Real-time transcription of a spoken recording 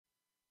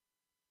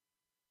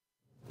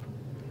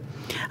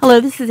Hello,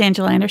 this is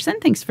Angela Anderson.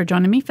 Thanks for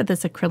joining me for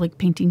this acrylic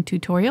painting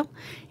tutorial.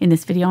 In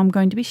this video, I'm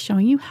going to be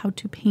showing you how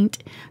to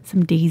paint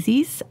some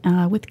daisies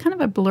with kind of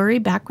a blurry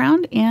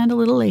background and a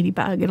little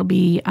ladybug. It'll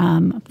be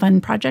a fun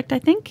project, I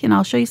think, and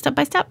I'll show you step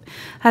by step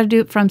how to do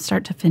it from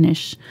start to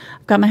finish.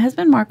 I've got my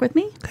husband, Mark, with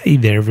me. Hey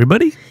there,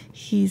 everybody.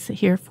 He's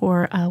here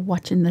for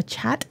watching the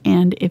chat,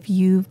 and if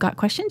you've got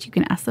questions, you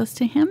can ask those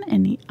to him,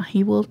 and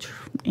he will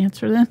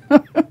answer them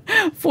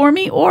for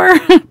me or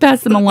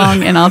pass them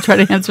along, and I'll try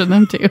to answer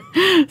them too.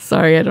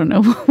 Sorry, I don't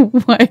know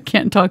why I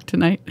can't talk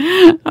tonight.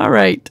 All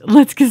right,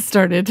 let's get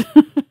started.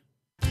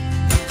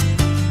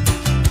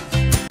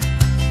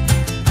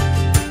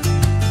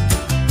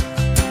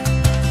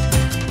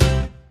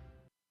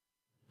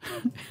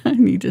 I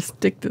need to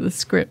stick to the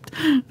script.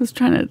 I was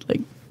trying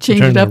to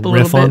change it up a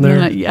little bit. And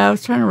then I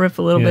was trying to riff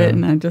a little bit,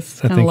 and I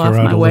just kind of lost my way.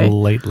 I think you were out a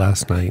little late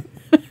last night.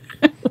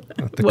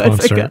 At the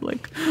concert. I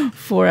got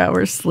 4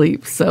 hours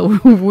sleep, so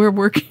we're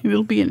working.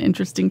 It'll be an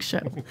interesting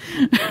show.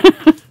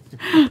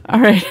 All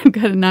right, I've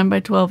got a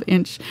 9x12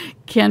 inch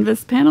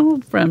canvas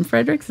panel from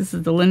Fredrix. This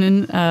is the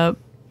linen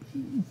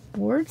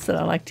boards that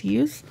I like to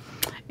use,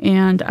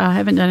 and I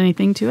haven't done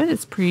anything to it.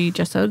 It's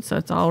pre-gessoed, so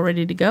it's all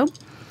ready to go.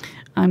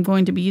 I'm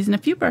going to be using a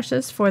few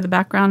brushes for the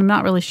background. I'm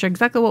not really sure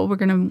exactly what we're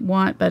going to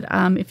want, but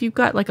if you've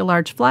got like a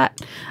large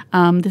flat,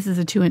 this is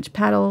a 2-inch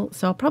paddle,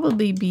 so I'll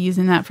probably be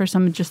using that for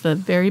some of just the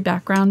very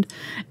background.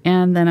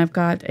 And then I've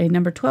got a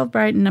number 12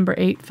 bright and number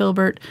 8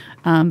 filbert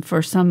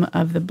for some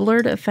of the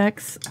blurred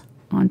effects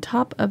on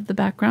top of the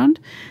background.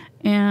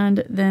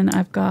 And then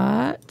I've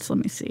got, let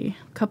me see,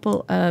 a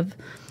couple of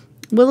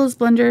Willow's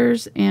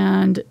blenders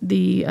and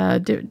the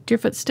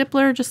Deerfoot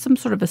Stippler, just some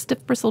sort of a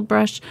stiff bristled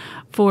brush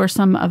for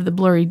some of the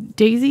blurry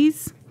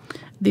daisies.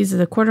 These are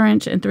the 1/4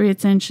 inch and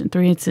 3/8 inch and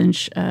 3/8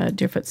 inch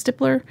Deerfoot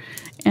Stippler.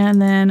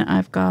 And then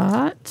I've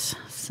got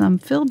some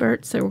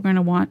filberts that we're going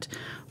to want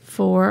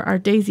for our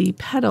daisy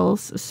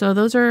petals. So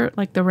those are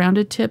like the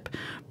rounded tip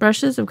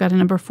brushes. I've got a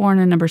number 4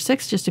 and a number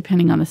 6, just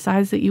depending on the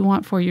size that you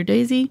want for your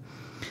daisy.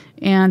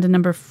 And a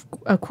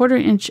 1/4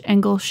 inch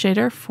angle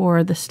shader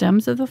for the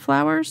stems of the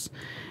flowers.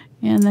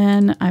 And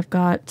then I've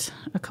got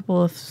a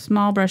couple of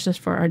small brushes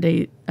for our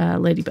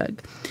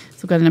ladybug.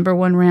 So I've got a number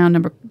 1 round,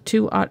 number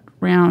 2 aught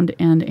round,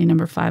 and a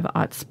number 5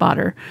 aught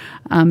spotter.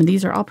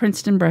 These are all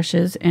Princeton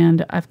brushes,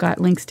 and I've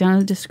got links down in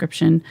the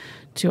description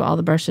to all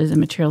the brushes and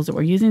materials that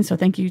we're using. So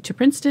thank you to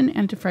Princeton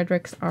and to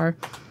Fredrix, our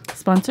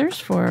sponsors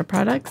for our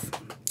products.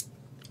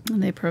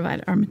 And they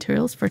provide our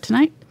materials for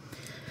tonight.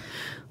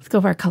 Let's go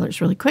over our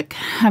colors really quick.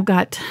 I've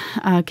got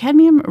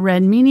Cadmium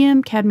Red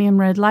Medium, Cadmium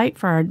Red Light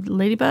for our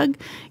Ladybug,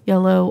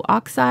 Yellow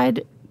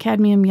Oxide,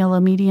 Cadmium Yellow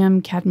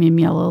Medium, Cadmium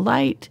Yellow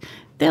Light,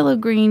 Phthalo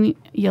Green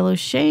Yellow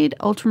Shade,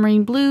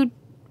 Ultramarine Blue,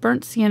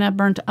 Burnt Sienna,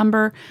 Burnt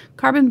Umber,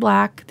 Carbon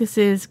Black. This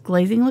is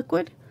glazing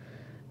liquid.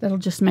 That'll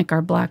just make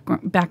our black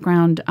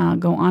background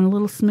go on a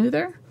little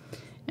smoother.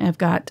 And I've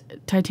got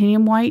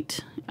Titanium White.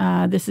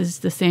 This is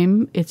the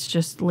same, it's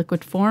just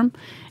liquid form,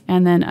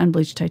 and then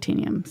Unbleached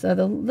Titanium. So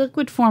the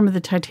liquid form of the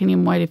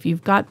Titanium White, if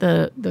you've got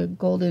the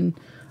golden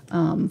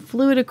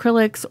fluid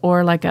acrylics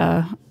or like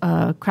a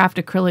craft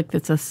acrylic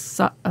that's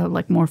a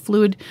like more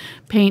fluid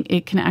paint,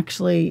 it can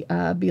actually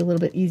be a little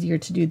bit easier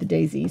to do the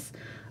daisies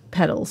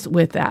petals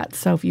with that.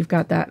 So if you've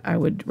got that, I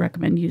would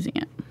recommend using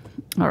it.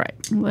 All right,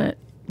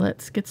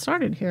 let's get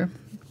started here.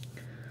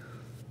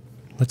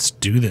 Let's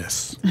do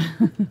this.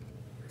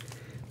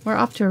 We're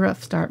off to a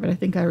rough start, but I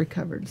think I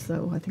recovered,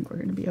 so I think we're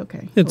going to be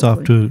okay.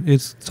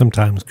 It's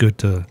sometimes good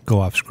to go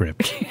off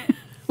script.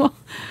 Well,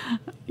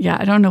 yeah,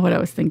 I don't know what I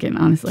was thinking,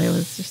 honestly. I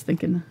was just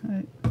thinking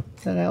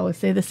that I always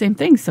say the same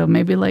thing, so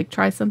maybe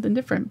try something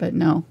different, but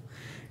no.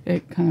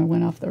 It kind of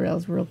went off the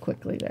rails real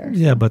quickly there.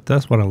 Yeah, but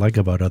that's what I like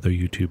about other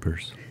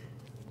YouTubers.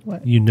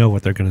 What? You know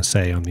what they're going to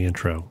say on the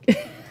intro.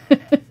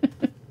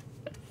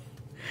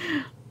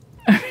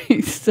 All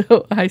right,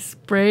 so I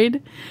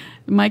sprayed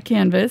my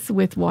canvas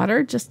with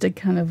water just to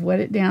kind of wet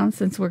it down,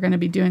 since we're going to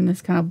be doing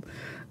this kind of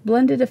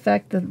blended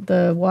effect.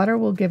 The water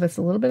will give us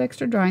a little bit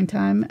extra drying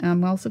time.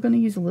 I'm also going to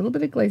use a little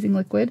bit of glazing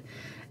liquid,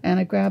 and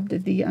I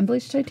grabbed the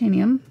Unbleached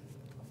Titanium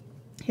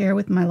here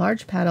with my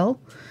large paddle.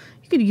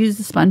 You could use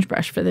the sponge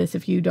brush for this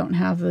if you don't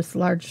have this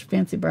large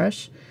fancy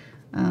brush.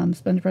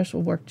 Sponge brush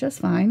will work just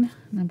fine.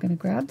 And I'm going to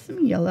grab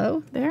some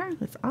yellow there.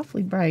 That's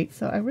awfully bright,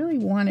 so I really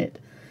want it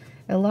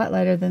a lot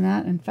lighter than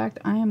that. In fact,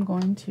 I am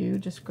going to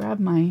just grab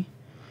my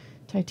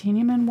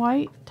titanium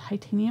white,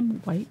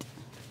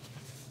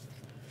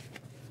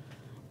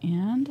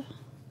 and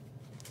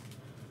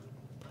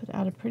put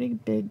out a pretty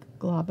big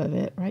glob of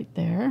it right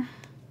there.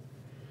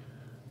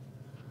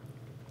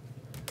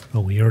 Oh,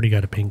 we already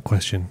got a pink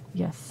question.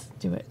 Yes,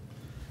 do it.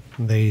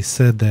 They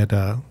said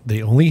that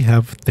they only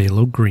have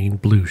phthalo green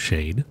blue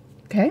shade.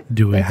 Okay.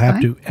 Do we have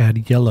to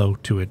add yellow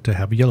to it to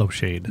have yellow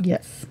shade?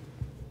 Yes.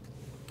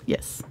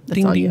 Yes. That's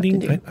ding, all ding, you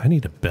ding. have to do. I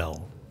need a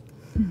bell.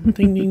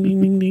 Ding, ding, ding,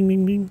 ding, ding,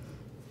 ding, ding.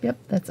 Yep,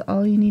 that's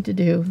all you need to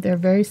do. They're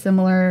very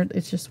similar.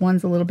 It's just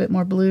one's a little bit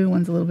more blue,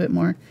 one's a little bit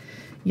more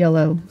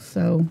yellow.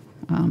 So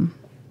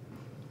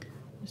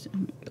just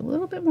a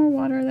little bit more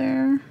water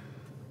there.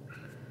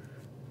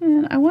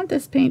 And I want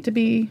this paint to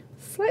be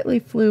slightly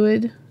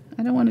fluid.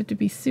 I don't want it to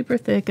be super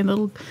thick, and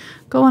it'll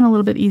go on a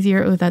little bit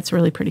easier. Oh, that's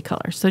really pretty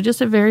color. So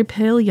just a very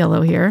pale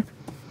yellow here.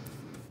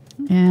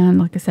 And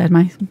like I said,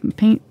 my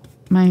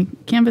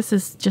canvas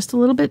is just a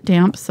little bit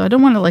damp, so I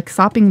don't want it like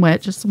sopping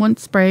wet. Just one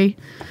spray,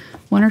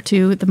 one or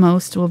two at the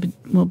most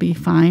will be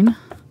fine.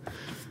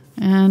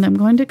 And I'm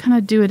going to kind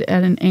of do it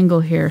at an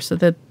angle here. So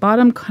the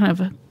bottom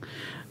kind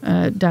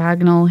of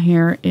diagonal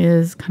here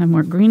is kind of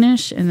more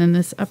greenish, and then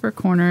this upper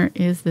corner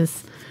is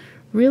this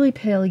really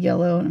pale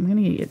yellow. And I'm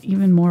going to get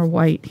even more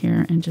white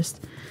here and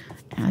just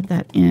add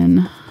that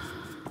in.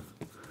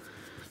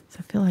 So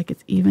I feel like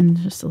it's even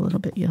just a little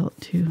bit yellow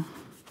too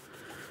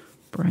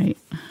bright.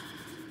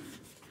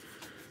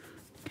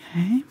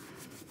 Okay.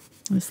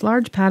 This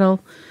large paddle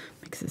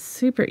makes it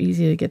super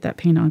easy to get that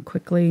paint on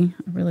quickly.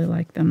 I really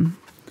like them.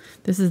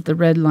 This is the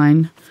red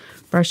line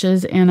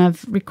brushes, and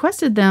I've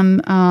requested them,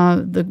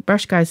 the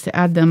brush guys, to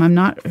add them. I'm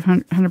not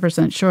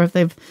 100% sure if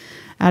they've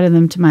added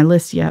them to my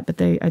list yet,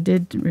 but I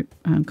did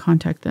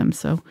contact them.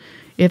 So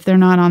if they're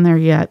not on there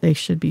yet, they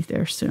should be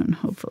there soon,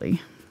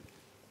 hopefully.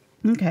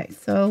 Okay,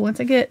 so once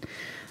I get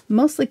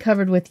mostly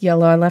covered with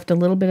yellow, I left a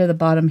little bit of the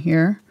bottom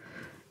here.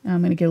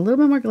 I'm going to get a little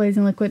bit more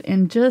glazing liquid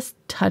and just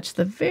touch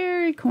the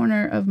very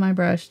corner of my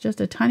brush,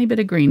 just a tiny bit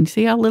of green.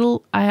 See how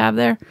little I have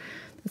there?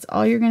 That's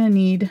all you're going to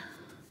need.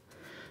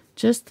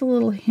 Just a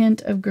little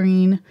hint of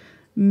green,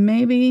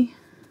 maybe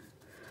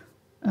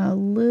a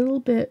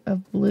little bit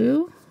of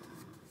blue.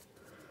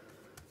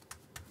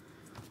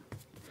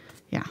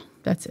 Yeah,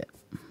 that's it.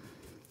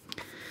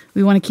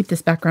 We want to keep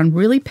this background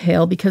really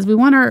pale because we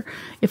want our,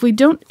 if we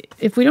don't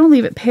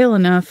leave it pale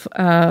enough,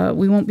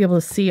 we won't be able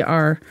to see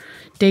our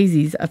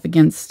daisies up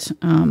against,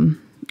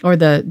 or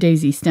the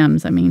daisy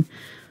stems. I mean,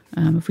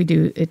 if we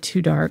do it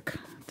too dark,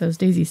 those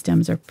daisy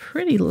stems are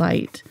pretty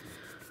light,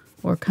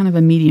 or kind of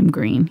a medium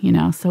green, you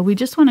know. So we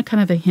just want a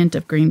kind of a hint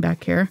of green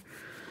back here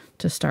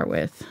to start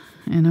with.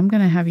 And I'm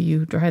going to have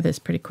you dry this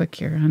pretty quick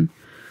here, hon.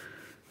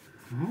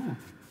 Oh.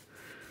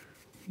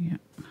 Yeah,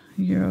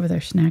 you're over there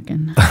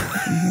snacking.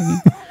 I can hear you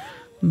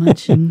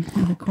munching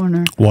in the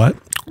corner. What?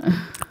 All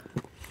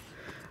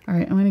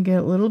right, I'm going to get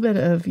a little bit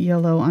of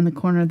yellow on the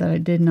corner that I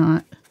did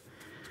not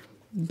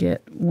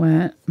get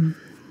wet. And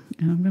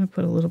I'm going to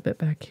put a little bit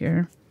back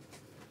here.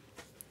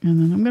 And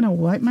then I'm going to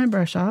wipe my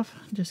brush off,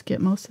 just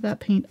get most of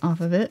that paint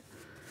off of it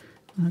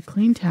on a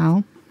clean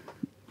towel,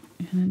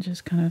 and then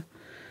just kind of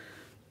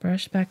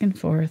brush back and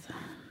forth.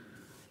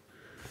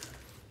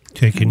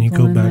 Okay, can you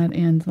go back that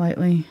in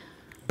lightly?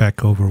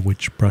 Back over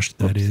which brush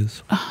that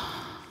is?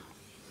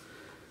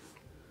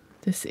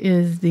 This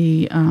is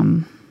the,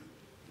 I'm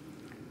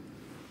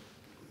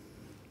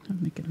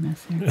making a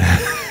mess here.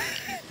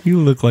 You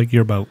look like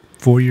you're about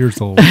 4 years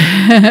old.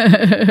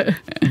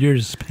 You're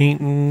just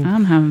painting.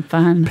 I'm having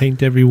fun.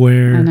 Paint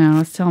everywhere. I know. I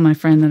was telling my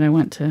friend that I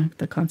went to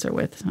the concert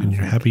with. So and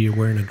you're like, happy you're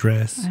wearing a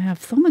dress. I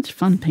have so much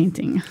fun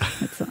painting.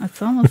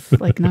 It's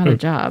almost like not a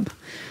job.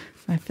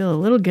 I feel a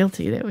little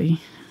guilty that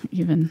we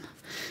even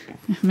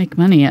make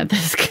money at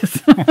this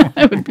because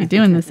I would be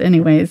doing this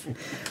anyways.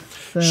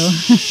 So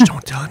shh,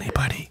 don't tell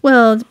anybody.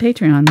 Well, it's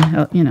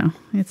Patreon, you know,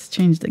 it's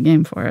changed the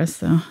game for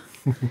us.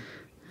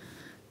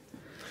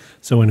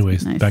 So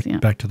anyways, nice,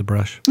 back to the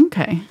brush.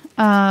 Okay.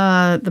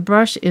 The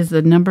brush is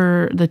the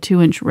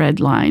 2-inch red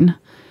line.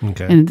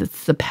 Okay. And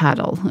it's the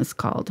paddle, it's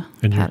called.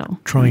 And paddle. You're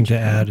trying to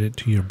add it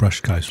to your brush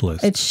guys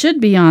list. It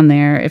should be on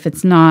there. If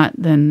it's not,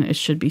 then it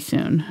should be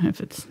soon. If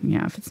it's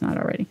not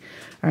already.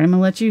 All right, I'm going to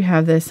let you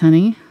have this,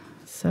 honey.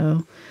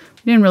 So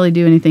we didn't really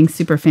do anything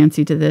super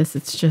fancy to this.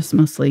 It's just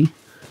mostly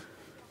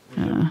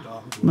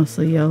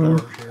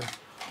yellow.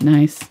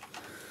 Nice.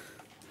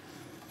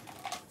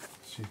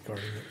 She's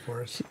guarding it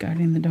for us. She's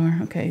guarding the door.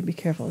 Okay, be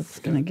careful. It's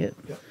going to get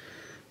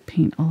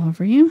paint all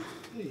over you.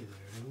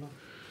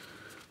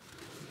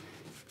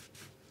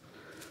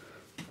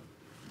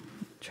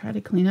 Try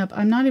to clean up.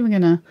 I'm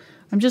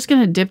just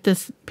going to dip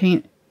this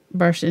paint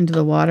brush into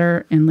the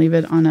water and leave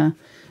it on a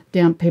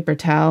damp paper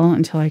towel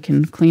until I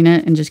can clean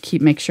it, and just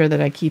make sure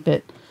that I keep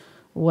it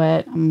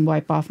wet. I'm going to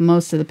wipe off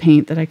most of the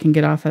paint that I can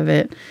get off of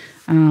it.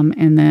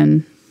 And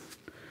then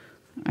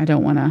I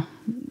don't want to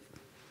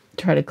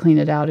try to clean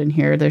it out in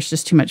here. There's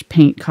just too much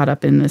paint caught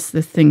up in this.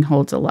 This thing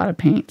holds a lot of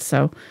paint.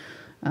 So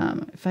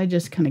if I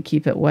just kind of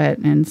keep it wet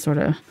and sort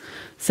of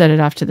set it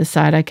off to the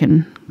side, I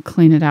can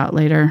clean it out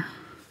later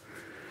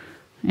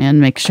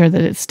and make sure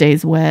that it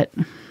stays wet.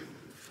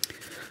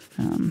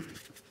 And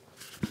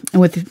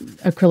with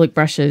acrylic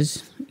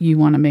brushes, you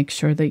want to make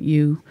sure that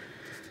you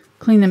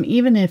clean them,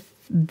 even if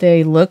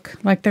they look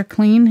like they're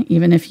clean,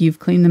 even if you've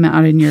cleaned them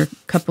out in your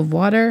cup of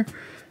water.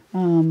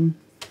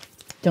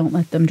 Don't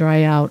let them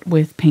dry out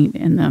with paint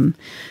in them,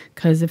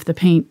 because if the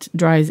paint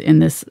dries in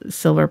this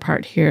silver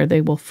part here, they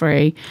will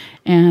fray,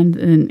 and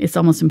then it's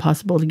almost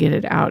impossible to get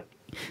it out.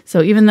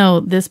 So even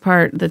though this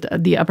part,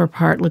 the upper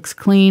part, looks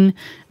clean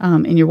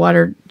in your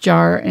water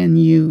jar,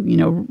 and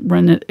you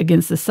run it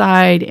against the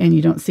side and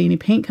you don't see any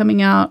paint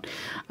coming out,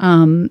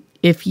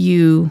 if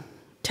you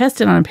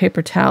test it on a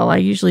paper towel. I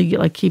usually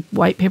like keep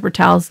white paper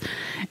towels,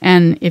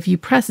 and if you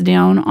press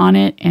down on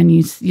it, and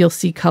you'll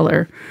see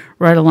color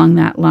right along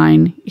that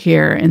line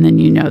here, and then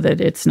you know that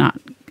it's not,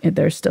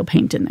 there's still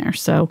paint in there.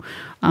 So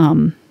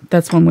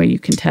that's one way you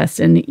can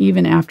test. And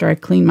even after I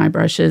clean my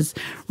brushes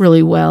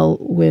really well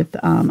with,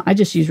 I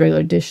just use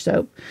regular dish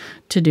soap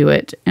to do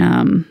it,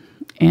 and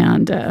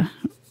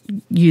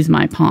use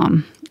my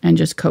palm and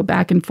just go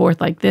back and forth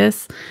like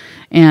this.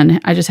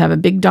 And I just have a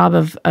big daub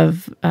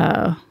of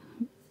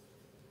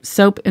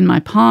soap in my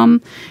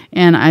palm,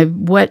 and I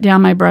wet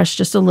down my brush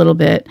just a little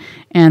bit,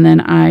 and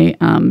then I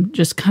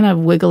just kind of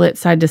wiggle it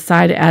side to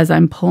side as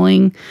I'm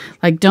pulling.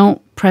 Like,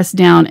 don't press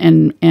down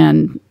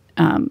and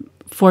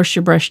force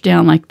your brush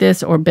down like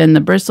this, or bend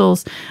the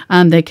bristles.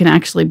 They can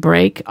actually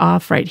break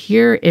off right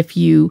here if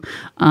you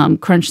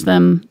crunch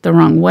them the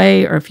wrong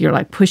way, or if you're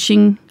like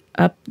pushing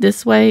up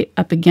this way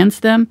up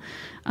against them,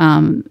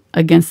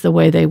 against the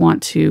way they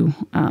want to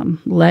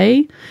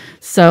lay.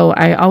 So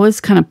I always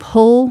kind of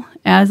pull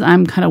as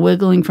I'm kind of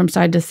wiggling from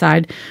side to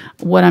side.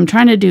 What I'm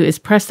trying to do is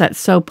press that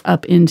soap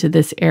up into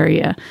this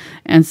area.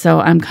 And so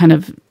I'm kind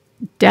of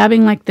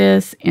dabbing like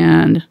this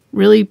and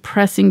really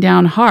pressing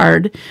down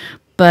hard,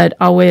 but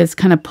always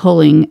kind of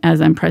pulling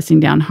as I'm pressing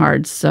down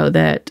hard, so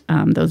that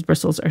those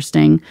bristles are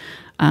staying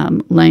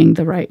laying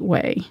the right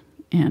way.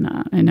 And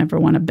I never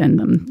want to bend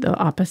them the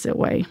opposite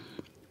way.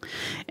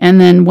 And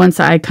then once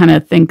I kind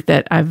of think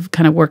that I've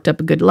kind of worked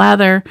up a good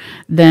lather,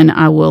 then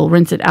I will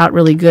rinse it out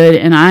really good.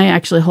 And I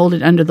actually hold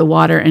it under the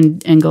water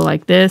and go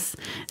like this,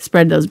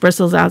 spread those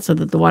bristles out so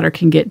that the water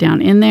can get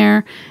down in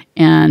there.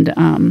 And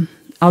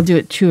I'll do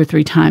it 2 or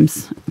 3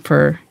 times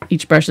for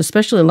each brush,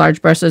 especially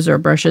large brushes or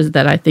brushes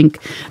that I think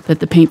that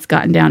the paint's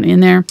gotten down in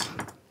there.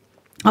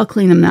 I'll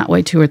clean them that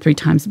way 2 or 3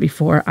 times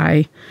before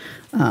I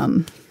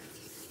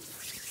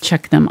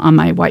check them on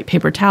my white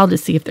paper towel to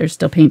see if there's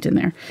still paint in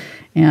there.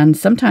 And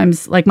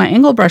sometimes, like my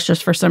angle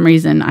brushes, for some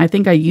reason, I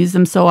think I use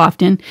them so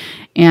often,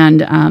 and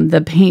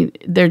the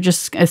paint, they're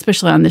just,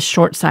 especially on this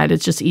short side,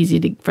 it's just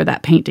easy for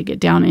that paint to get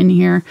down in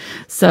here.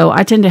 So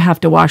I tend to have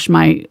to wash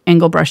my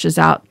angle brushes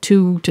out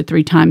 2 to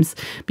 3 times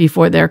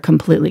before they're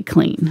completely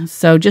clean.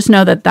 So just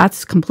know that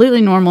that's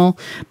completely normal,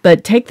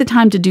 but take the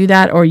time to do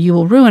that, or you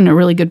will ruin a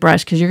really good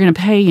brush, because you're going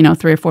to pay, you know,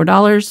 $3 or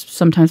 $4,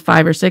 sometimes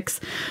 $5 or $6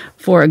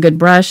 for a good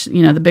brush.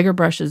 You know, the bigger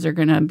brushes are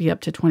going to be up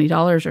to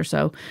 $20 or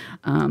so.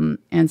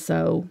 And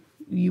so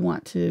you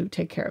want to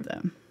take care of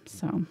them.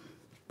 So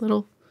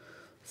little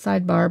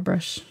sidebar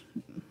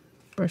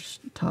brush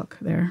talk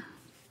there.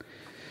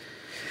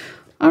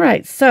 All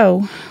right,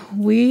 so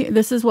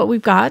this is what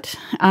we've got.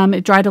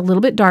 It dried a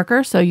little bit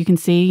darker, so you can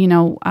see, you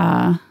know,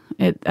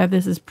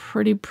 this is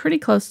pretty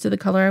close to the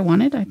color I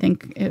wanted. I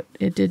think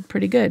it did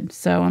pretty good,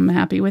 so I'm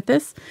happy with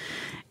this.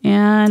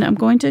 And I'm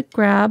going to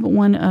grab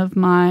one of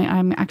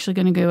I'm actually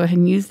going to go ahead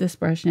and use this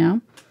brush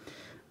now,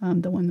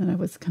 the one that I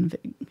was kind of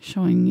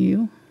showing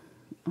you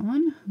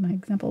on, my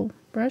example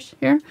brush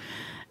here.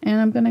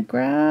 And I'm going to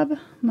grab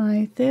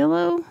my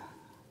Phthalo,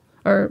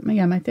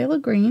 my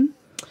Phthalo green,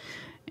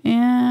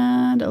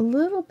 and a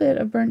little bit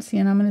of burnt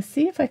sienna. I'm going to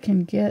see if I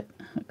can get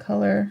a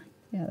color.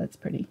 Yeah, that's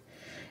pretty.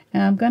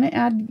 And I'm going to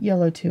add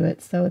yellow to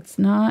it, so it's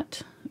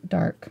not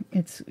dark.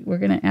 We're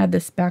going to add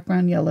this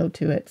background yellow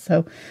to it.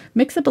 So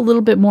mix up a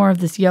little bit more of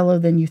this yellow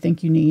than you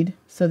think you need,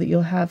 so that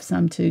you'll have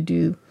some to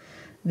do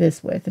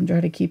this with, and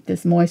try to keep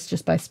this moist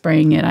just by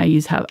spraying it.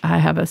 I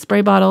have a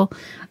spray bottle,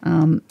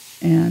 and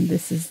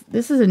this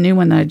is a new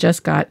one that I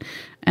just got,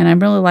 and I'm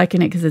really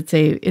liking it because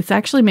it's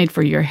actually made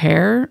for your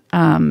hair.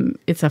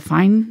 It's a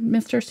fine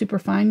mister, super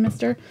fine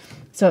mister,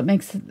 so it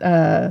makes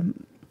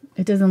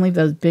it doesn't leave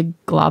those big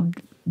glob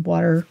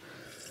water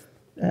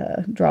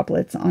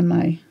droplets on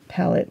my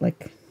palette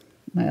like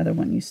my other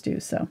one used to.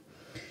 So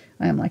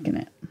I am liking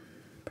it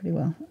pretty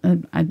well.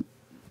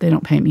 They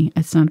don't pay me.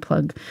 It's not a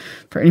plug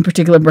for any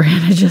particular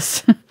brand. I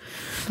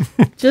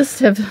just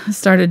have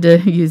started to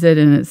use it,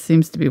 and it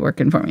seems to be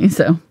working for me.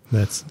 So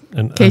that's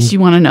in case you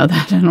want to know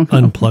that. I don't know.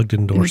 Unplugged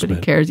endorsement.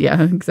 Nobody cares.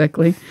 Yeah,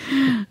 exactly.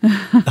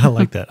 I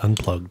like that.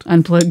 Unplugged.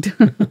 Unplugged.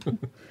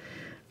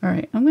 All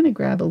right. I'm going to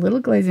grab a little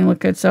glazing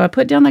liquid. So I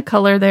put down the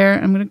color there.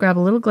 I'm going to grab a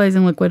little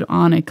glazing liquid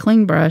on a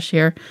clean brush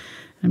here.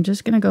 I'm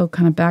just going to go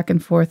kind of back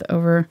and forth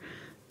over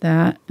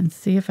that and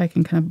see if I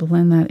can kind of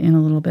blend that in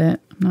a little bit.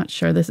 I'm not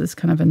sure. This is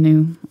kind of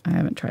I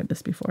haven't tried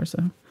this before,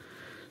 so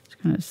just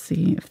kind of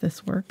see if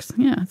this works.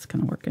 Yeah, it's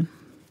kind of working.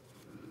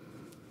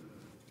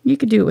 You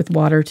could do it with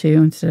water too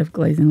instead of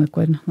glazing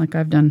liquid, like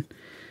I've done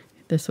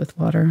this with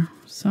water.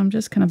 So I'm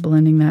just kind of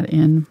blending that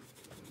in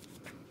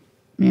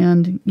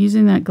and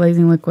using that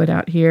glazing liquid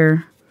out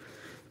here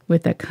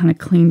with that kind of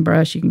clean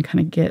brush. You can kind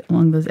of get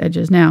along those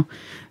edges. Now,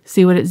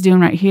 see what it's doing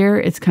right here?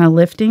 It's kind of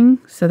lifting.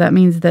 So that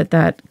means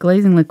that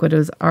glazing liquid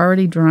is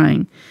already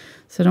drying.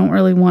 So I don't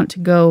really want to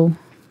go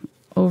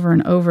over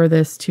and over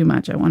this too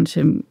much. I want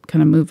to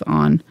kind of move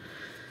on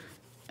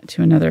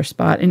to another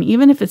spot. And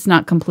even if it's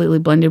not completely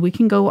blended, we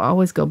can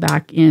always go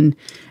back in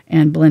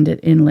and blend it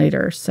in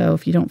later. So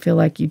if you don't feel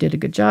like you did a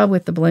good job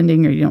with the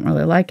blending, or you don't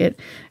really like it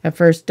at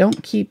first,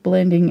 don't keep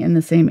blending in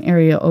the same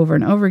area over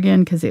and over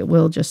again, because it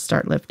will just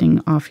start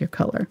lifting off your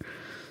color.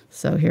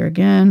 So here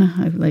again,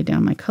 I've laid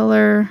down my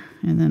color,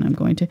 and then I'm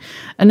going to...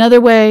 Another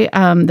way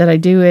that I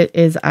do it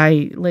is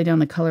I lay down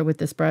the color with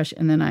this brush,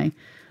 and then I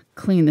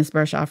clean this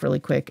brush off really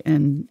quick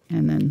and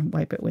then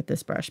wipe it with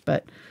this brush.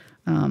 But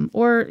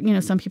or, you know,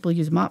 some people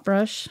use mop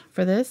brush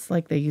for this.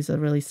 Like they use a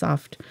really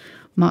soft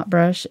mop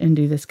brush and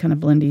do this kind of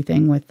blendy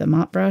thing with the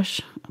mop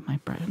brush. Oh, my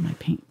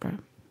paint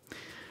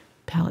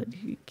palette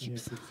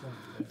keeps...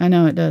 I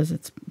know it does.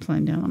 It's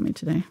flying down on me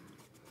today.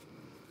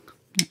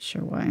 Not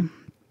sure why.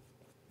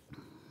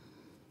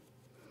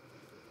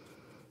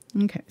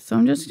 Okay, so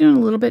I'm just doing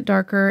a little bit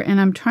darker, and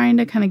I'm trying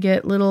to kind of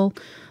get little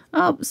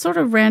sort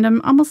of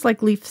random, almost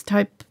like leaf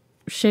type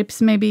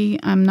shapes maybe.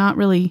 I'm not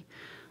really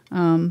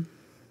going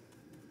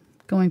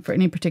for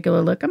any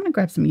particular look. I'm going to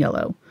grab some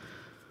yellow.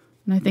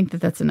 And I think that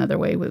that's another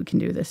way we can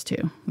do this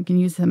too. We can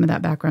use some of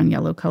that background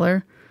yellow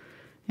color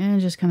and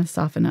just kind of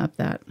soften up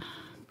that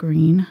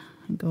green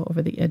and go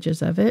over the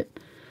edges of it.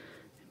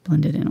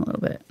 Blend it in a little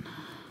bit.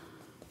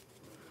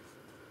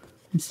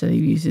 Instead of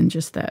using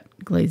just that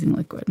glazing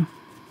liquid.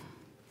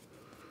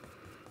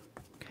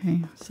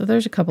 Okay, so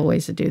there's a couple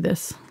ways to do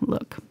this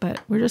look,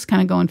 but we're just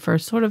kind of going for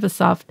sort of a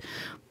soft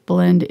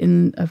blend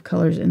in of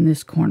colors in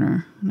this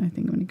corner. And I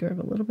think I'm going to grab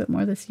a little bit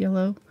more of this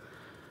yellow,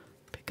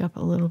 pick up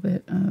a little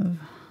bit of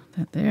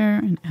that there,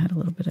 and add a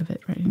little bit of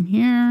it right in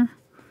here.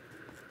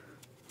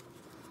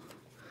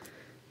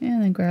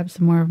 And then grab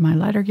some more of my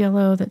lighter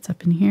yellow that's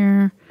up in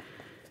here,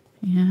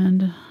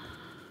 and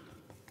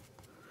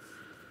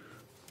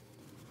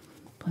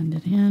blend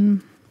it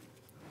in.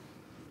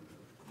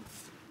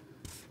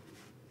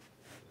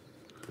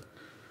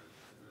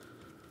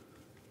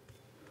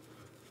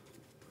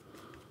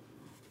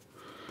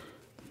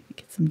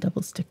 Get some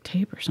double stick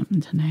tape or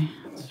something today.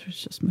 It's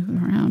just moving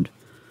around.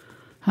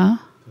 Huh?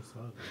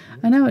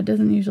 I know, it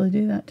doesn't usually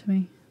do that to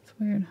me. It's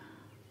weird.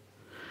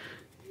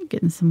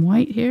 Getting some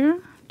white here.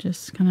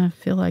 Just kind of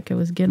feel like it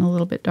was getting a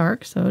little bit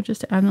dark, so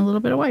just adding a little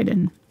bit of white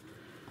in.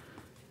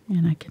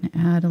 And I can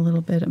add a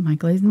little bit of my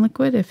glazing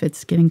liquid if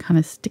it's getting kind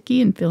of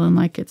sticky and feeling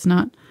like it's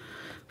not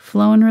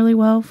flowing really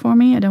well for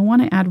me. I don't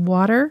want to add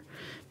water,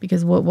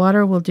 because what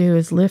water will do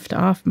is lift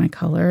off my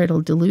color.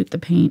 It'll dilute the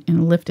paint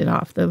and lift it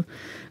off. The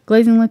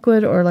glazing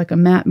liquid or like a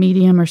matte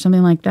medium or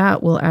something like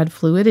that will add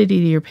fluidity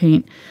to your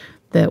paint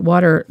that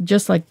water,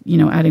 just like, you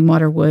know, adding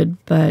water would,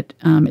 but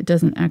it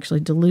doesn't actually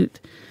dilute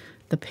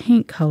the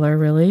paint color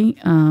really.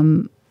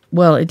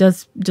 Well, it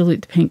does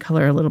dilute the paint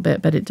color a little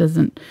bit, but it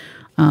doesn't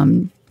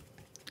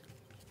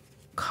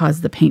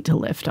cause the paint to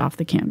lift off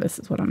the canvas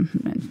is what I'm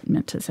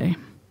meant to say.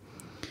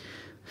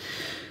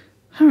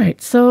 All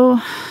right, so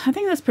I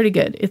think that's pretty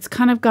good. It's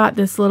kind of got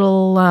this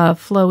little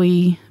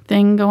flowy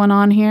thing going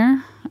on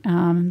here.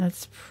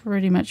 That's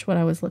pretty much what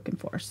I was looking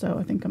for. So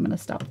I think I'm going to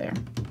stop there.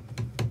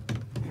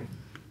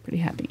 Pretty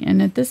happy.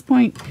 And at this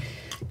point,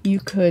 you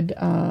could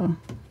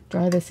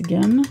dry this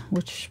again,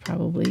 which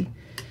probably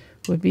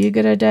would be a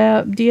good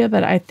idea.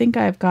 But I think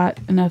I've got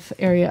enough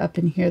area up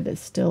in here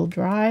that's still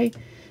dry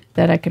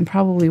that I can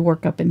probably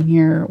work up in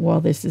here while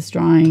this is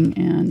drying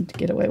and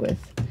get away with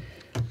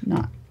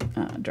not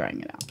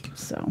drying it out.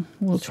 So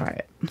we'll try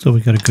it. So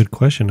we got a good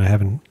question. I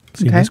haven't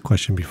seen this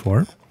question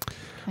before,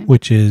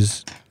 which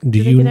is, do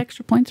you get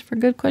extra points for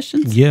good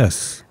questions?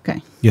 Yes.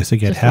 Okay. Yes, they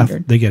get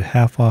They get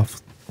half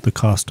off the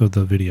cost of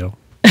the video.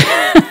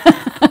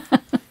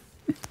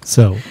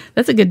 So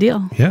that's a good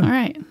deal. Yeah. All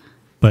right.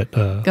 But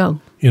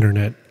go.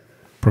 Internet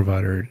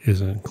provider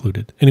isn't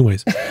included.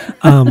 Anyways,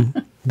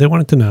 they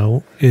wanted to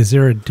know, is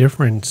there a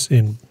difference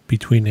in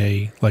between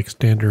a like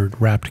standard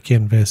wrapped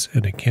canvas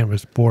and a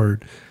canvas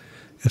board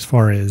as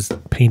far as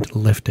paint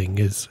lifting?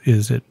 Is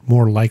it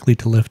more likely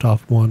to lift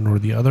off one or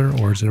the other,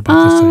 or is it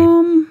about the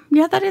same?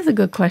 Yeah, that is a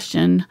good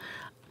question.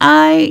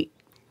 I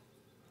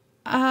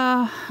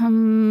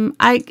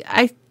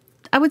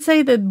would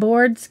say that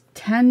boards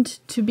tend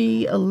to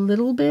be a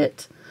little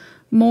bit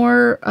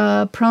more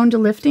prone to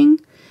lifting,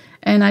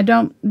 and I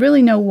don't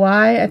really know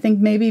why. I think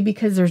maybe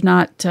because there's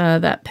not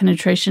that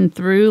penetration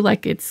through,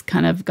 like it's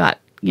kind of got,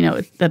 you know,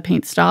 the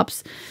paint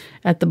stops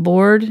at the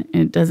board, and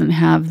it doesn't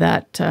have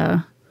that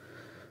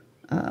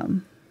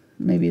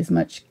maybe as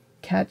much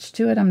catch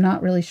to it. I'm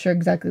not really sure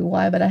exactly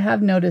why, but I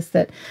have noticed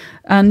that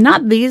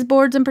not these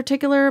boards in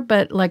particular,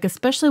 but like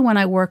especially when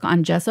I work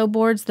on gesso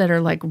boards that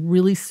are like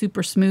really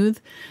super smooth,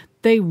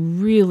 they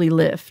really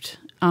lift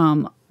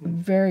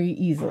very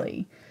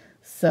easily.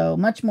 So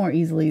much more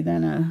easily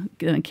than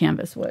a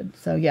canvas would.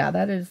 So yeah,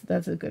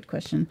 that's a good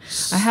question.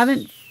 I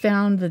haven't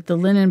found that the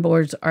linen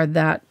boards are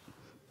that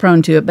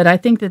prone to it, but I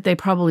think that they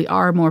probably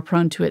are more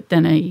prone to it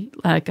than a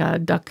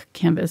duck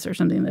canvas or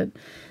something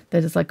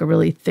that is like a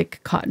really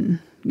thick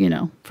cotton, you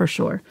know, for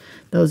sure.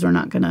 Those are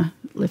not going to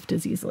lift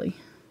as easily.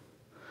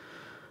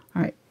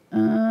 All right.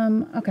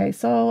 Okay,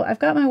 so I've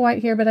got my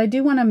white here, but I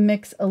do want to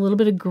mix a little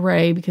bit of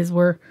gray because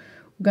we're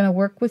I'm going to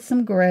work with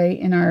some gray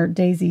in our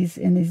daisies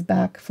in these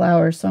back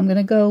flowers. So I'm going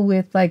to go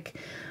with like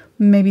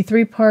maybe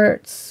 3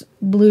 parts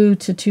blue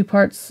to 2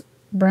 parts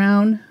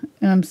brown.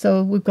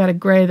 So we've got a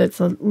gray that's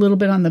a little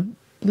bit on the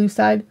blue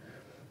side.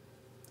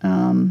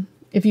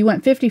 If you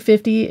went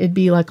 50-50, it'd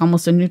be like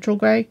almost a neutral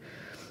gray.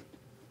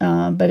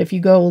 But if you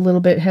go a little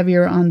bit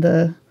heavier on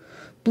the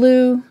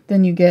blue,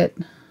 then you get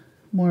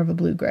more of a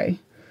blue-gray.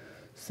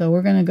 So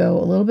we're going to go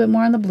a little bit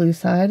more on the blue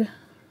side.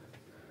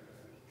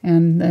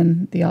 And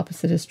then the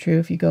opposite is true.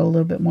 If you go a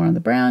little bit more on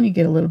the brown, you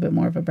get a little bit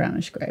more of a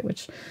brownish gray,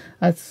 which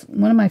that's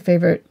one of my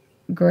favorite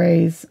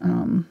grays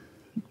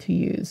to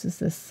use is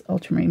this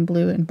ultramarine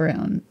blue and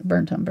brown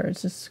burnt umber.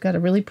 It's just got a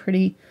really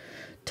pretty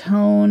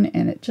tone,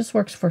 and it just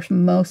works for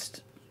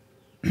most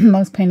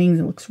paintings.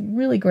 It looks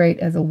really great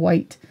as a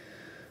white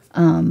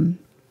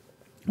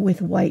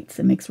with whites.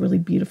 It makes really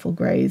beautiful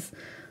grays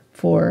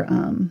for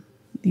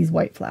these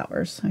white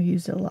flowers. I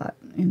used it a lot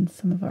in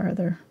some of our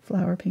other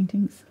flower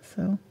paintings.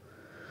 So,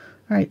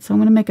 all right, so I'm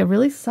going to make a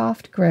really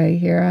soft gray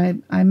here.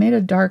 I made a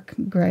dark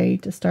gray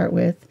to start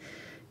with,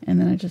 and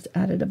then I just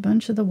added a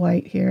bunch of the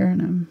white here,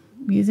 and I'm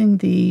using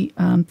the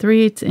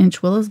 3/8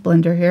 inch Willow's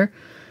blender here.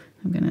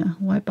 I'm going to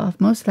wipe off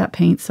most of that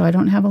paint so I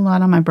don't have a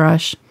lot on my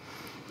brush.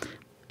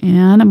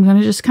 And I'm going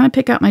to just kind of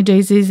pick out my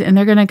daisies, and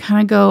they're going to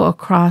kind of go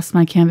across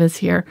my canvas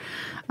here.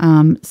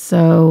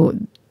 So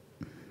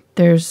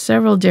there's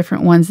several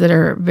different ones that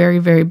are very,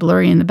 very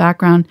blurry in the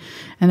background,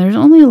 and there's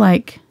only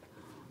like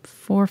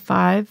 4 or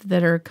 5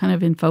 that are kind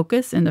of in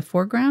focus in the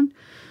foreground.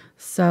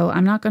 So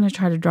I'm not going to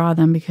try to draw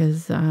them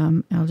because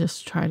I'll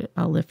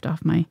lift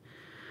off my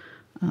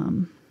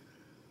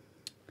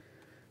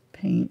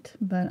paint,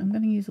 but I'm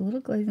going to use a little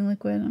glazing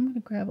liquid. I'm going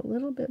to grab a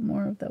little bit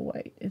more of the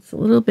white. It's a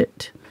little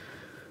bit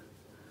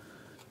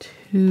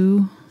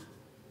too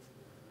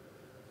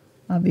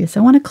obvious. I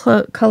want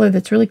a color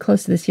that's really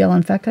close to this yellow.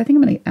 In fact, I think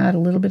I'm going to add a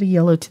little bit of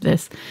yellow to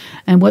this.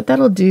 And what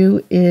that'll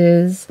do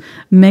is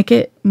make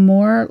it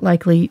more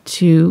likely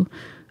to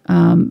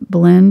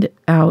blend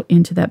out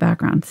into that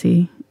background.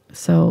 See?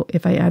 So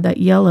if I add that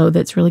yellow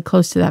that's really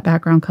close to that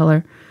background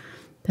color,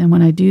 then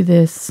when I do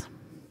this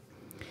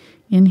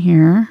in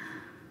here,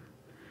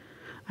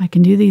 I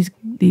can do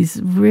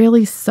these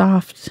really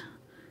soft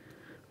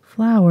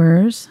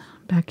flowers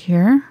back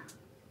here.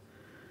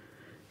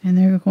 And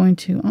they're going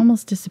to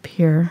almost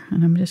disappear.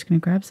 And I'm just going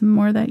to grab some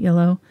more of that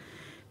yellow.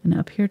 And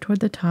up here toward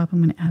the top,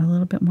 I'm going to add a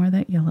little bit more of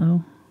that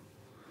yellow.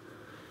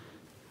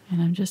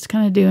 And I'm just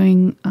kind of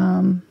doing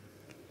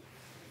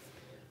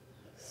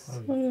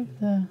sort of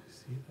the...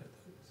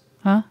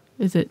 Huh?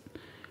 Is it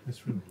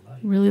It's really light?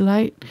 Really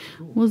light?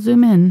 Cool. We'll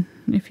zoom in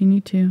if you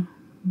need to.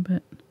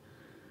 But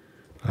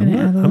I'm going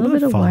to add a little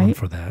bit of white.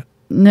 For that.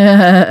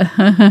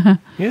 No.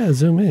 Yeah,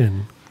 zoom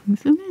in.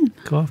 Zoom in.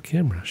 Go off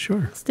camera,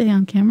 sure. Stay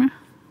on camera.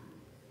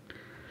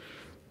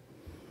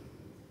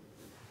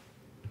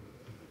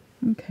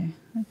 Okay,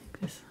 I think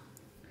this.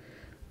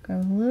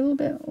 Grab a little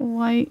bit of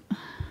white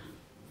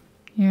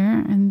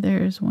here, and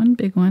there's one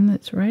big one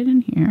that's right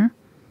in here.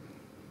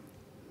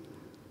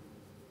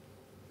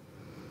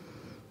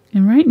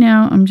 And right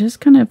now, I'm just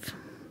kind of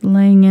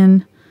laying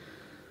in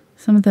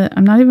some of the.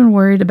 I'm not even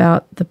worried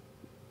about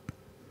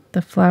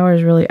the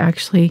flowers really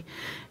actually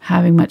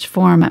having much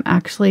form. I'm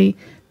actually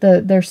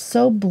they're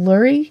so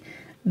blurry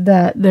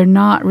that they're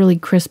not really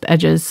crisp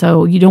edges.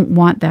 So you don't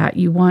want that.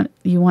 You want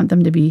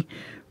them to be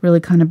really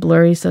kind of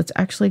blurry. So it's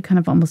actually kind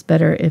of almost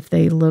better if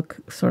they look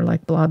sort of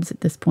like blobs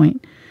at this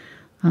point.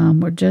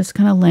 We're just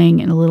kind of laying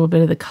in a little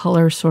bit of the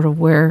color sort of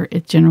where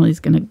it generally is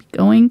going to be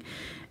going.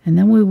 And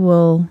then we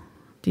will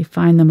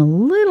define them a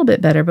little bit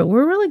better. But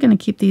we're really going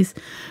to keep these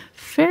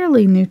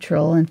fairly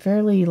neutral and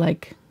fairly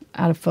like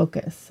out of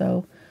focus.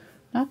 So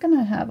not going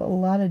to have a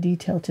lot of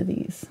detail to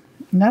these.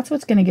 And that's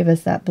what's going to give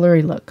us that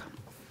blurry look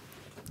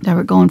that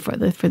we're going for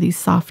these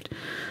soft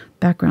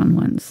background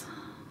ones.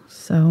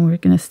 So we're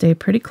going to stay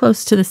pretty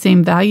close to the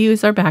same value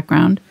as our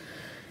background.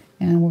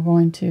 And we're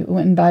going to,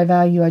 and by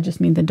value, I just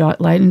mean the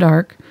light and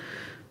dark.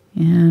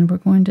 And we're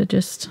going to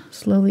just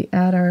slowly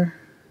add our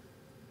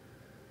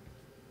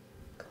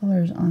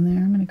colors on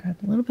there. I'm going to grab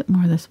a little bit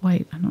more of this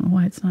white. I don't know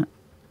why it's not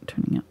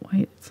turning out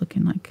white. It's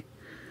looking like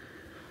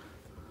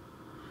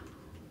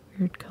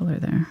weird color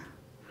there.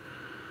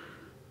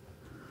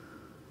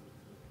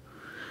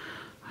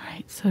 All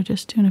right, so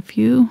just doing a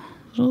few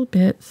little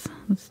bits.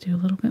 Let's do a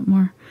little bit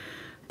more.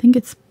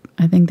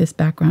 I think this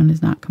background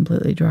is not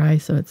completely dry,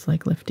 so it's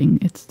like lifting,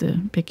 it's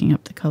picking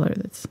up the color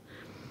that's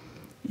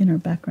in our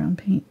background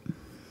paint.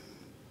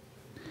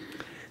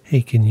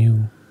 Hey, can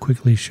you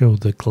quickly show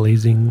the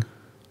glazing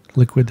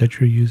liquid that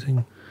you're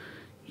using?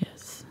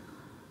 Yes.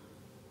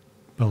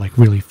 But like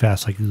really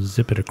fast, like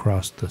zip it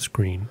across the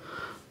screen.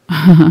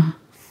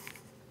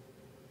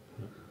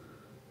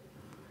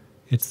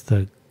 It's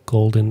the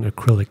golden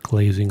acrylic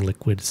glazing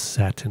liquid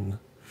satin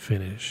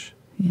finish.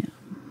 Yeah.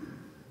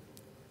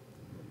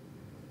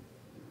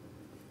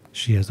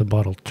 She has the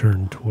bottle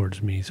turned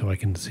towards me so I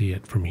can see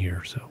it from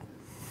here. So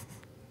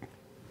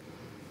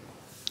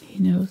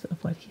he knows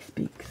of what he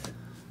speaks.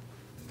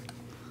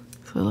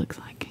 So it looks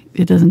like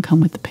it doesn't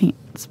come with the paint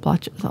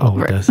splotches all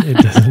over it. It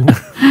doesn't.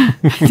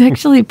 It's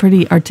actually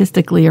pretty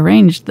artistically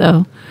arranged,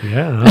 though.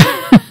 Yeah.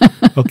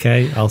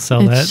 Okay, I'll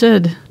sell that. It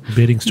should.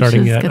 Bidding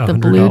starting at $100. Got the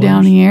blue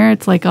down here.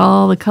 It's like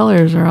all the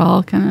colors are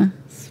all kind of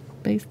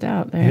spaced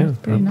out there. Yeah, it's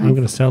pretty nice. I'm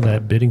going to sell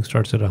that. Bidding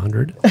starts at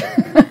 $100.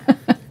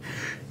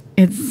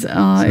 It's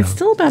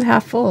still about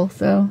half full,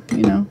 so,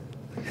 you know.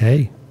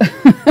 Hey.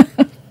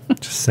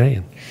 Just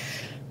saying.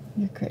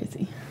 You're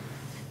crazy.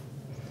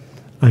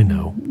 I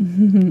know.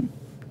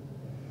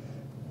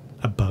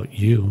 About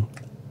you.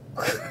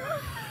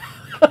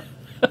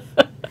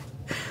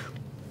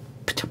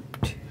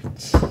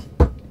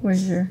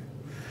 Where's your...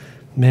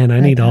 Man, I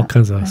need all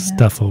kinds of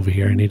stuff over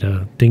here. I need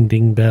a ding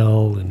ding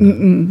bell and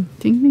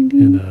ding ding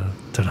ding and a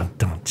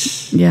dun-dun-dun.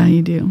 Yeah,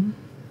 you do.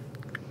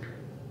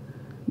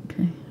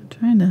 Okay, I'm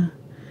trying to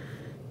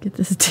get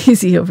this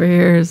daisy over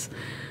here is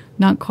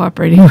not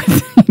cooperating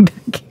with me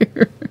back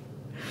here.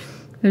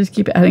 I just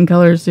keep adding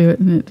colors to it,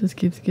 and it just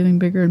keeps getting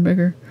bigger and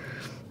bigger.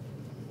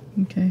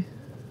 Okay.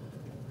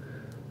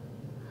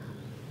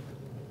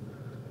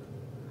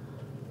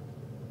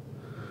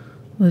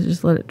 Let's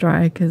just let it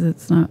dry because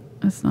it's not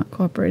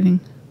cooperating.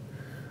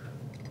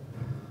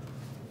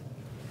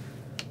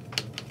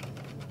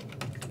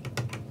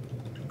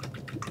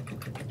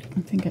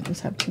 I think I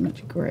just have too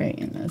much gray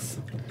in this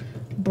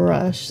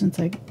brush since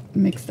I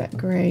mixed that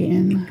gray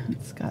in.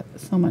 It's got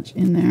so much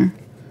in there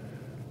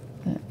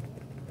that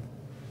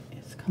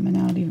it's coming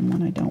out even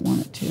when I don't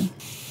want it to.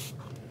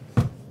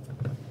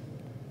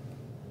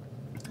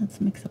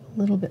 Let's mix up a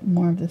little bit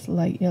more of this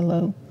light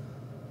yellow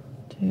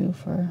too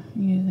for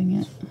using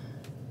it.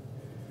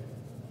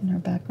 In our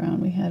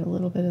background we had a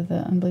little bit of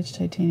the unbleached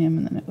titanium,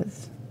 and then it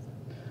was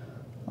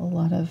a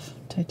lot of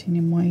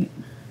titanium white.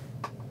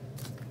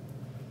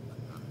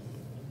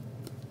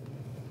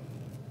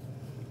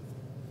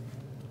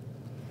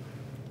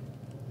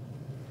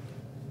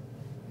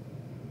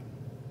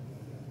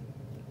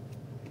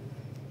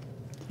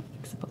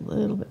 Mix up a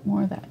little bit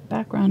more of that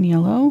background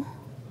yellow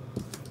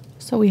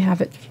so we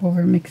have it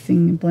for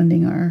mixing and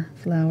blending our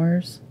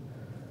flowers.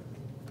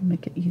 It'll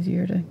make it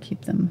easier to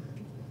keep them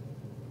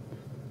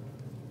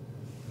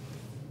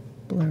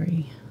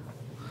blurry.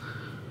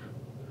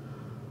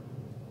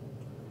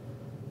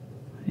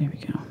 There we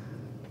go.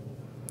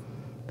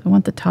 I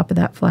want the top of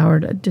that flower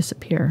to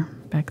disappear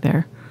back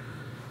there.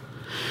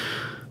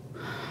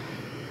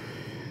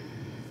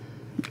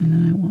 And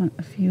then I want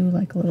a few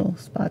like little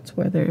spots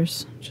where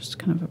there's just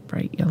kind of a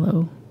bright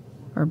yellow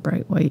or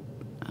bright white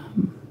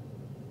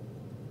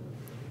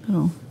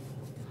little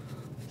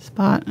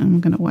spot.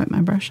 I'm going to wipe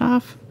my brush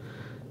off,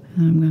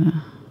 and I'm going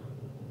to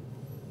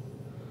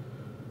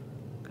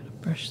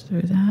brush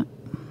through that.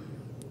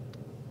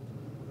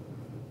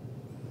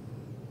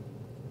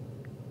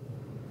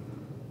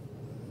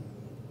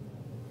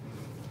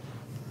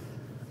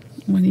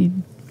 What are you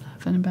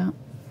laughing about?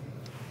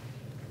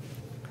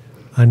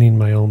 I need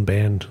my own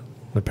band,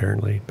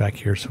 apparently, back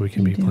here so we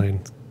can be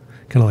playing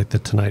kind of like the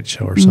Tonight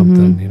Show or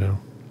something, you know.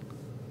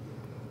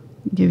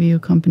 Give you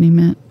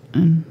accompaniment.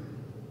 And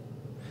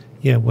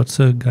yeah, what's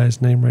the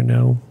guy's name right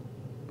now?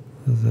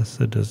 Is this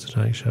that does the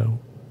Tonight Show?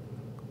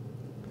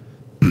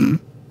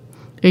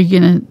 Are you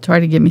going to try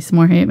to give me some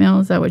more hate mail?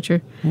 Is that what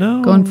you're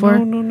going for?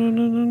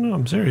 No.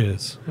 I'm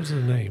serious. What's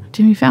his name?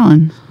 Jimmy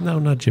Fallon. No,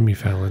 not Jimmy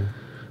Fallon.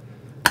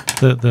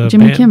 The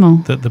Jimmy band, Kimmel.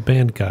 The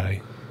band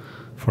guy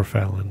for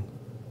Fallon.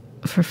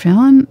 For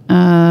Fallon?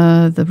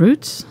 The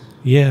Roots?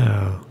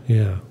 Yeah.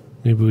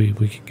 Maybe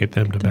we could get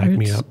them to back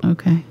me up.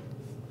 Okay.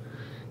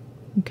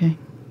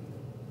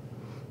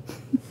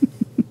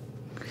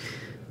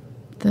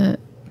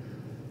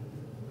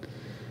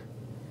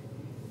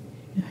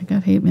 I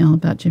got hate mail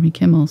about Jimmy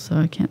Kimmel, so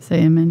I can't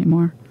say him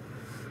anymore.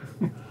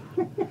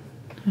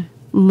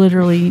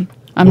 Literally,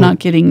 I'm not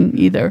kidding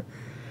either.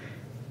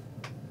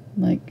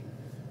 Like,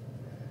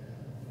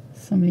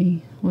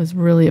 somebody was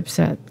really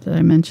upset that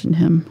I mentioned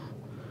him.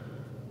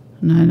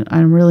 And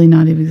I'm really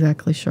not even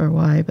exactly sure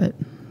why, but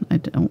I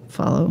don't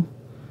follow.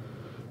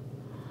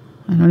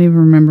 I don't even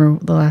remember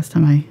the last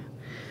time I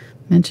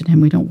mentioned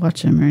him. We don't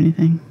watch him or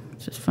anything.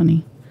 It's just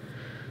funny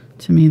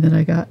to me that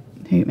I got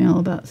hate mail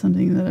about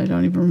something that I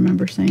don't even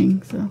remember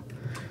saying, so.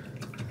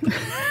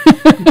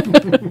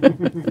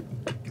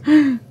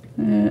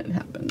 It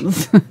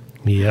happens.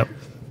 Yep.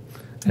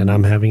 And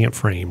I'm having it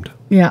framed.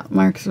 Yeah,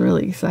 Mark's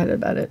really excited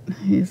about it.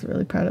 He's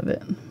really proud of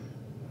it.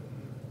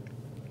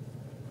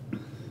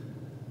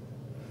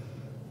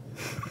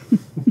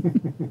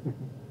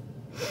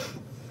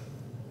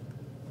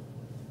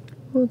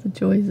 Oh, the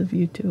joys of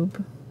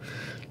YouTube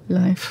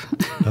life.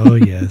 Oh,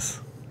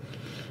 yes.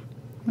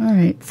 All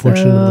right,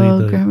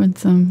 Fortunately, so grabbing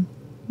some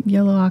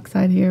yellow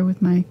oxide here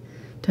with my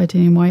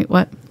titanium white.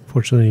 What?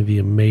 Fortunately, the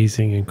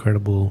amazing,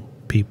 incredible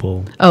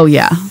people. Oh,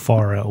 yeah.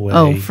 Far outweigh.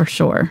 Oh, for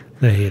sure.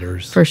 The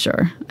haters. For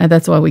sure.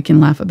 That's why we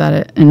can laugh about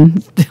it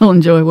and still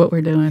enjoy what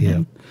we're doing. Yep.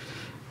 And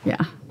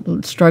yeah.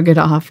 Shrug it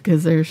off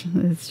because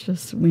it's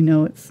just, we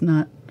know it's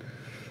not,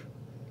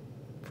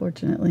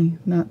 fortunately,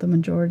 not the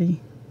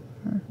majority.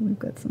 We've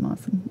got some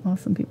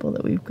awesome people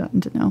that we've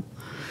gotten to know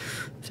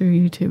through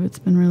YouTube. It's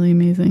been really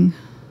amazing.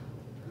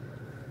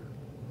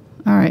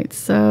 All right,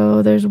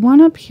 so there's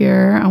one up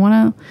here.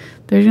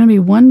 There's going to be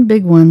one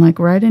big one like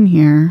right in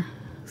here.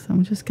 So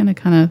I'm just going to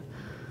kind of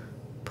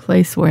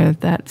place where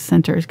that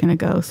center is going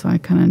to go so I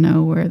kind of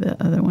know where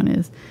the other one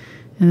is.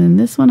 And then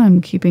this one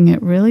I'm keeping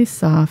it really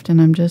soft,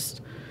 and I'm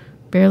just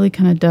barely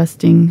kind of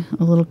dusting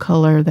a little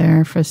color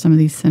there for some of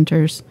these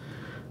centers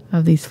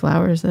of these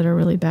flowers that are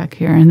really back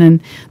here. And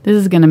then this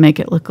is going to make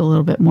it look a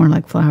little bit more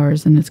like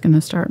flowers, and it's going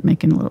to start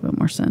making a little bit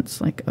more sense.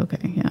 Like,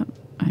 okay, yeah,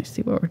 I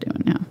see what we're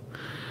doing now.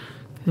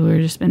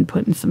 We've just been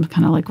putting some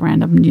kind of like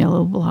random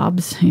yellow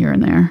blobs here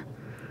and there.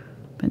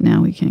 But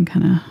now we can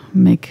kind of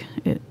make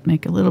it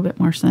make a little bit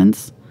more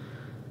sense.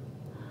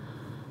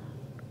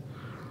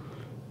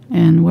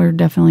 And we're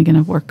definitely going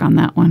to work on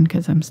that one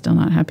because I'm still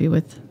not happy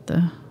with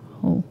the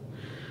whole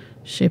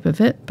shape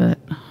of it, but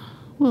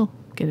we'll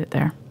get it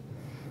there.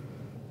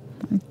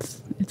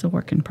 It's a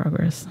work in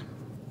progress.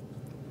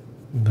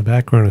 The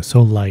background is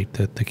so light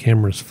that the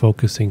camera's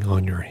focusing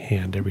on your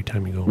hand every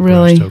time you go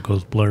really? Brush, so it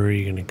goes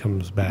blurry and it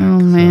comes back. Oh,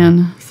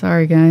 man.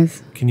 Sorry,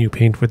 guys. Can you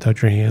paint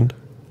without your hand?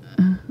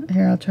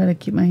 Here, I'll try to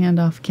keep my hand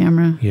off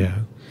camera.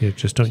 Yeah,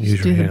 just don't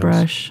use your hands. Do the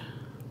brush.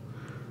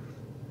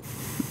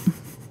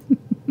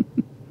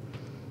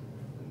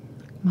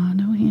 Come on,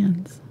 no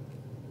hands.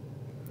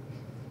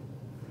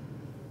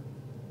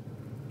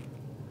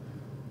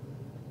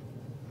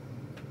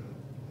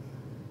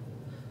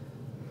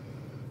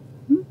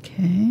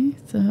 Okay,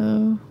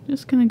 so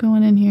just kind of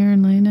going in here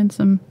and laying in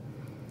some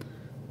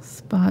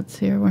spots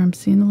here where I'm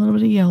seeing a little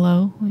bit of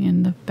yellow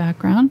in the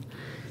background.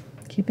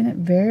 Keeping it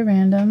very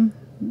random.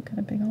 Got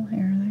a big old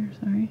hair there,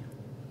 sorry.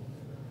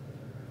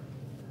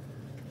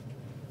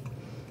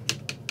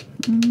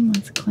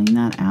 Let's clean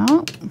that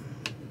out.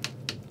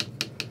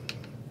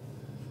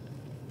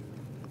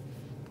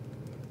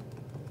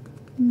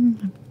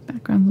 The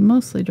background's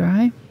mostly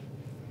dry.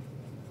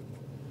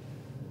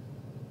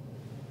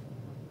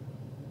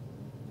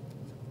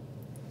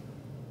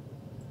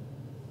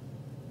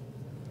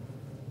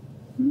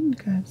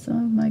 Grab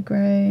some of my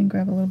gray and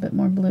grab a little bit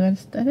more blue. I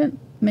didn't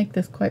make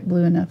this quite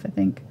blue enough, I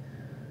think.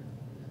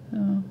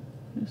 So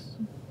just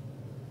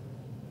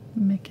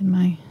making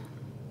my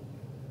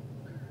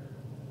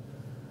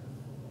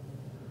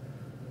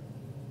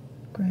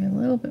gray a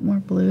little bit more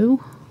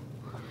blue.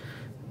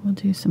 We'll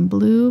do some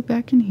blue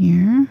back in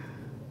here.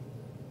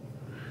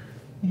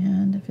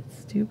 And if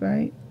it's too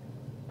bright,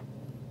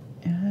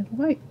 add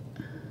white.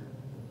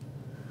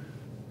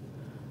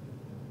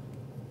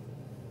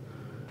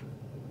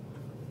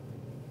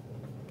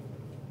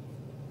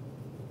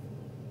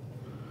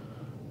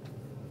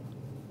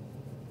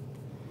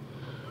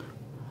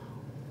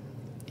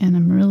 And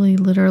I'm really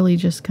literally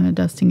just kind of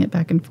dusting it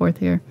back and forth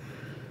here.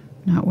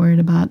 Not worried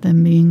about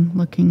them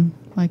looking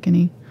like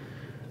any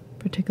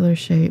particular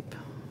shape.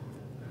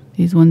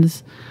 These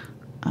ones,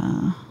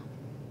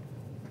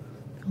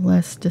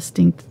 less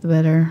distinct the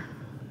better.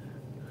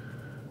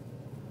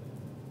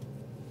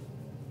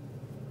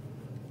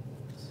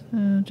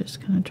 So just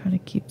kind of try to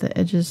keep the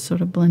edges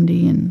sort of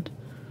blendy and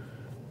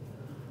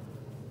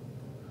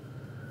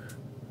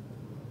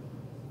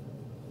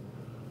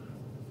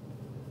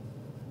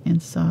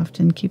soft,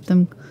 and keep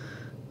them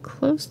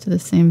close to the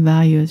same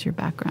value as your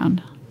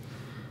background.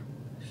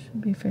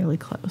 Should be fairly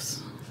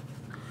close.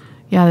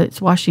 Yeah,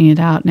 it's washing it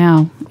out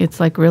now.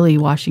 It's like really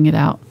washing it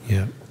out.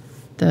 Yeah.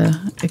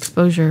 The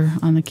exposure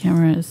on the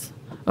camera is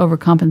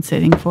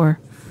overcompensating for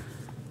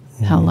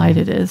how light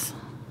it is.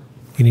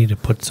 You need to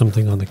put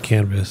something on the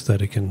canvas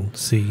that it can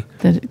see.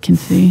 That it can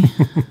see.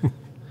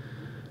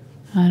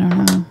 I don't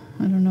know.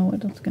 I don't know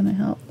what else going to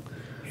help.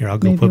 Here, I'll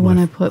go Maybe put when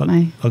I put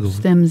my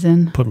stems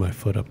in. Put my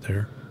foot up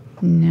there.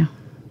 No,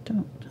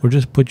 don't. Or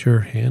just put your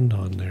hand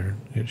on there.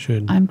 It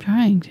should. I'm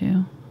trying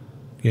to.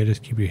 Yeah,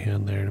 just keep your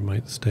hand there. It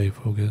might stay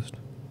focused.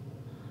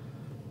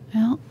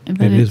 Well,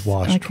 but it is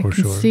washed like for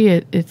sure. I can see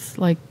it. It's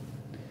like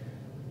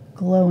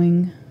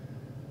glowing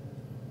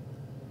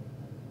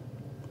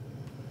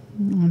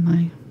on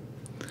my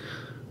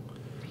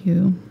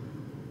view.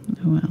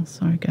 Oh well,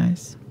 sorry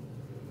guys.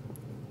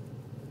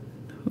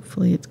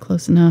 Hopefully it's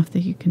close enough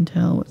that you can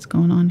tell what's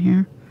going on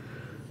here.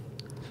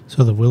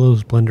 So the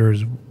Willow's blender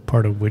is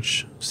part of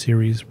which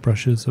series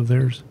brushes of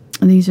theirs?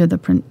 And these are the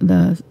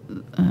VelvetTouch.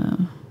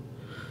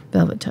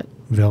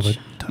 VelvetTouch.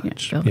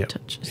 Yeah,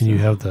 VelvetTouch. And you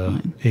have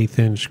the 1/8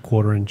 inch,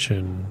 1/4 inch,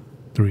 and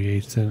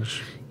 3/8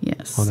 inch.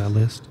 Yes. On that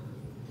list.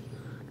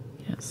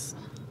 Yes.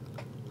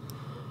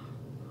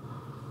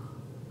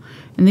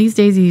 And these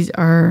daisies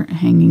are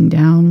hanging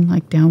down,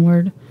 like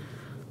downward.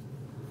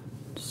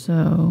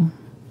 So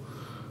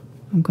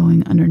I'm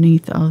going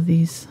underneath all of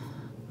these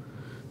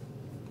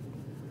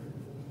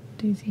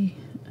daisy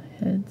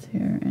heads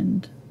here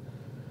and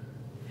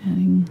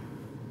adding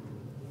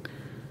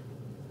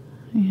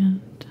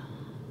and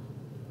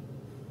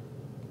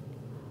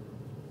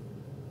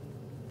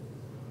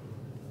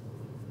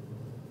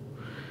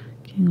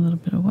getting a little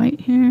bit of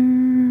white here,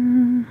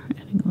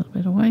 adding a little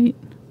bit of white,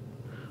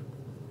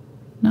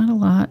 not a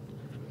lot.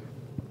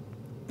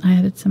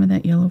 some of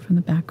that yellow from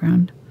the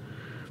background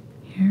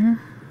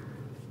here.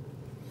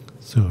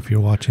 So if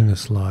you're watching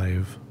this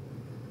live,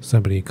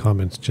 somebody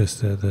comments just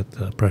said that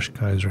the brush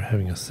guys are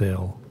having a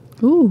sale.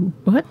 Ooh,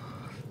 what?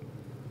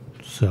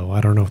 So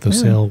I don't know if the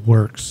sale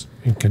works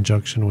in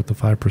conjunction with the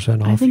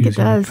 5% off. I think it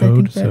does.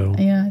 Code,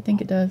 I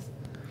think it does.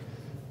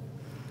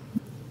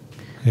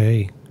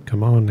 Hey,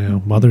 come on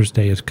now. Mother's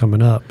Day is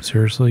coming up.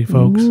 Seriously,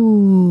 folks?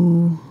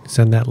 Ooh.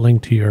 Send that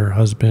link to your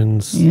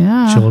husbands,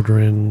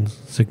 children,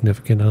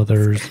 significant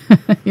others.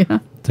 Yeah.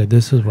 Say,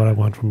 this is what I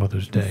want for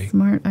Mother's Day.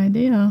 Smart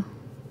idea.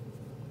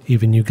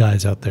 Even you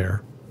guys out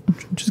there,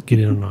 just get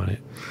in on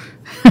it.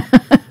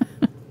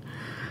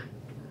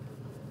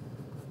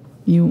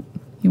 You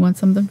want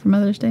something for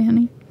Mother's Day,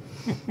 honey?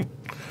 Is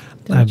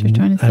that what you're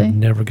trying to say? I've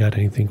never got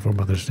anything for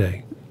Mother's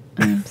Day.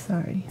 I'm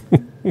sorry.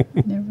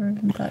 Never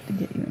even thought to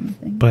get you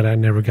anything. But I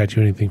never got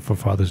you anything for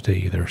Father's Day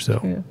either, so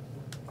True.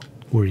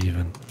 We're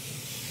even.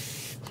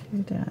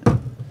 True that.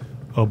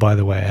 Oh, by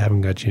the way, I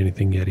haven't got you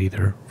anything yet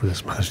either for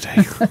this Mother's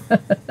Day.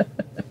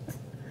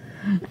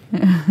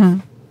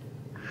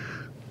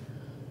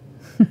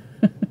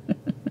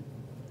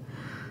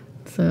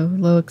 So,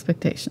 low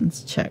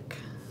expectations. Check.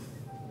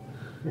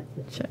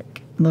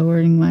 Check.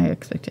 Lowering my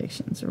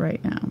expectations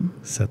right now.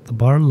 Set the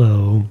bar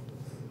low.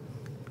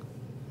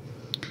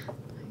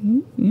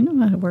 You know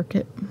how to work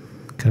it.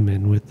 Come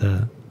in with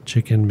the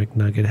Chicken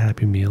McNugget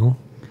Happy Meal.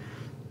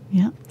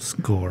 Yeah.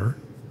 Score.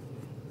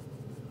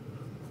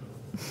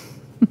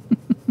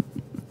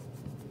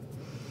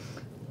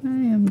 I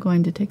am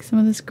going to take some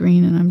of this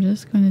green and I'm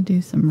just going to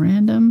do some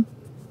random,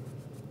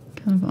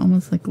 kind of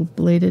almost like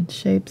bladed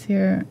shapes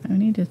here. I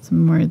needed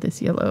some more of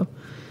this yellow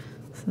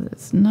so that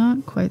it's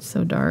not quite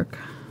so dark.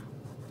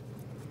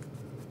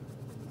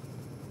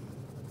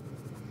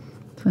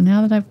 So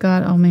now that I've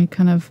got all my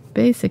kind of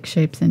basic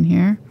shapes in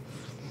here,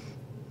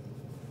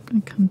 I'm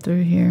going to come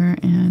through here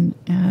and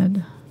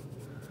add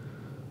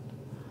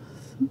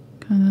some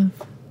kind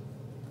of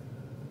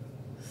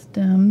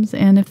stems.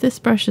 And if this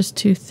brush is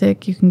too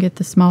thick, you can get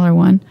the smaller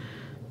one.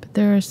 But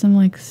there are some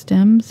like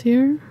stems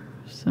here.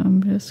 So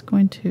I'm just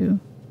going to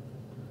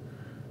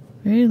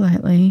very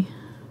lightly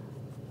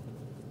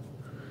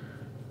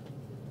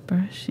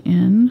brush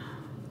in.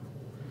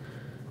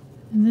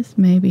 And this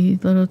may be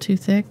a little too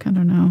thick. I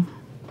don't know.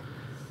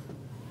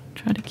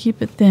 Try to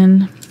keep it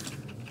thin.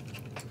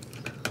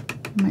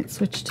 I might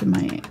switch to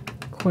my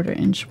 1/4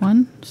 inch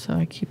one so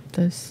I keep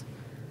these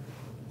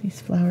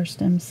flower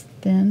stems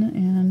thin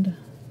and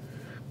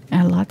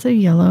add lots of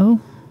yellow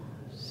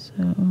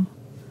so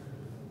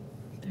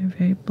they're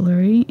very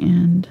blurry,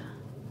 and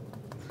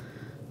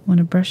want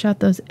to brush out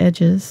those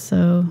edges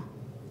so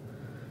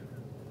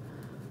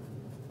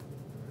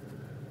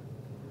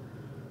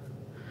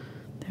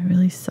they're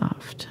really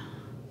soft.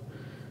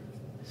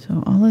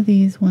 So all of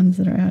these ones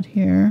that are out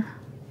here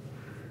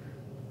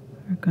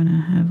are going to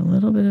have a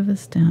little bit of a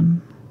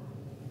stem.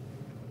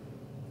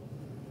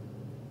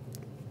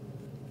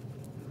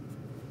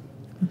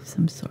 Of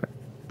some sort.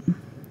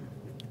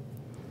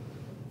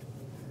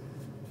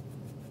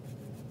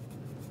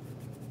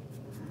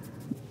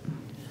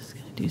 Just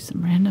going to do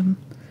some random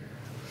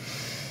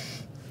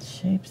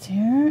shapes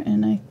here,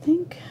 and I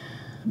think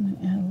I'm going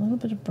to add a little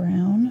bit of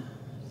brown.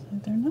 So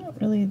they're not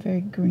really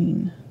very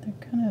green. They're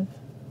kind of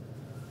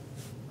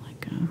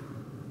like I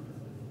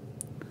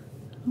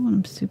don't want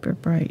them super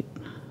bright.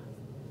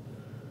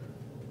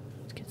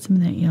 Let's get some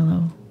of that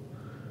yellow.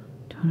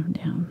 Tone them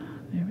down.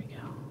 There we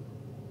go.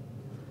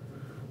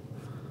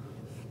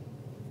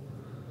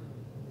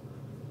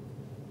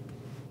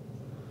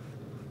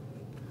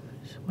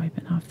 Just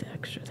wiping off the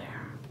extra there.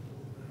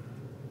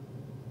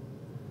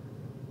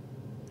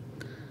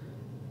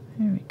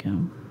 There we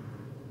go.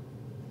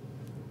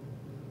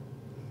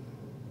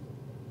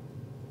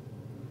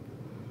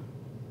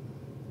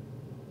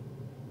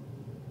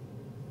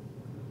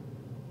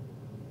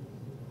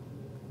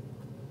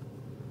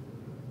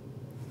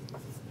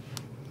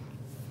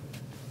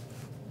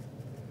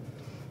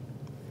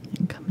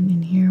 And coming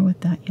in here with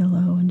that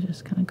yellow and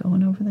just kind of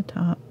going over the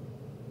top.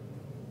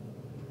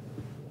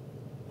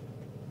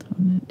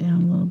 Toning it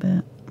down a little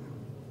bit.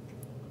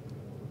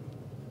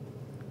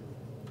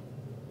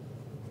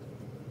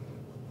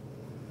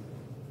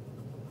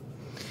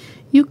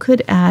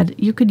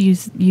 You could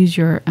use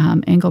your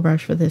angle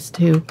brush for this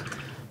too.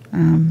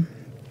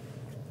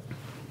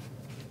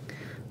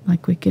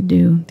 Like we could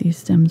do these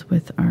stems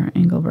with our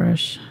angle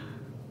brush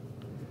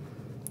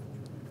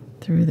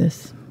through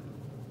this.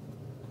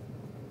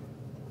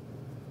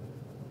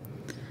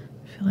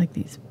 I feel like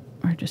these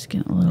are just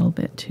getting a little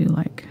bit too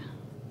like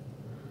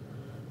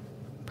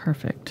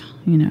perfect,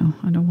 you know.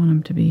 I don't want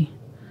them to be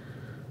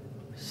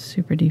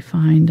super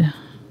defined.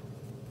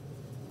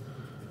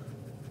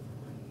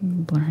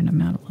 Blurring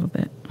them out a little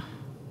bit.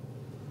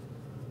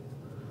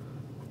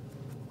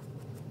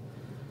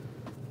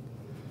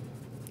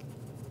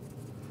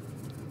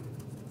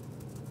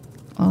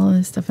 All of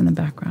this stuff in the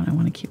background, I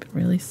want to keep it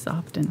really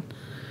soft and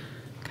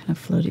kind of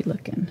floaty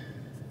looking.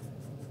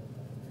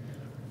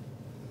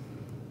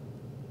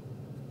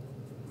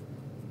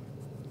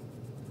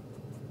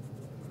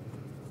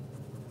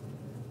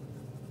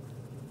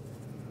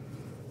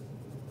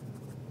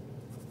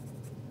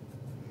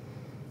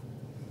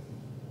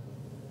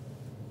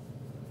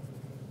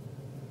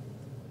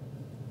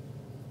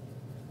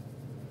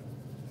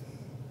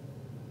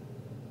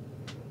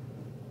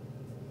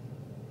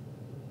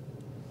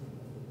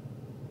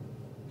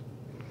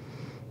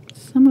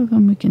 Some of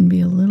them we can be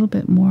a little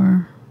bit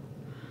more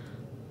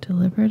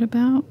deliberate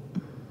about.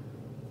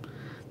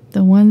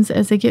 The ones,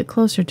 as they get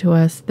closer to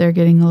us, they're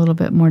getting a little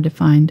bit more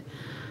defined.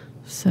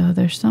 So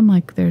there's some,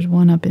 like there's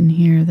one up in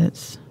here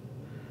that's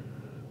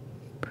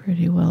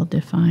pretty well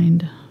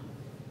defined.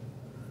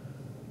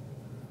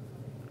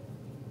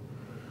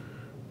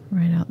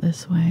 Right out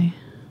this way.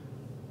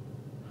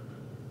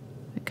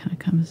 It kind of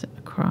comes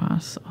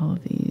across all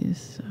of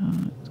these, so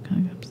it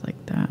kind of comes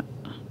like that.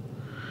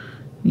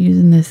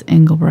 Using this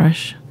angle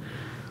brush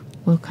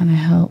will kind of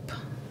help.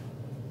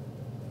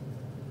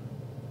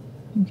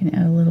 You can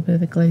add a little bit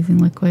of the glazing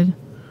liquid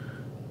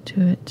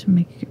to it to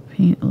make your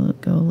paint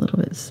go a little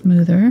bit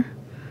smoother.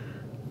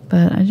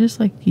 But I just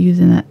like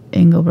using that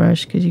angle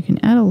brush because you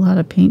can add a lot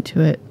of paint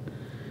to it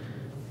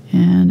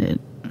and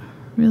it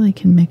really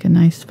can make a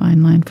nice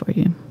fine line for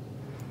you.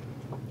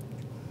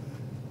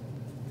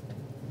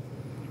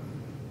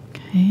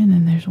 Okay, and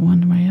then there's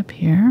one right up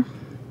here.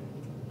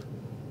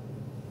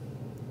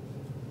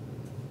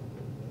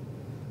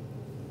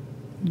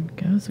 And it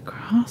goes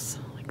across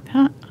like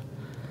that.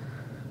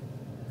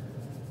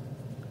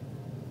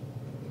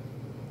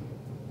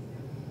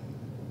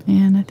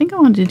 And I think I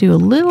wanted to do a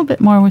little bit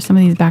more with some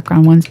of these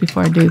background ones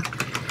before I do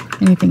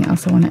anything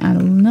else. I want to add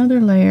another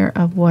layer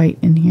of white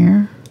in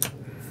here.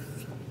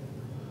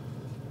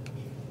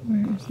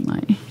 Where's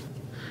my...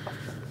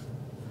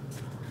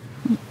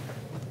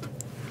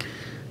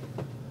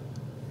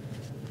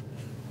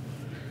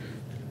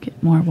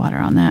 Get more water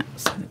on that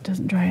so it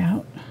doesn't dry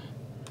out.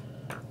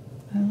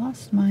 I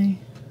lost my...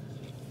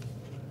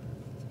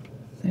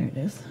 There it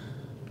is.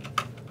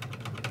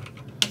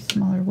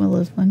 Smaller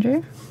Willow's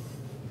blender.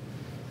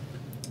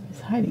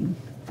 It's hiding.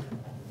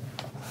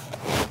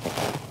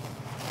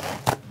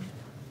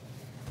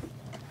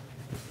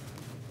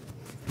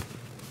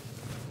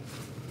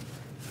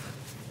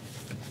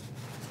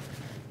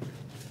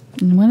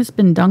 And when it's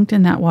been dunked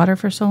in that water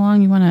for so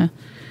long, you want to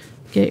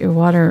get your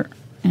water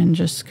and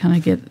just kind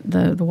of get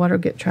the water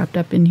get trapped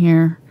up in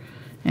here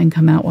and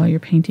come out while you're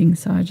painting.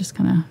 So I just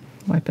kind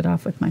of wipe it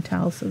off with my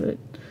towel so that it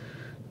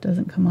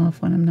doesn't come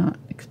off when I'm not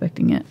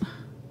expecting it.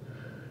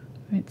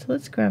 All right, so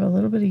let's grab a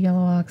little bit of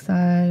yellow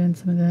oxide and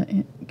some of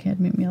the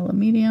cadmium yellow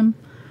medium.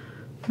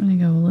 I'm going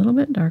to go a little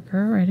bit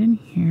darker right in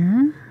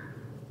here.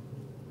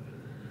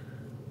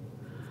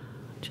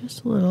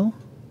 Just a little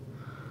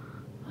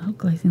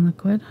glazing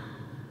liquid.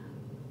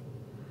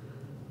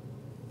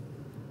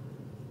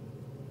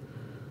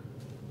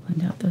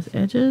 Blend out those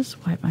edges,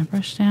 wipe my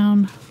brush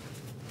down.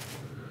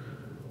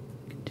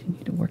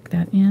 Continue to work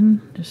that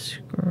in, just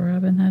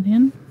scrubbing that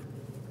in.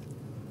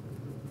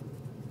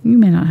 You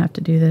may not have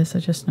to do this, I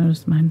just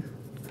noticed mine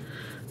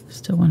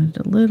still wanted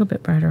it a little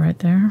bit brighter right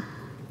there.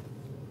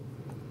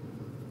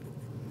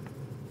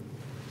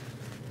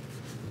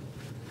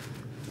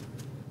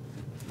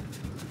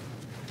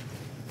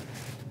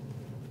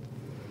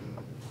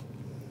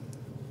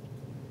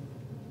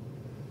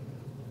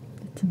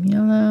 Some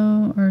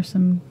yellow or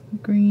some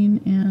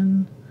green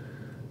and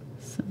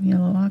some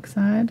yellow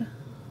oxide.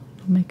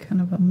 We'll make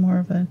kind of a more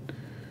of a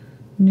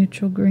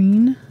neutral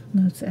green.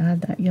 Let's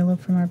add that yellow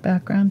from our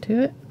background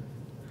to it.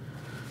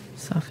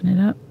 Soften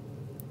it up.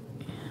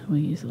 We'll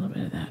use a little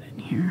bit of that in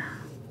here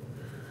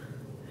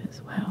as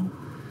well.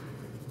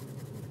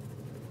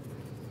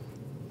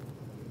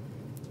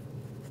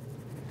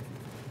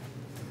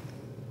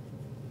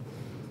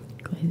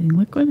 Glazing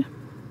liquid.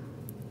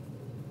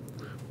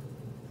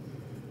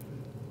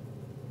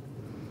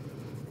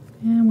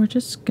 And we're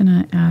just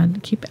gonna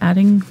keep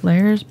adding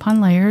layers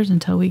upon layers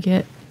until we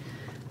get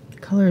the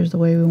colors the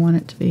way we want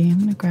it to be. I'm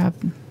gonna grab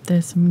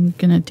this, I'm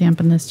gonna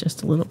dampen this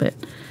just a little bit.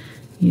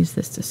 Use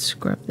this to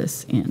scrub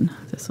this in.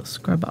 This will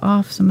scrub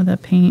off some of the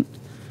paint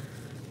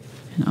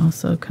and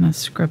also kind of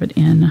scrub it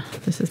in.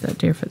 This is that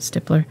Deerfoot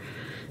Stippler.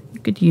 You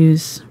could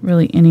use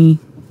really any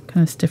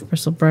kind of stiff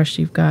bristle brush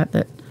you've got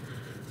that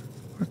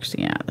works.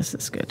 Yeah, this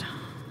is good.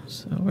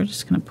 So we're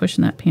just kind of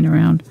pushing that paint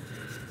around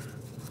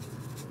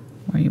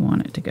where you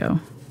want it to go.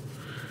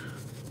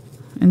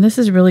 And this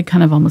is really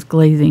kind of almost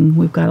glazing.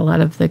 We've got a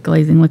lot of the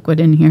glazing liquid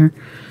in here,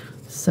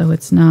 so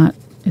it's not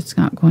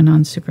going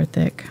on super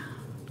thick.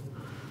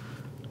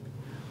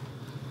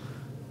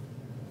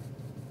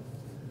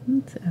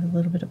 Let's add a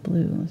little bit of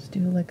blue. Let's do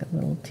like a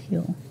little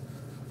teal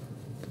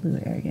blue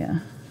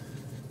area.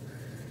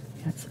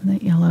 Add some of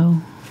that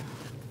yellow.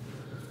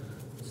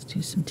 Let's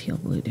do some teal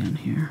blue down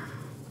here.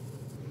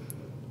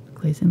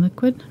 Glazing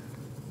liquid.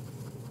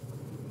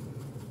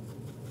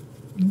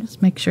 And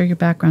just make sure your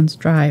background's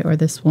dry or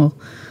this will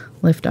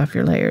lift off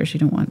your layers. You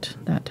don't want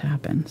that to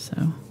happen.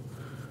 So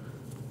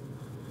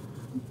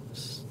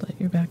just let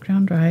your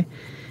background dry.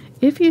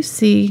 If you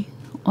see,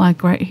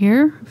 like right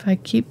here, if I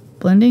keep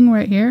blending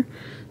right here,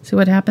 see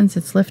what happens?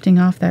 It's lifting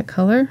off that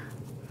color.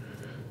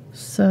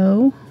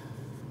 So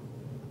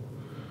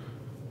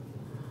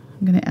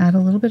I'm going to add a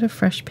little bit of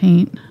fresh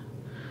paint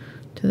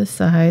to the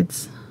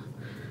sides.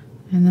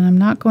 And then I'm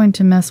not going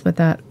to mess with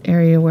that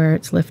area where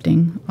it's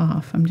lifting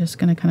off. I'm just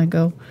going to kind of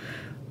go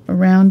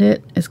around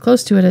it as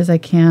close to it as I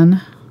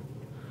can,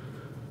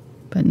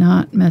 but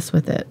not mess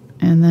with it.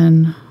 and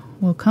then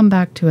we'll come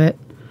back to it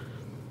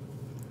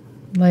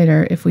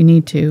later if we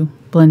need to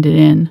blend it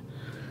in,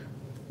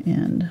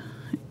 and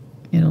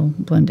it'll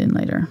blend in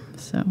later.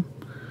 So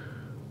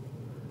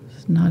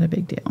it's not a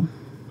big deal.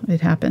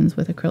 It happens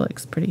with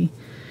acrylics pretty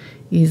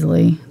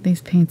easily.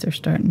 These paints are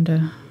starting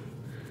to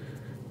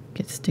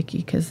get sticky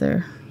because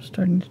they're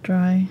starting to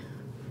dry.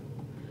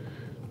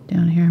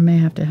 Down here I may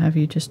have to have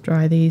you just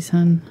dry these,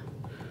 hun.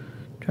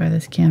 Dry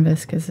this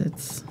canvas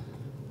because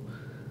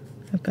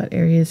I've got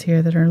areas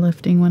here that are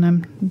lifting when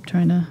I'm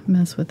trying to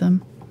mess with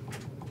them.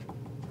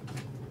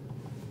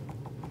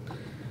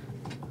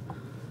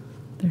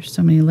 There's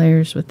so many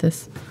layers with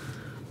this.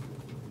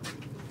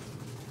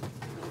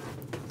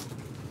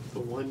 The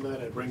one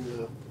night I bring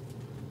the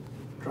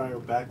dryer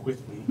back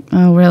with me.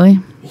 Oh, really?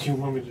 You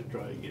want me to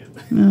dry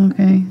again?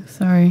 Okay,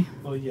 sorry.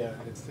 Well, yeah,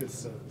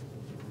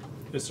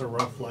 it's a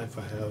rough life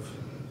I have.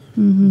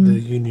 The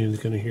union is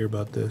going to hear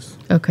about this.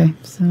 Okay,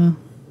 so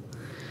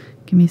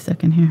give me a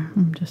second here.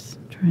 I'm just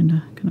trying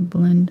to kind of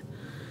blend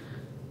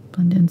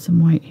in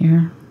some white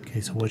here.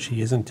 Okay, so what she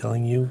isn't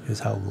telling you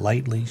is how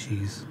lightly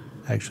she's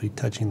actually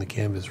touching the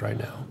canvas right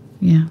now.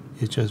 Yeah.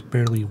 It's just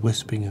barely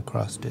wisping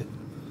across it.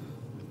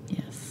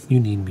 Yes. You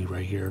need me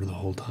right here the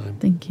whole time.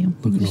 Thank you.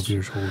 Looking over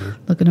your shoulder.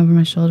 Looking over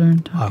my shoulder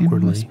and talking,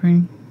 awkwardly.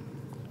 Whispering.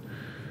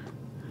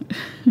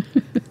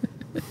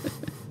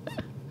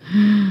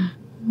 I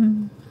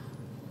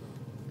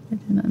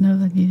did not know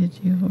that I needed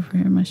you over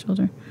here on my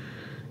shoulder.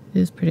 It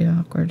is pretty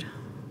awkward.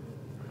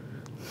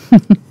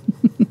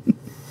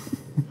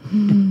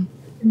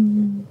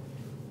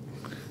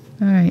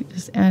 Alright,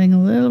 just adding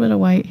a little bit of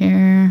white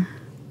here.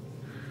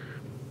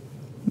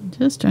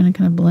 Just trying to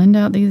kind of blend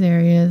out these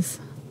areas.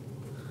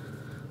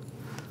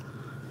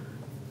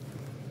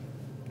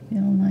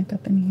 Feeling like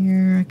up in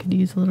here I could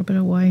use a little bit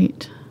of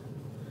white.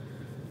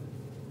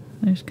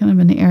 There's kind of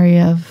an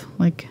area of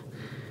like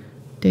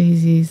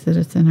daisies that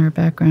it's in our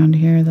background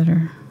here that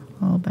are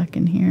all back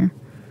in here.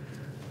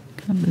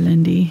 Kind of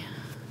blendy.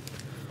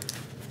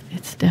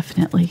 It's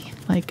definitely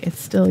like, it's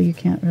still, you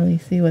can't really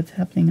see what's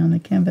happening on the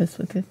canvas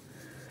with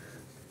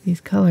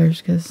these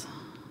colors because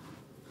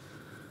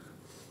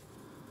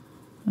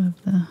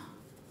of the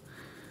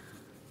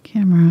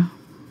camera.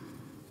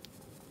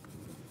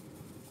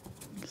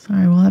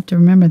 Sorry, we'll have to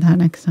remember that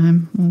next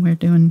time when we're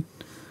doing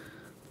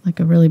like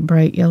a really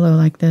bright yellow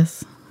like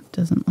this. It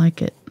doesn't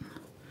like it.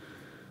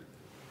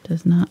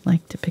 Does not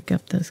like to pick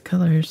up those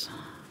colors.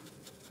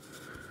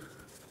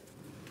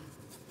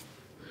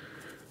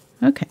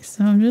 Okay,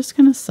 so I'm just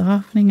kind of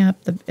softening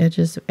up the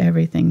edges of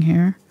everything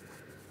here.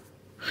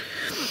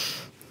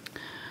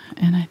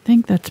 And I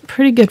think that's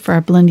pretty good for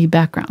our blendy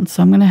background.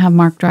 So I'm going to have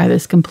Mark dry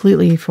this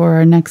completely for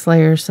our next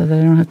layer so that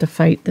I don't have to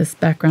fight this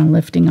background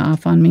lifting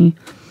off on me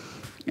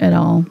at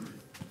all.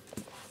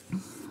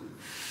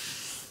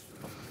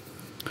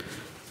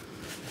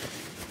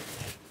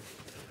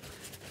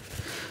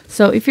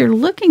 So if you're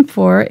looking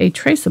for a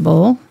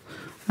traceable,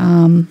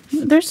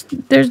 there's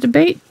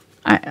debate.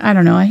 I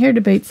don't know. I hear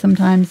debates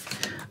sometimes.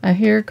 I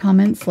hear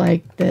comments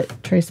like that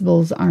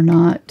traceables are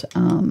not,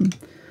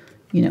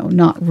 you know,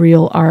 not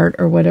real art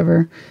or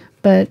whatever.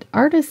 But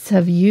artists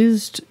have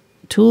used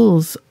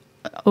tools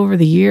over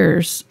the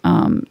years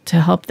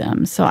to help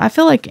them. So I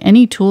feel like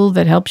any tool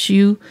that helps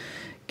you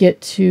get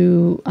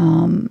to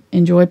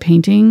enjoy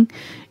painting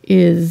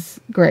is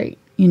great.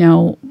 You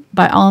know,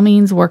 by all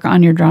means, work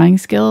on your drawing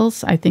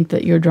skills. I think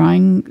that your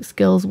drawing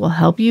skills will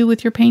help you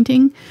with your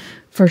painting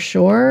for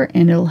sure.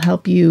 And it'll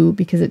help you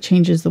because it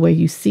changes the way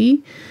you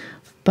see.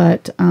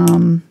 But,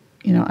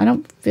 you know, I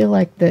don't feel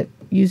like that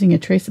using a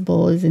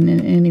traceable is in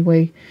any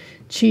way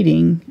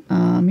cheating.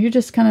 You're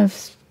just kind of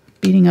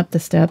speeding up the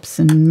steps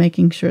and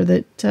making sure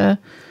that,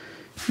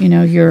 you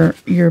know,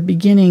 you're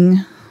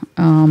beginning,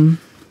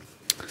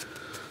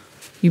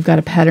 you've got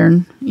a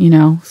pattern, you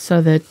know, so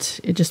that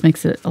it just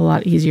makes it a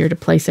lot easier to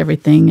place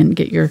everything and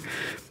get your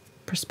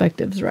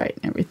perspectives right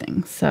and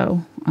everything.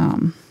 So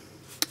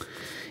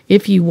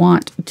if you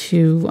want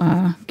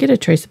to get a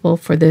traceable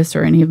for this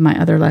or any of my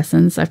other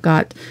lessons, I've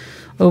got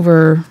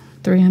over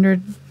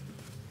 300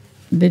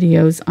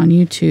 videos on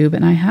YouTube,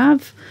 and I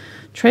have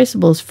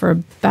traceables for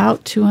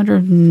about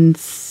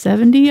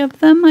 270 of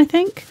them, I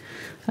think.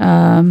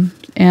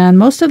 And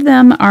most of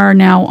them are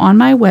now on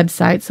my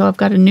website. So I've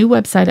got a new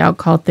website out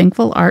called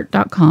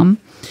thankfulart.com.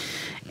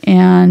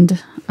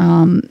 And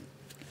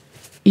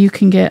you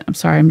can get, I'm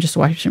sorry, I'm just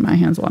washing my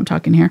hands while I'm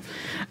talking here.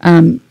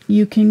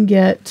 You can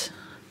get,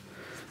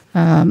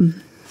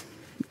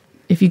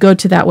 if you go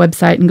to that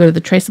website and go to the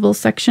traceables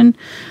section,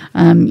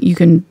 you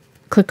can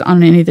click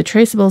on any of the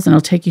traceables and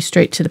it'll take you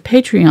straight to the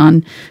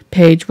Patreon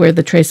page where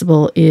the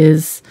traceable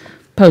is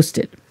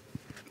posted.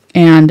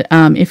 And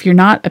if you're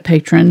not a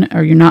patron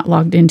or you're not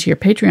logged into your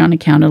Patreon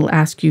account, it'll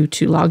ask you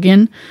to log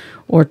in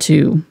or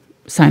to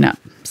sign up.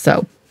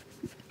 So,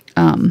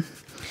 and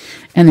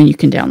then you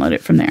can download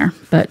it from there.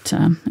 But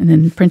and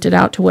then print it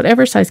out to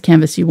whatever size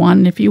canvas you want.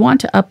 And if you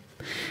want to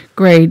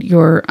upgrade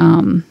your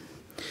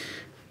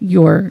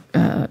your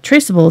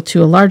traceable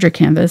to a larger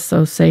canvas.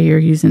 So say you're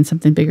using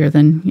something bigger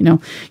than,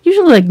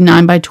 usually like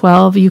 9 by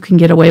 12, you can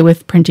get away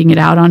with printing it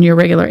out on your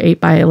regular 8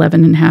 by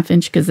 11.5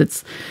 inch because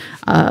it's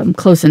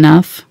close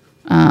enough,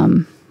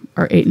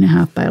 or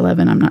 8.5 by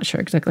 11. I'm not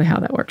sure exactly how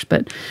that works,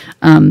 but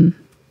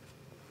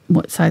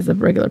what size the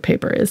regular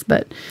paper is,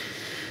 but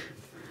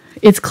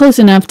it's close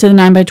enough to the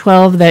 9 by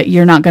 12 that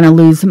you're not going to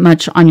lose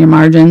much on your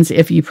margins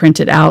if you print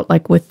it out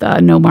like with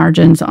no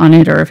margins on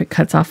it, or if it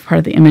cuts off part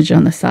of the image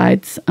on the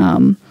sides.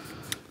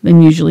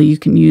 Then usually you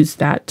can use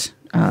that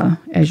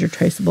as your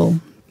traceable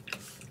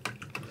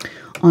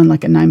on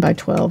like a 9 by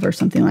 12 or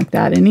something like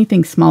that.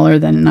 Anything smaller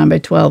than a 9 by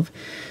 12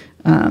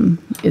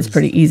 is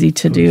pretty easy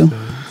to do.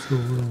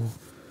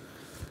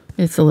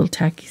 It's a little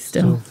tacky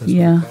still.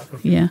 Yeah,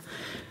 yeah.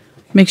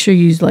 Make sure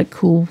you use like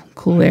cool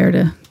air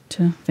to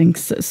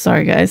things.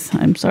 Sorry guys,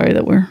 I'm sorry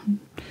that we're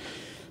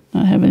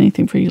not having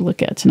anything for you to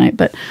look at tonight.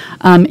 But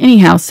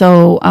anyhow,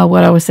 so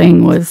what I was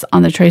saying was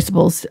on the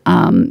traceables,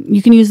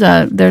 you can use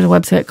there's a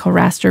website called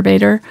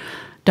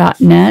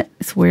rasterbaiter.net.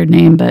 It's a weird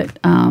name, but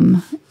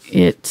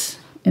it's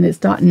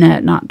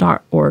 .net,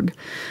 not .org.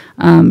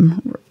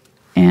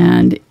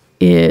 And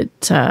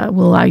it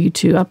will allow you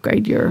to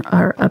upgrade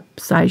or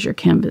upsize your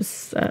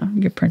canvas,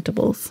 your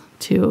printables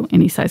to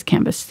any size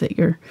canvas that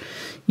you're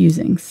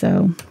using.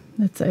 So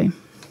that's a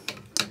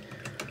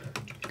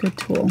good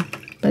tool.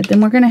 But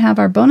then we're going to have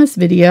our bonus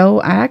video.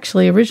 I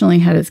actually originally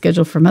had it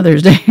scheduled for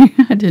Mother's Day.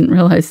 I didn't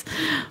realize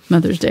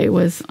Mother's Day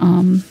was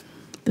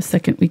the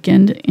second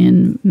weekend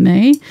in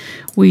May.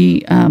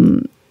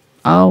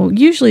 I'll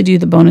usually do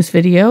the bonus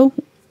video.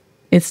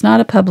 It's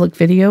not a public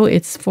video.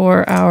 It's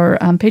for our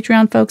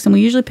Patreon folks, and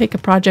we usually pick a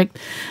project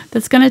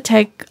that's going to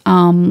take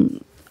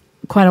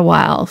quite a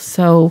while.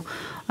 So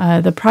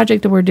the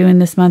project that we're doing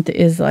this month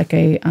is like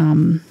a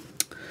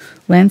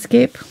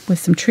landscape with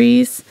some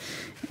trees,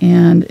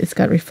 and it's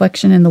got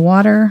reflection in the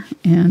water,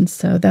 and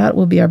so that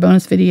will be our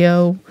bonus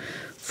video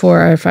for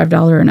our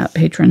 $5 and up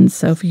patrons.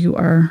 So if you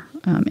are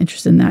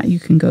interested in that, you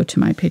can go to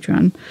my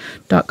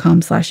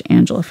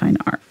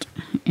patreon.com/AngelaFineArt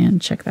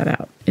and check that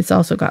out. It's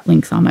also got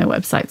links on my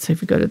website, so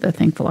if you go to the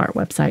Thankful Art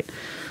website,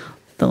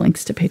 the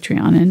links to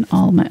Patreon and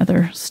all my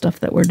other stuff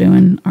that we're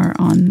doing are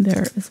on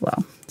there as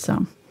well.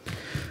 So,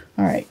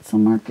 all right, so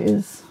Mark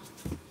is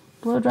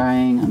blow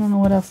drying. I don't know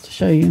what else to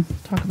show you,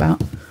 talk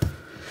about.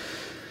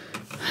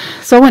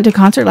 So I went to a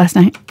concert last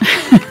night.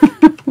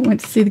 Went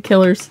to see the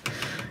Killers.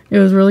 It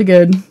was really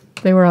good.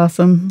 They were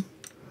awesome.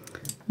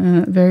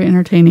 Very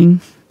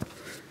entertaining.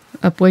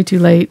 Up way too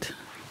late,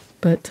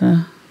 but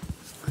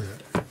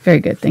very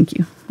good. Thank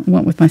you. I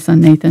went with my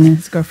son Nathan and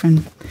his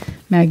girlfriend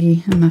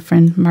Maggie and my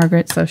friend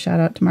Margaret. So shout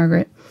out to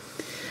Margaret.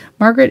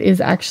 Margaret is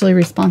actually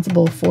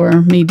responsible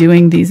for me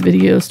doing these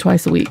videos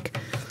twice a week,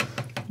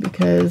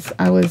 because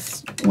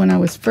when I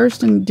was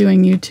first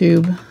doing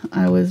YouTube,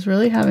 I was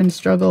really having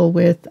struggle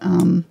with,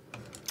 well,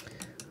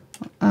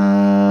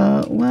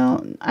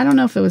 I don't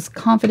know if it was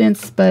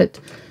confidence, but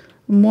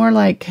more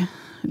like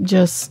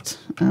just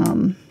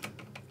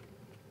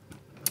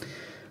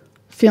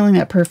feeling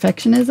that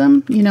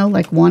perfectionism,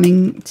 like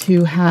wanting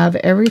to have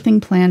everything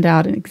planned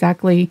out and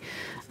exactly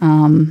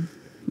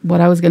what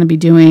I was going to be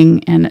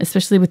doing, and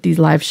especially with these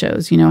live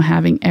shows,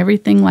 having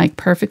everything like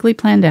perfectly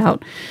planned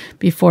out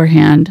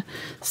beforehand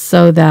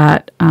so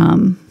that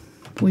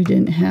we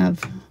didn't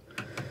have,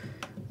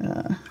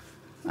 I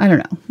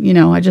don't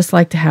know, I just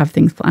like to have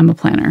things, I'm a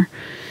planner.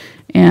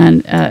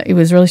 And it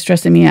was really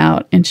stressing me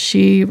out, and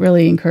she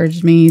really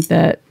encouraged me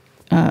that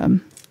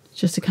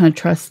just to kind of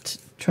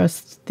trust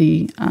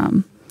the,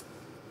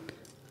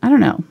 I don't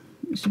know,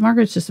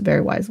 Margaret's just a very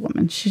wise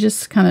woman. She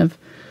just kind of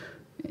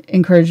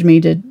encouraged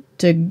me to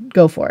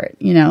go for it,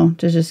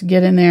 to just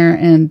get in there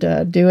and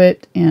do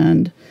it,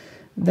 and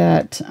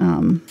that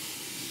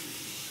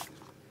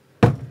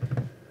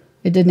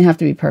it didn't have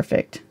to be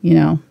perfect,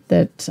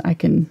 that I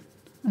can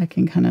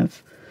kind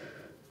of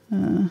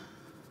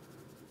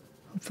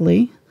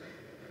hopefully,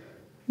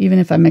 even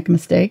if I make a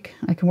mistake,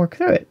 I can work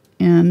through it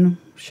and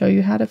show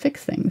you how to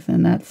fix things,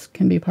 and that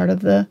can be part of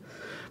the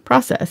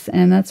process.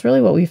 And that's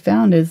really what we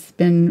found has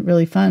been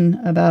really fun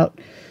about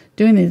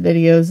doing these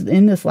videos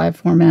in this live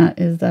format,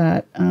 is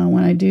that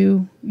when I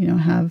do,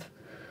 have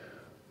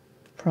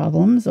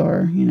problems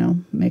or,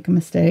 make a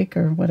mistake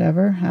or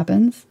whatever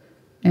happens,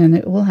 and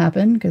it will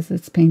happen because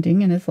it's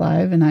painting and it's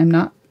live, and I'm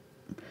not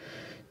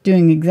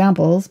doing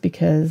examples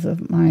because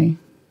of my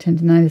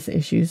tendinitis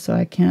issues, so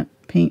I can't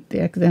paint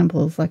the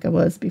examples like I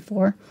was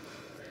before,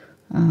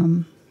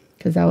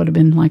 because that would have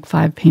been like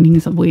 5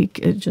 paintings a week.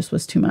 It just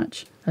was too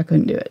much. I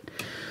couldn't do it.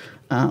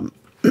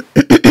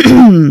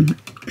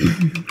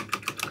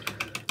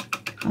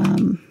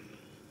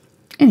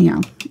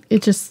 Anyhow,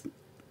 it's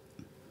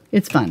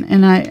fun.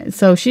 And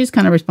so she's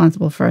kind of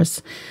responsible for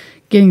us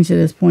getting to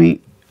this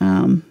point,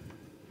 to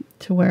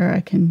where I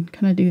can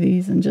kind of do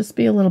these and just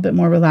be a little bit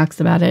more relaxed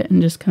about it,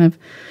 and just kind of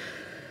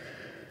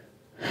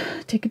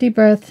take a deep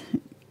breath,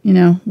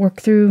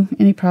 work through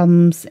any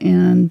problems,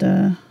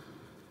 and,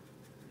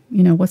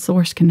 what's the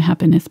worst can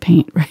happen is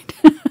paint, right?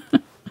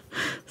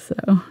 So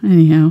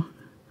anyhow,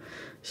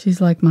 She's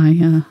like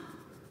my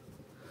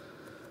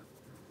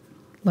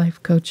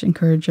life coach,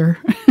 encourager.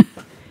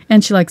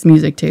 And she likes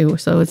music too,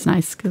 so it's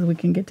nice because we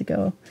can get to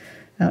go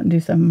out and do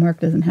something. Mark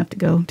doesn't have to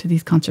go to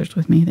these concerts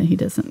with me that he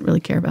doesn't really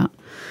care about.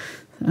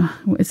 So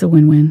it's a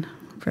win-win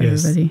for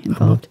everybody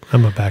involved.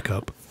 I'm a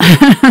backup.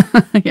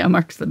 Yeah,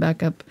 Mark's the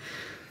backup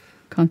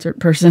concert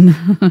person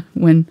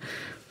when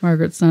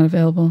Margaret's not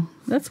available.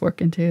 That's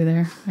working too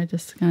there. I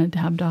just kind of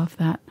dabbed off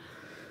that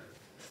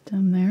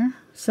stem there.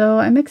 So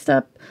I mixed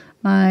up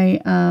my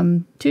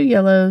 2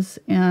 yellows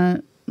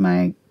and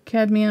my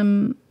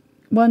cadmium,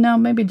 well, no,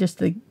 maybe just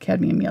the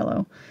cadmium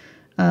yellow,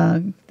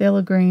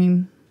 phthalo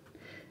green,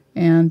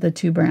 and the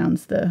 2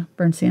 browns, the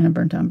burnt sienna,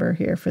 burnt umber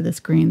here for this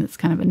green. That's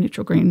kind of a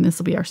neutral green. This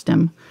will be our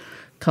stem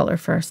color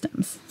for our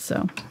stems.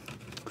 So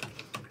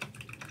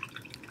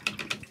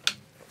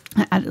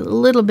I added a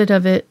little bit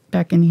of it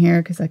back in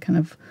here because I kind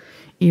of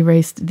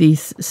erased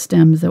these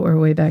stems that were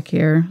way back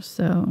here.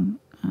 So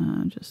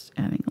just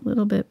adding a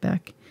little bit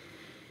back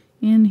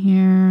in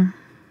here.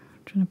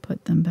 I'm trying to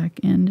put them back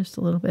in just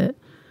a little bit.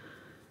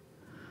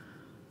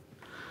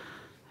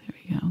 There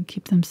we go.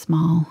 Keep them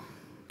small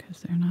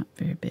because they're not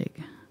very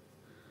big.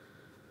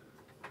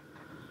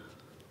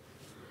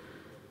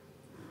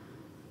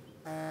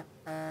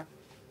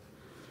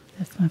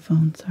 That's my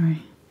phone,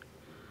 sorry.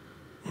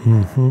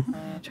 Turn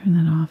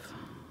that off.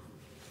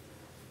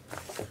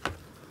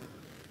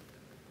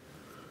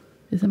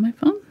 Is it my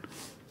phone?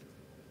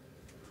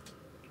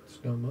 It's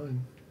not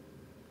mine.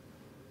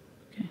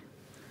 Okay.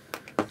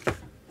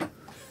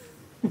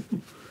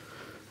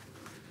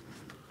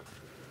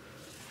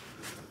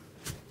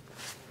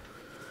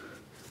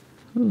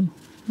 Ooh,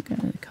 look at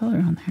the color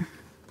on there.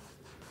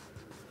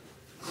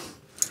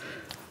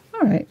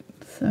 All right,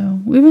 so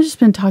we've just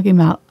been talking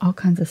about all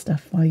kinds of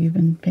stuff while you've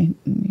been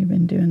painting. You've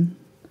been doing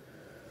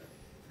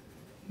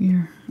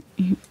your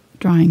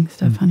drawing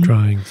stuff, honey.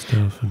 Drawing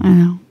stuff. I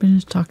know. Been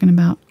just talking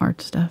about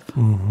art stuff.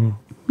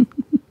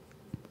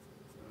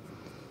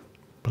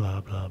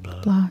 Blah, blah,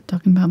 blah. Blah.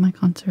 Talking about my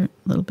concert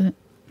a little bit.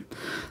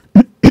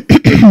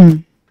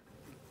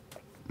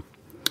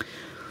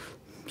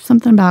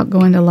 Something about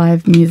going to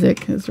live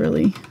music is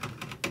really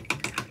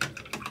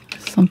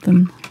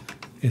something.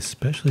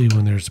 Especially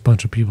when there's a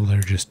bunch of people that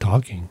are just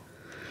talking.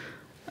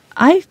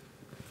 I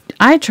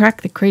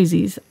attract the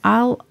crazies.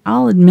 I'll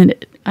admit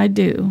it. I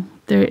do.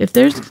 If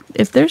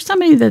there's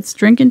somebody that's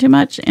drinking too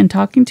much and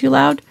talking too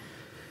loud,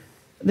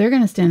 they're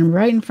going to stand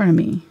right in front of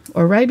me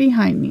or right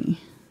behind me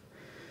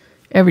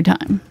every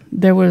time.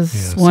 There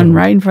was one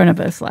right in front of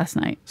us last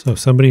night. So if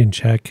somebody in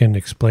chat can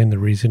explain the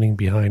reasoning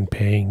behind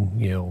paying,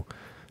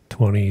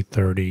 $20,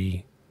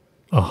 $30,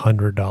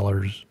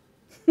 $100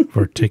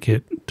 for a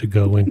ticket to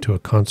go into a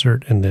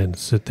concert and then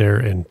sit there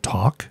and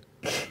talk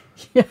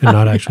and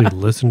not actually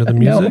listen to the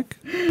music,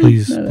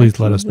 please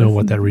let us know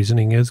what that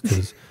reasoning is,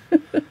 because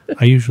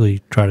I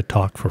usually try to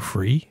talk for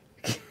free.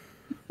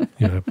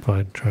 I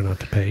try not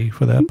to pay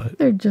for that, but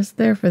they're just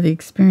there for the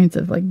experience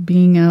of like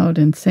being out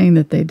and saying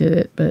that they did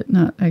it, but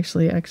not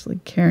actually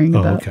caring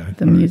about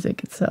the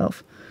music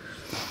itself,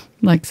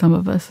 like some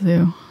of us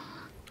do.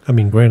 I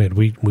mean, granted,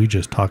 we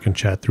just talk and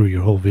chat through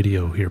your whole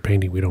video here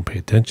painting. We don't pay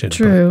attention.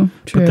 True.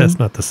 But that's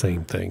not the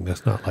same thing.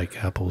 That's not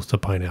like apples to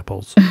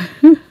pineapples.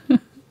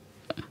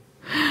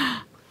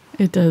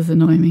 It does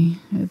annoy me.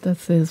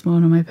 That is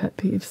one of my pet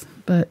peeves.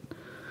 But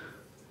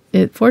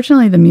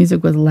fortunately, the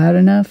music was loud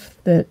enough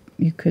that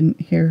you couldn't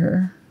hear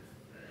her.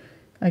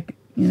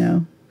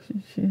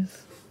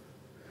 She's...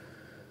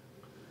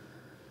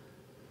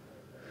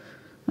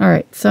 All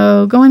right,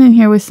 so going in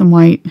here with some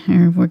white.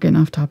 Here, we're getting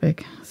off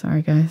topic.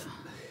 Sorry, guys.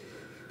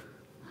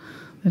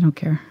 They don't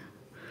care.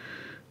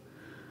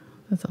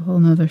 That's a whole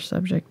nother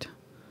subject.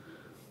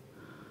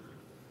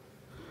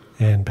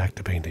 And back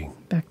to painting.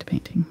 Back to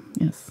painting,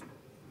 yes.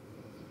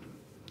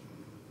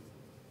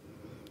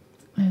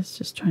 I was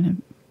just trying to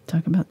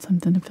talk about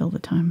something to fill the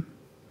time.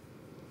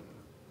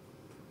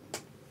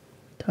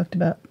 Talked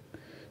about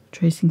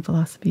tracing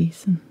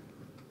philosophies and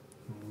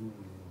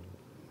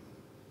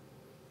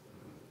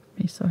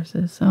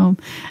resources. So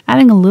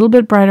adding a little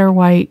bit brighter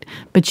white,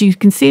 but you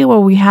can see where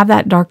we have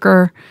that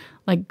darker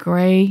like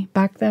gray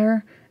back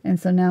there. And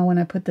so now when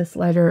I put this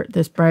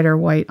brighter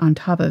white on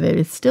top of it,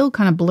 it's still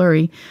kind of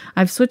blurry.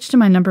 I've switched to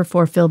my number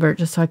 4 Filbert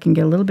just so I can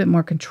get a little bit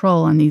more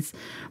control on these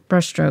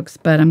brush strokes.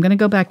 But I'm going to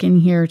go back in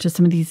here to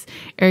some of these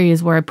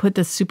areas where I put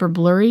this super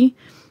blurry,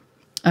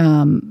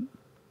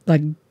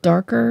 like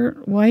darker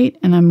white.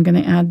 And I'm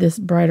going to add this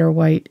brighter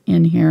white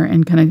in here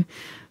and kind of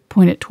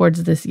point it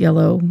towards this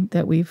yellow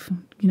that we've,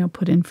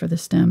 put in for the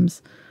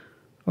stems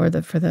or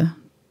for the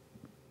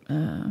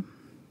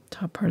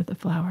top part of the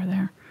flower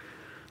there.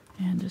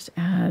 And just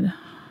add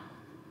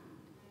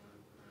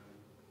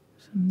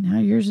some. Now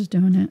yours is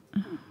doing it.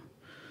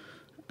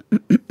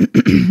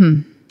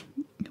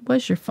 It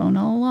was your phone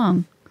all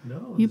along.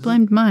 No, you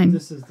blamed mine.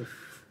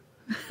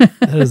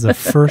 That is the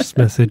first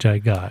message I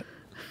got.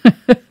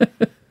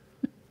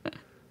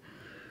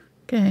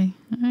 Okay,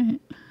 all right.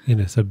 And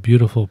it's a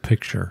beautiful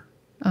picture.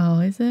 Oh,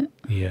 is it?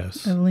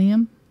 Yes. Of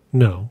Liam?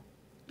 No.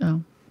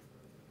 Oh.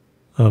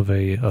 of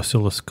a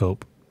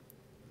oscilloscope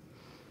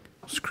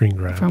screen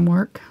grab. From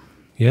work?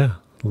 Yeah,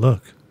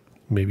 look.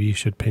 Maybe you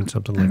should paint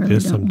something like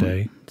this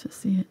someday. To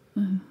see it.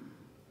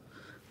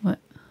 What?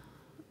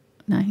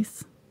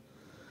 Nice.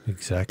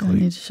 Exactly. Do I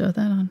need to show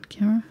that on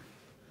camera?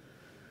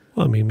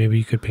 Well, I mean, maybe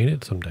you could paint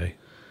it someday.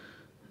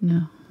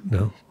 No.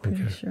 No?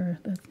 Pretty sure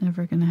that's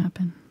never going to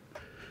happen.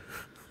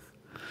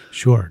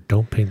 Sure.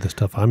 Don't paint the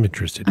stuff I'm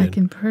interested in. I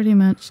can pretty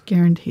much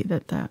guarantee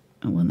that that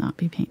will not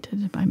be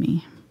painted by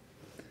me.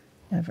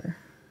 Ever.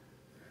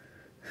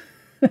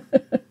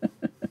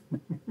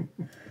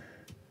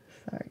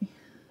 Sorry.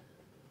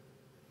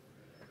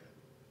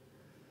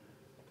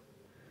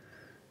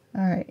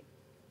 All right.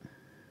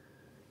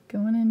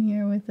 Going in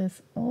here with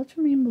this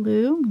ultramarine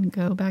blue. I'm going to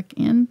go back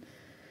in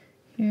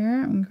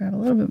here. I'm going to grab a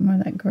little bit more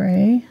of that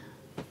gray.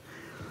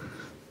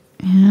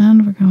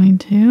 And we're going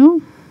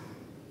to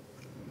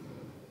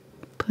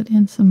put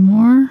in some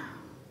more.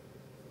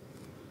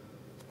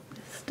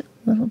 Just a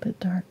little bit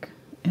dark.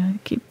 Yeah, I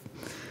keep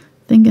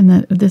thinking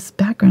that this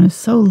background is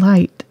so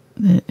light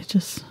that it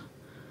just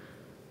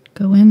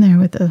go in there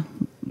with the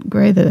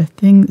gray that a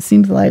thing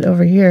seems light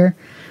over here.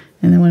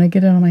 And then when I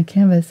get it on my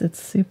canvas,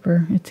 it's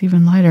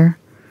even lighter.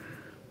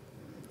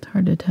 It's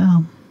hard to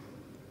tell.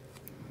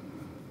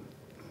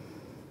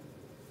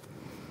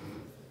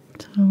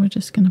 So we're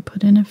just going to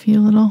put in a few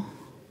little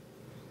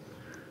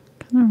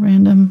kind of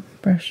random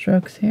brush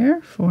strokes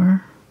here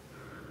for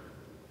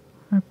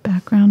our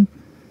background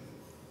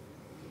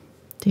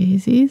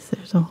daisies.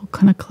 There's a whole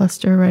kind of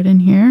cluster right in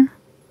here.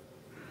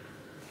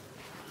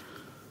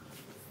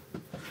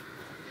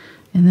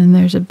 And then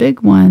there's a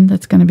big one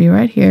that's going to be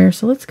right here.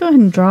 So let's go ahead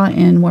and draw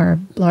in where our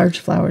large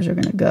flowers are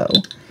going to go.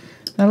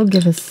 That'll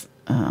give us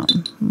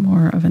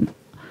more of an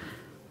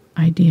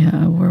idea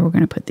of where we're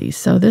going to put these.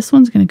 So this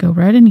one's going to go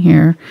right in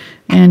here.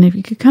 And if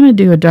you could kind of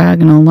do a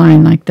diagonal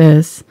line like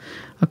this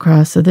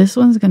across. So this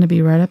one's going to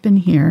be right up in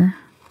here.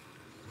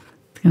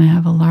 It's going to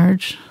have a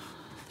large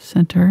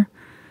center.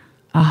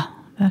 Ah,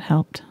 that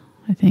helped,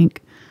 I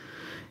think.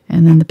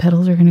 And then the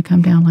petals are going to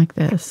come down like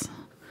this.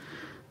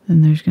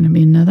 Then there's going to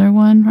be another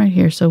one right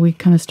here. So we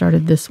kind of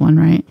started this one,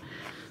 right?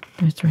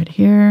 It's right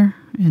here.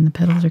 And the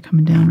petals are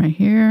coming down right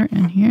here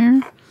and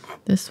here.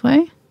 This way.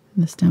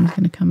 And the stem's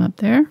going to come up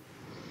there.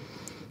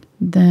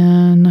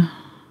 Then,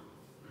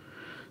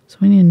 so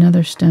we need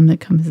another stem that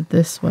comes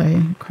this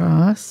way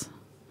across.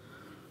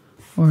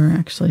 Or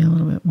actually a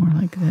little bit more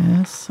like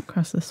this,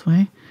 across this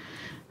way.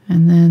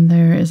 And then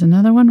there is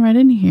another one right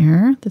in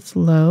here that's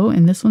low.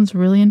 And this one's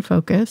really in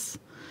focus.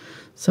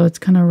 So it's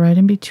kind of right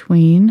in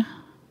between.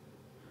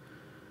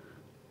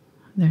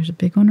 There's a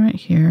big one right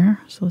here.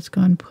 So let's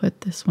go and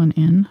put this one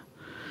in.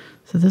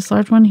 So this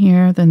large one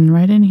here, then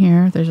right in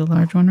here, there's a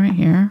large one right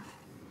here.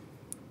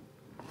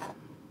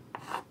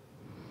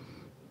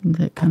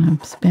 That kind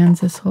of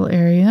spans this whole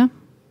area.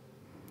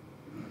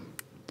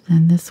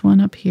 And this one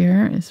up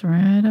here is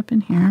right up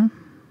in here.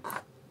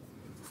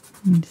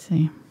 Let me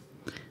see.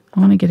 I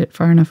want to get it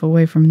far enough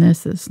away from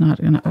this that it's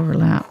not going to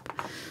overlap.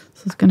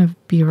 So it's going to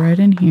be right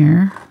in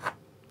here.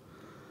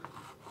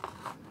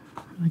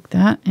 Like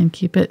that. And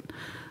keep it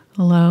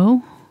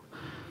low.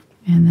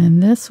 And then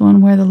this one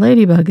where the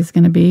ladybug is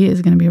going to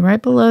be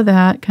right below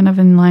that, kind of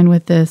in line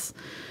with this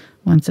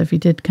one. So if you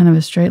did kind of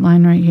a straight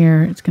line right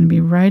here, it's going to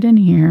be right in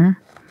here.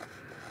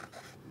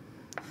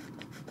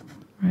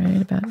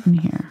 Right about in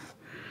here.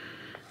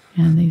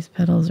 And these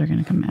petals are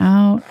going to come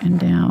out and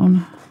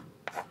down.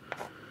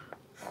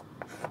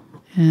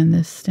 And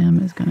this stem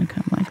is going to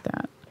come like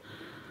that.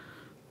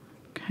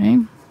 Okay.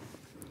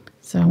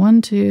 So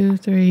 1, 2,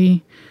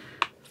 3,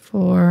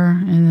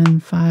 4, and then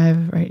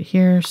 5 right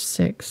here,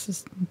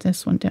 6.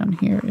 This one down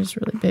here is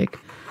really big.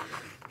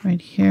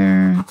 Right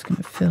here, it's going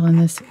to fill in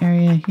this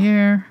area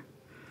here.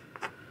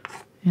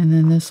 And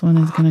then this one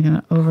is going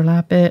to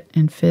overlap it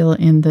and fill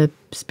in the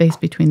space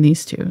between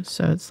these two.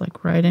 So it's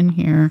like right in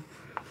here.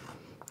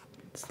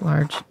 It's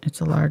large.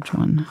 It's a large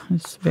one.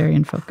 It's very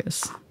in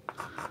focus.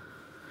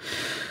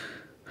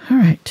 All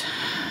right.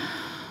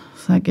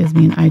 So that gives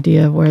me an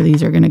idea of where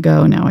these are going to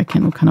go. Now I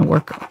can kind of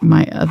work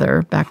my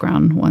other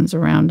background ones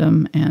around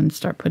them and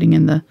start putting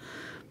in the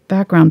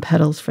background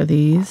petals for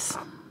these.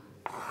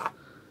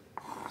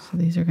 So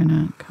these are going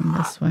to come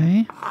this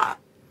way.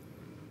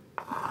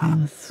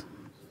 And this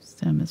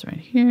stem is right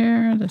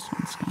here. This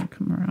one's going to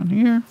come around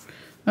here.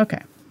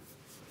 Okay.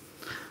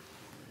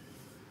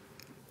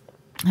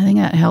 I think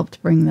that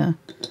helped bring the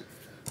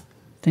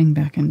thing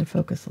back into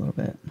focus a little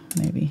bit,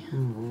 maybe.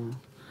 Mm-hmm.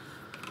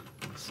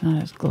 It's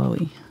not as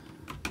glowy.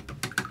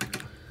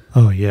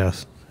 Oh,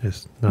 yes.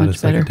 It's not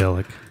as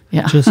psychedelic.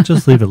 Yeah.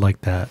 Just leave it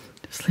like that.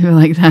 Just leave it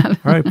like that.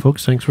 All right,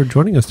 folks. Thanks for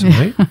joining us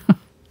tonight.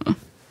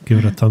 Give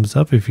it a thumbs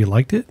up if you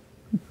liked it.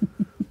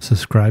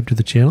 Subscribe to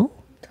the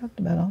channel. Talked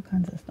about all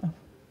kinds of stuff.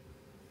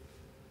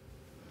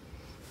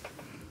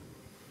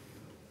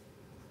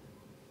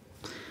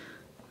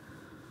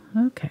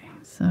 Okay,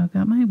 so I've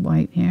got my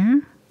white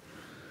here.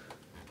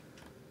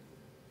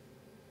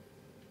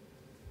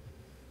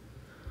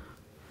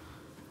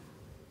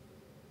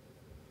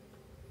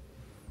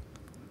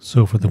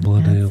 So for the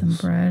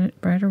millennials, some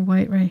brighter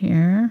white right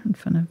here in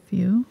front of a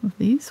few of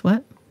these.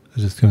 What? I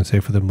was just going to say,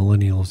 for the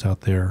millennials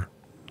out there,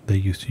 they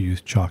used to use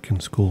chalk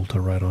in school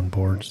to write on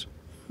boards.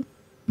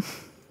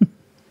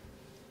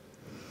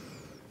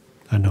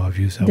 I know I've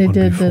used that one before.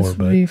 They did this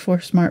before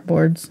smart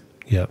boards.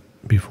 Yeah,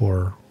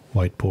 before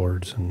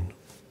whiteboards and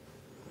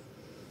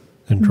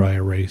dry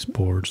erase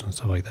boards and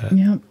stuff like that.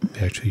 Yep.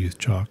 They actually used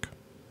chalk.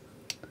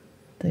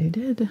 They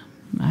did.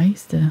 I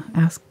used to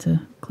ask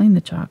to clean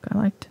the chalk. I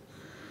liked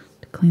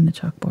to clean the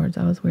chalkboards.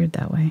 I was weird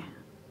that way.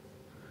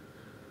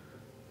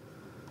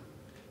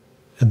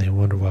 And they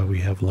wonder why we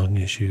have lung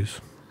issues.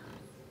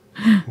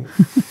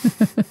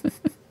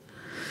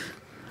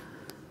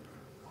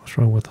 What's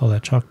wrong with all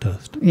that chalk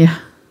dust? Yeah.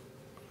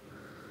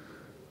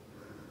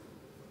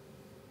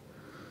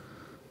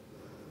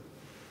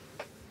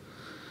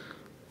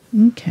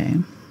 Okay.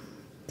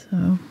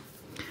 So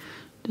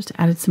just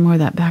added some more of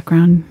that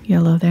background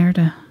yellow there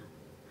to,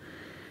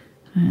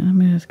 and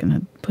I'm just going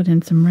to put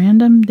in some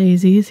random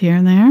daisies here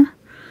and there,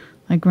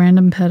 like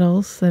random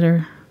petals that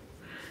are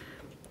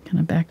kind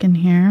of back in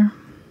here.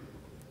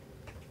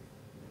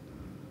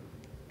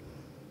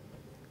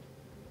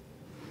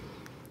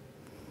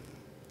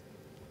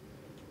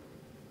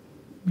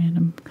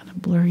 Random kind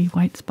of blurry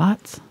white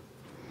spots.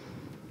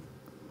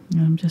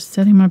 And I'm just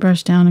setting my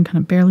brush down and kind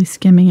of barely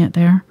skimming it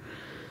there.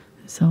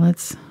 So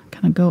let's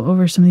kind of go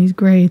over some of these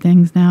gray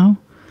things now.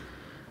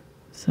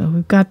 So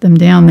we've got them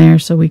down there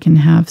so we can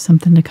have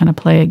something to kind of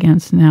play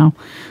against. Now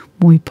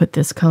when we put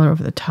this color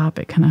over the top,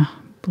 it kind of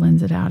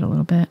blends it out a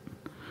little bit.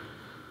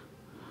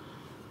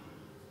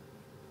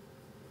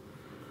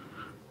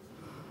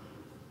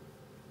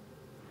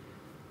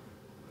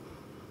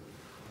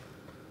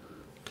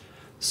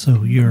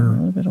 So you're... A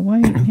little bit of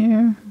white in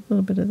here, a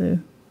little bit of the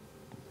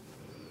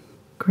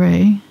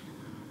gray.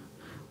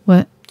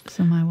 What?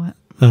 So my what?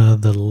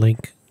 The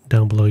link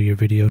down below your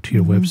video to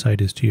your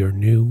website is to your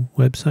new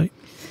website?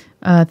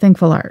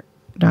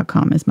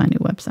 Thankfullart.com is my new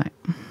website.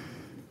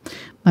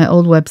 My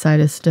old website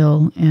is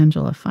still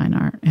Angela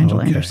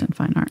Anderson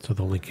Fine Art. So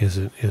the link is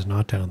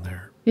not down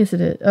there. Yes,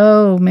 it is.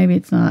 Oh, maybe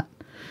it's not.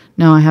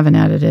 No, I haven't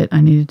added it.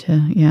 I need to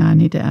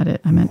add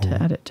it. I meant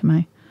to add it to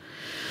my...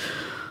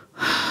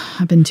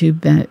 I've been too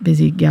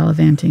busy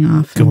gallivanting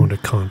off. Going to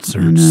concerts.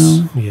 I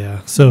know.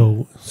 Yeah.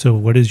 So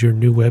what is your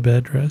new web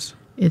address?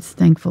 It's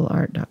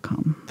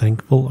thankfullart.com.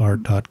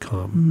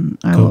 Thankfullart.com.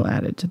 I will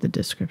add it to the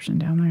description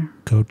down there.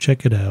 Go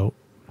check it out.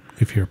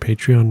 If you're a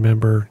Patreon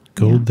member,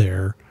 go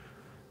there.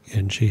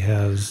 And she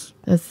has...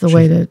 That's the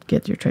way to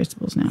get your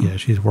traceables now. Yeah,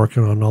 she's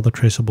working on all the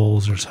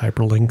traceables. There's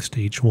hyperlinks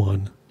to each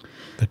one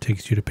that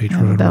takes you to Patreon.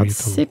 I have about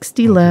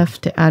 60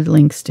 left to add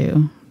links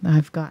to.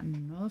 I've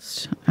gotten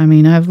most. I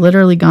mean, I've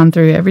literally gone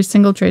through every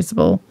single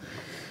traceable.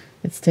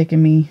 It's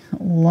taken me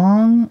a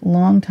long,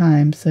 long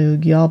time. So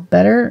y'all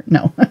better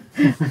not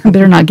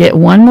get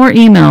one more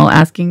email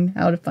asking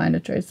how to find a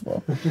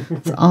traceable.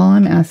 That's all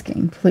I'm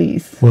asking,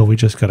 please. Well, we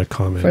just got a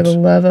comment. For the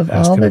love of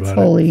all that's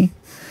holy.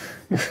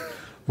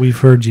 We've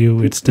heard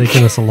you. It's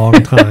taken us a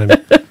long time.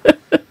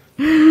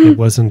 It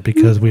wasn't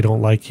because we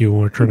don't like you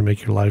and we're trying to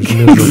make your lives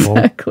miserable.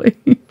 Exactly.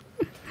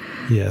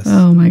 Yes.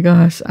 Oh my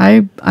gosh.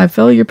 I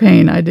feel your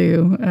pain. I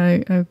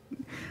do.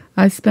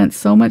 I spent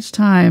so much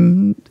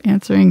time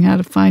answering how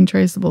to find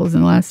traceables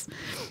in the last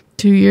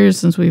 2 years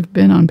since we've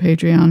been on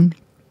Patreon.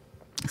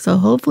 So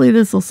hopefully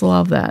this will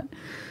solve that.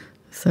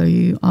 So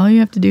all you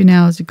have to do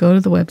now is to go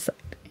to the website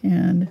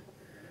and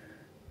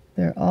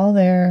they're all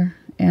there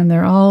and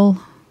they're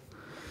all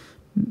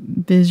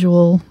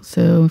visual.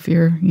 So if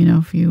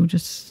you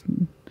just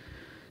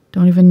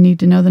don't even need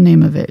to know the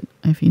name of it.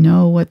 If you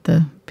know what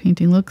the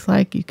painting looks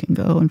like, you can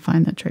go and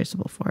find that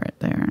traceable for it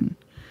there and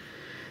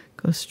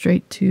go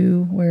straight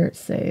to where it's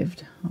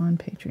saved on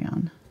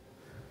Patreon.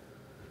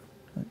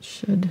 It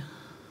should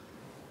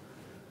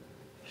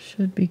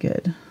be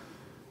good.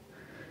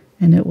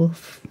 And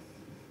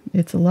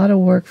it's a lot of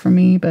work for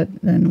me,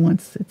 but then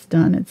once it's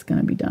done, it's going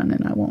to be done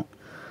and I won't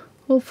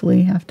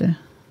hopefully have to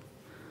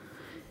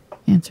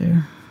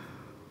answer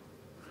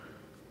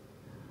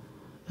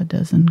a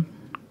dozen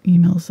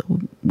emails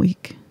a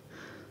week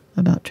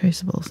about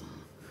traceables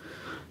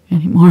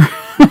anymore.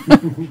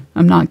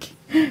 I'm not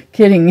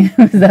kidding. It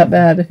was that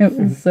bad. It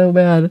was so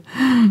bad.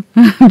 I'm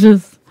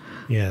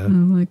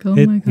like, oh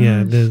my gosh.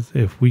 Yeah,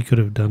 if we could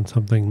have done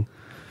something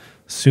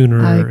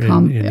sooner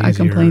I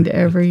complained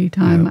every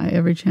time,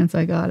 every chance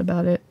I got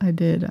about it. I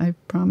did. I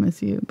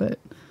promise you. But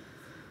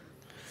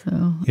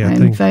so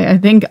I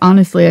think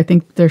honestly, I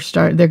think they're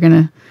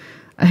gonna.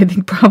 I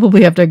think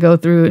probably have to go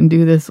through and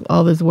do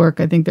all this work.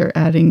 I think they're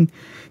adding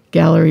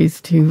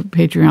galleries to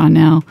Patreon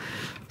now.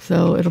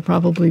 So it'll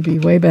probably be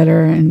way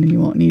better and you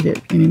won't need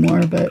it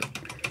anymore, but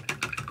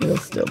it'll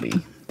still be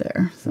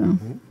there. So,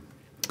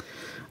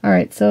 all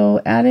right.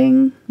 So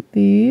adding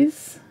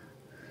these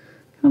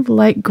kind of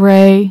light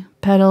gray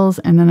petals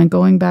and then I'm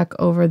going back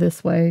over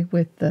this way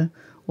with the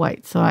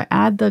white. So I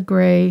add the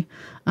gray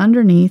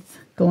underneath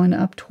going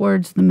up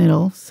towards the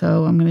middle.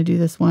 So I'm going to do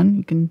this one.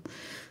 You can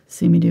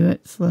see me do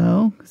it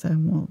slow because I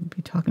won't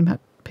be talking about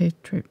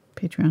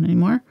Patreon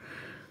anymore.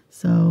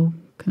 So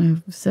kind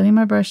of setting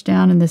my brush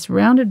down, and this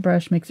rounded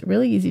brush makes it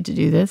really easy to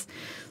do this.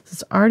 So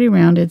it's already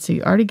rounded, so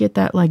you already get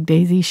that like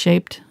daisy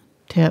shaped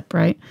tip,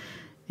 right?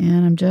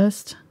 And I'm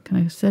just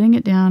kind of setting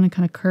it down and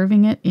kind of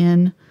curving it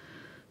in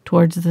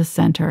towards the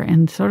center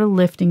and sort of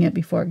lifting it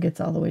before it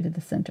gets all the way to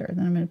the center.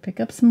 Then I'm going to pick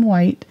up some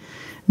white.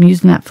 I'm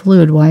using that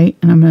fluid white,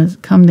 and I'm going to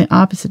come the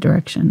opposite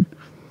direction.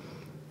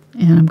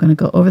 And I'm going to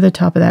go over the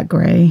top of that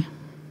gray,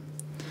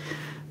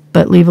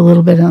 but leave a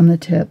little bit on the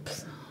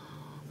tips.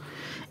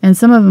 And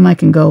some of them I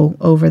can go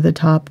over the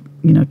top,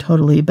 you know,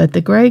 totally, but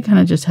the gray kind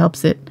of just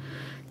helps it,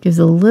 gives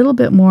a little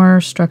bit more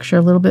structure,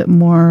 a little bit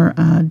more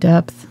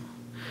depth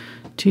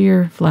to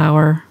your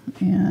flower.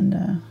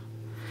 And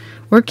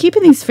we're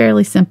keeping these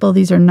fairly simple.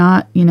 These are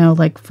not, you know,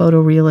 like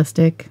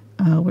photorealistic.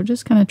 We're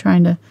just kind of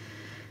trying to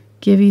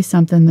give you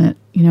something that,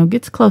 you know,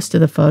 gets close to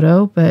the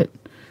photo, but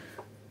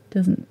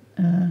doesn't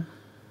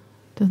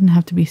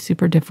have to be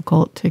super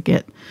difficult to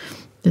get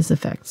this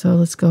effect. So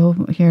let's go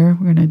here.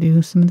 We're going to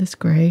do some of this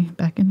gray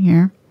back in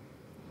here.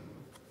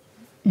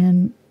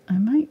 And I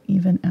might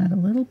even add a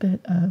little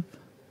bit of,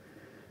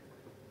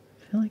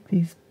 I feel like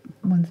these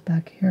ones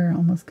back here are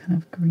almost kind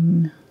of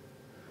green.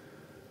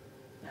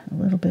 Add a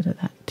little bit of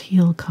that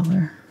teal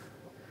color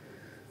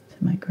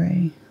to my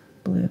gray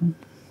blue.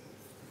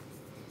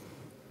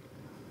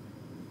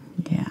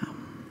 Yeah.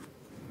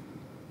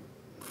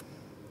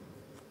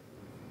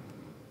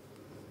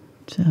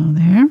 So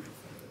there.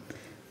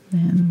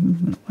 Then I'm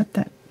going to wet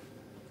that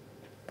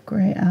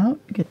gray out,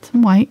 get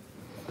some white,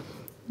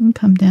 and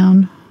come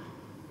down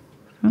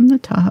from the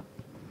top.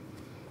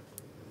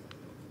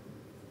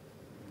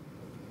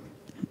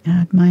 And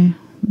add my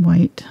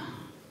white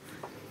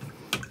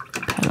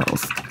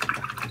petals.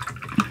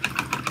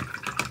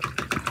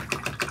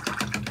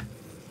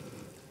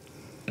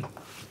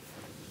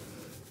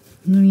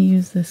 Let me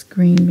use this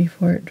green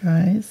before it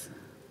dries.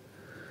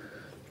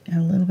 Add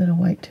a little bit of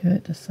white to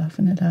it to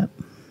soften it up.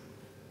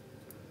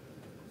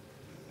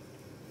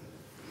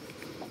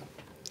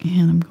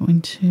 And I'm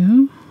going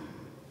to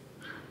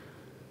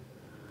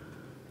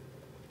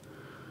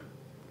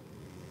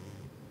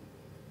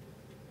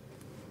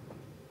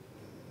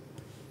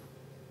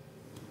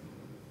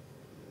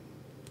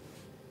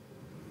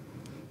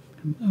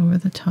come over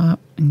the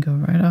top and go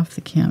right off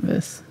the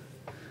canvas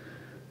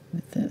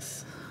with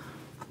this.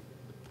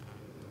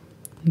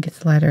 It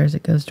gets lighter as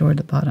it goes toward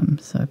the bottom,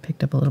 so I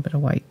picked up a little bit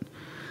of white.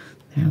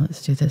 There,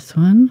 let's do this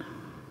one.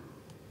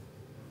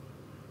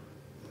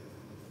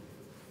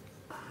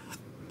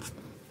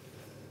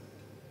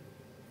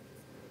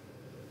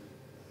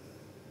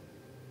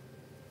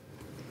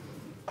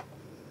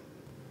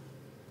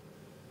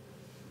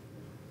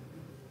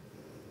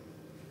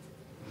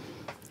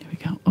 There we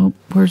go. Oh,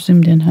 we're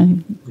zoomed in,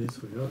 honey.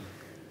 Yes, we are.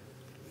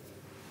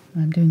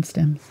 I'm doing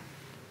stems.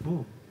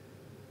 Oh.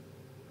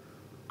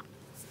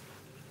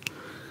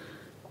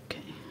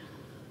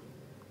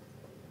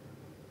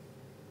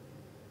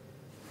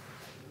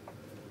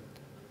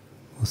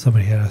 Well,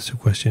 somebody had asked a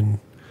question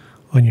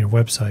on your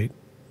website.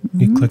 Mm-hmm.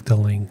 You click the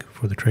link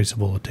for the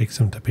traceable. It takes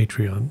them to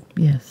Patreon.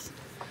 Yes.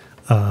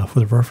 For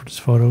the reference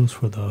photos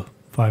for the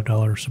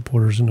 $5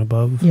 supporters and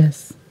above.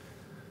 Yes.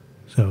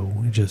 So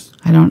we just...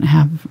 I don't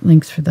have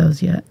links for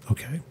those yet.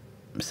 Okay.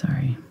 I'm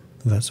sorry.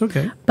 That's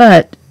okay.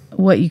 But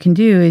what you can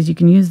do is you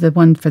can use the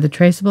one for the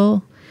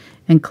traceable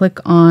and click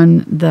on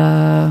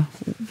the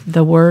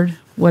word,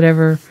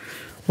 whatever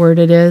word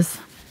it is.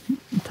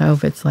 So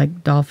if it's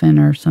like dolphin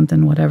or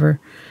something, whatever.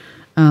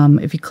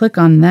 If you click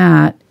on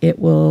that, it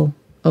will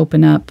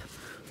open up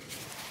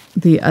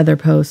the other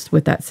post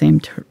with that same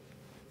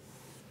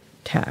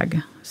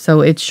tag.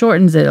 So it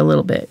shortens it a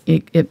little bit.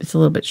 It's a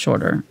little bit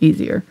shorter,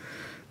 easier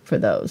for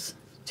those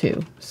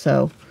too.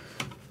 So,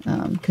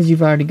 because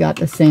you've already got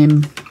the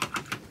same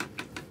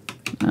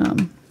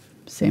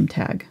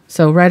tag.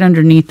 So right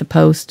underneath the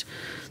post,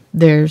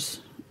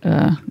 there's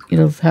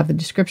it'll have the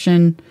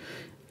description,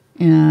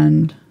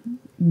 and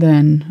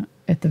then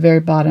at the very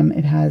bottom,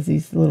 it has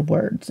these little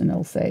words, and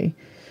it'll say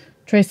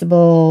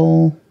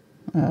traceable,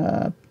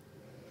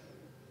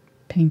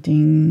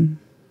 painting.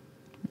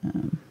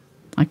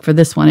 Like for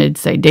this one, it'd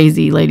say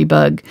daisy,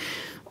 ladybug,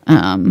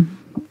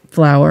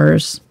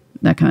 flowers,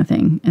 that kind of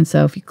thing. And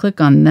so if you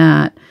click on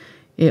that,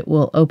 it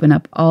will open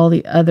up all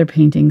the other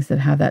paintings that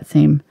have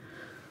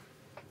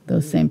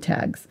those same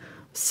tags.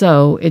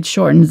 So it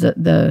shortens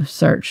the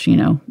search,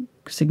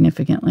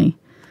 significantly.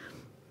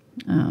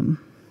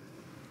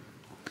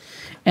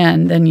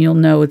 And then you'll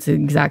know it's the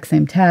exact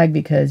same tag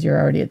because you're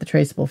already at the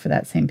traceable for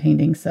that same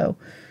painting. So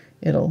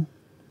it'll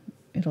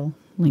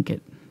link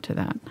it to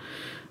that.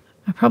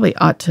 I probably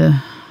ought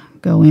to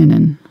go in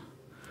and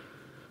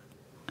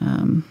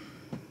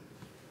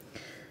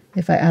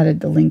if I added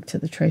the link to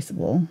the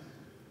traceable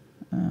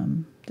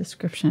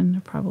description,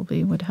 it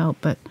probably would help.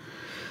 But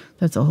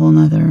that's a whole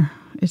nother.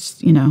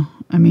 It's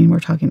we're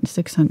talking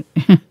 600.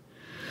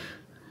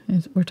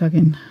 We're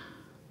talking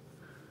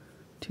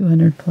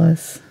 200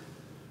 plus.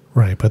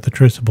 Right, but the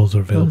traceables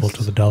are available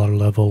to the $1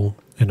 level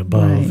and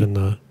above, right. And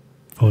the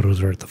photos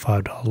are at the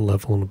 $5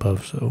 level and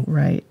above, so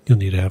right. You'll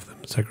need to have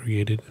them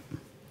segregated.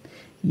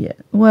 Yeah.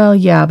 Well,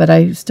 yeah, but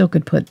I still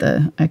could put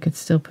the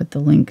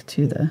link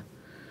to the.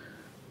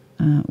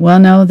 Well,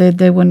 no,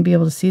 they wouldn't be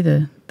able to see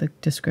the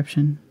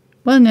description.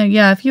 Well, no,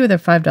 yeah, if you were the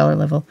 $5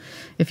 level,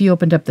 if you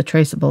opened up the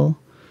traceable,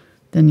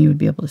 then you would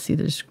be able to see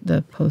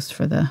the post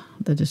for the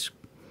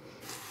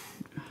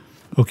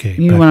Okay.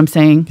 You know what I'm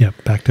saying? Yeah,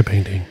 back to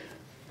painting.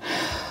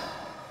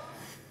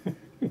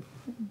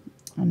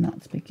 I'm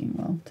not speaking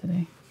well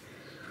today.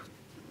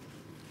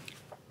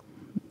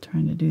 I'm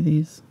trying to do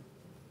these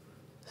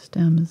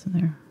stems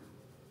there.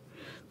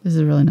 This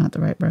is really not the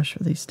right brush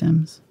for these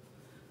stems.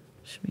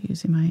 Should be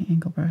using my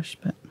angle brush,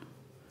 but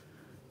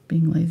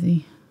being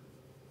lazy.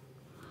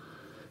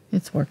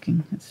 It's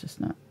working. It's just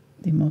not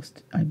the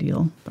most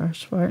ideal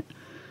brush for it.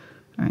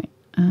 All right,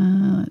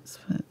 let's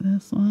put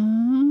this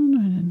one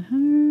right in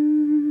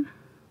here.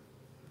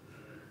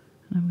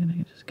 And I'm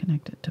going to just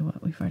connect it to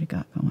what we've already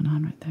got going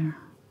on right there.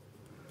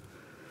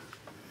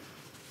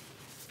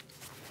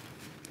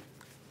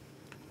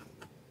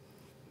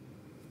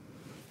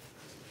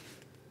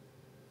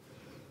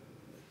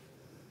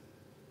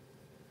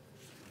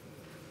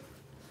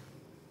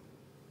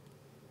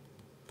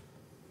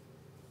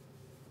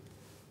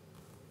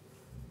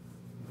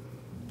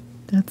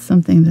 That's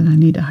something that I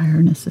need to hire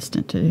an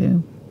assistant to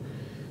do,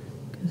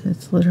 because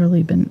it's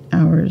literally been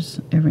hours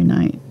every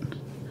night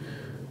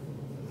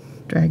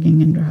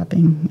dragging and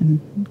dropping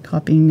and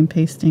copying and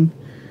pasting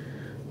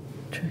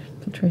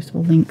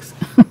traceable links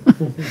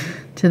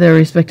to their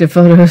respective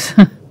photos.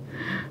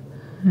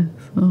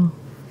 It's so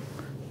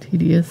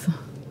tedious.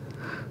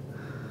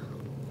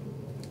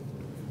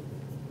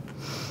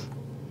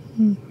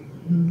 Just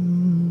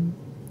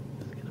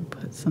gonna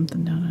put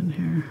something down in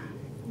here.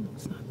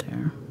 It's not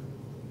there.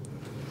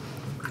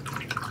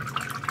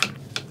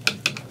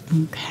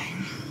 Okay.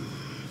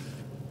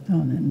 Oh,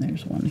 and then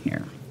there's one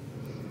here.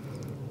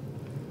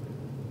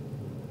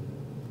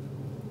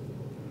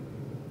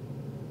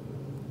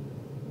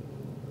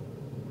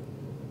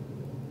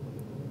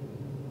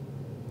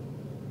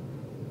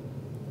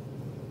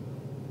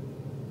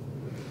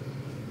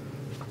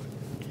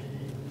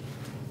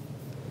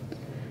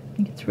 I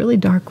think it's really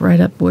dark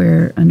right up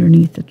where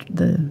underneath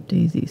the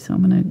daisy, so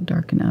I'm going to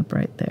darken up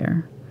right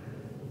there,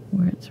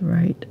 where it's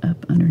right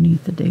up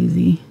underneath the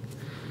daisy.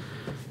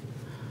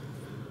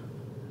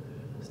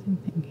 Same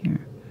thing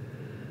here.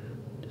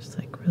 Just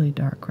like really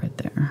dark right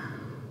there.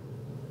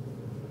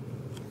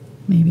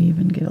 Maybe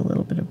even get a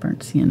little bit of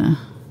burnt sienna.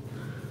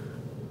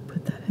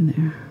 Put that in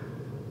there.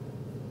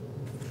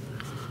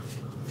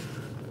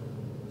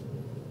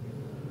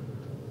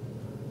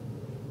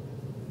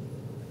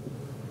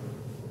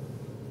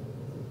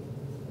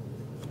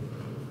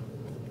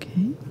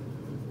 Okay.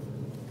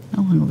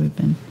 How long have we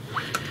been?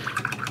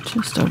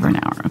 Just over an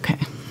hour. Okay.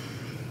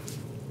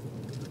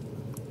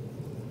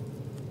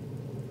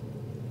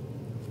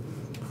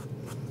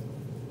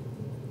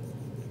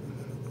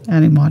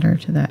 Adding water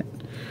to that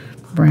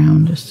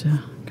brown just to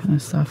kind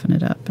of soften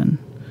it up. And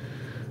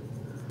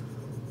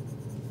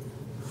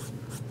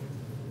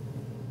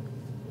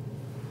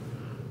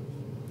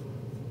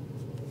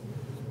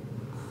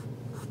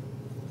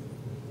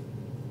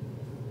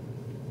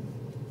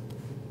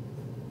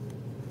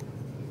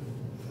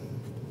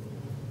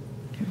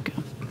here we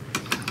go.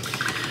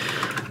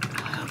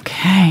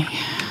 Okay.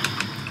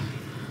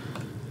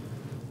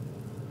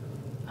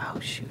 Oh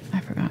shoot,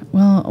 I forgot.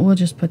 Well, we'll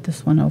just put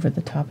this one over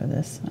the top of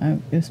this.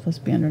 It was supposed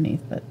to be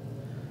underneath, but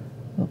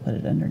we'll put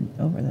it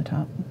over the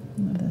top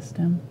of the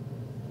stem.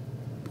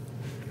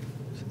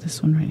 So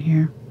this one right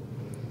here.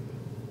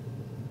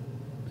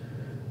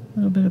 A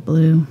little bit of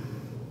blue.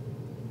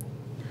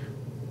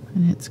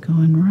 And it's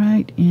going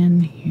right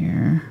in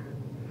here.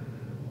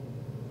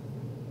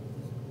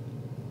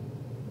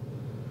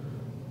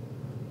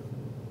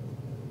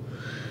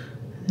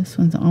 This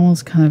one's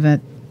almost kind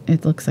of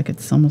it looks like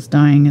it's almost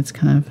dying. It's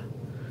kind of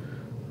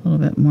a little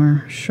bit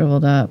more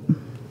shriveled up.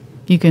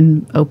 You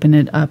can open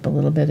it up a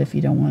little bit if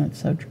you don't want it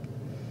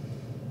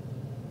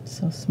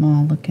so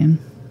small looking,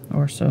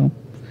 or so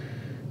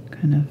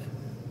kind of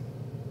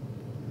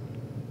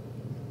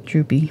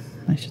droopy,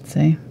 I should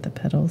say, the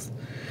petals.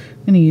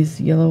 I'm going to use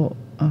yellow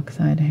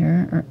oxide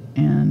here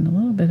and a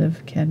little bit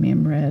of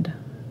cadmium red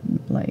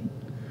light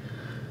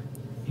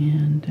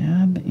and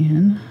dab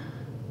in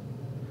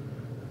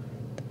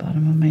the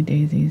bottom of my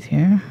daisies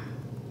here.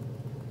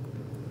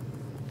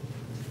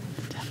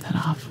 Tap that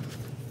off.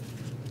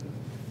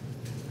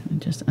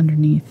 And just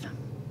underneath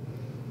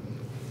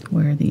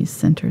where these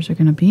centers are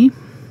going to be.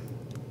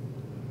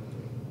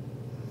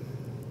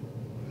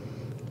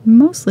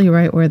 Mostly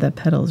right where the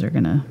petals are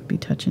going to be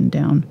touching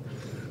down.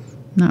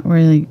 Not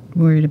really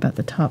worried about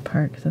the top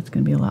part because that's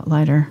going to be a lot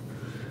lighter.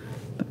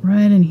 But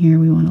right in here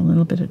we want a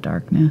little bit of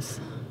darkness.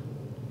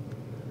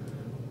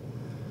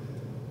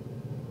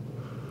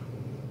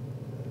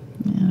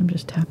 And I'm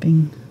just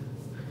tapping.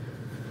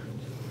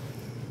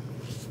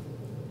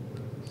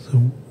 So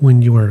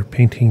when you were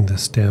painting the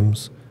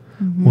stems,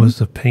 was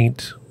the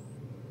paint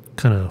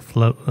kind of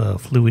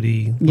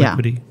fluidy,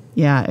 liquidy?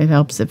 Yeah, it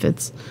helps if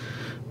it's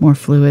more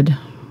fluid,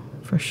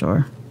 for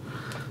sure.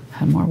 I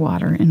had more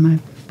water in my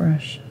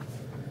brush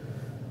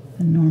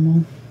than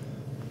normal.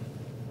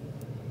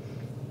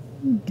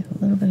 Get a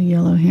little bit of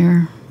yellow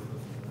here.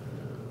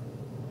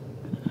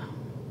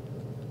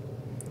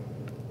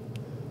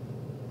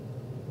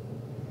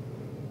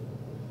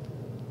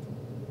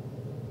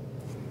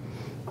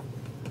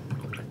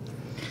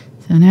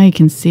 So now you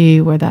can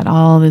see where that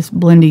all this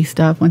blendy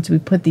stuff, once we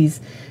put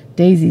these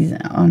daisies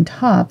on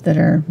top that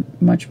are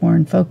much more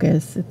in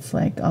focus, it's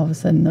like all of a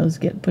sudden those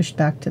get pushed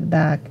back to the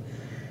back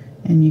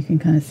and you can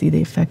kind of see the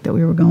effect that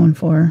we were going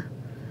for.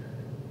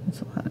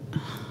 It's a lot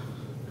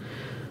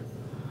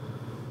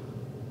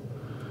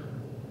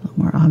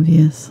more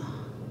obvious.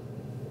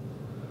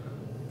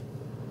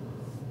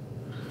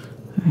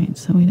 Alright,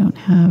 so we don't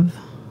have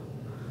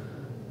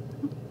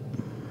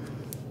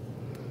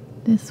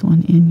this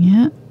one in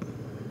yet.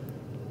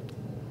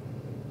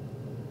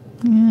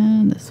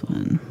 And this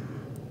one.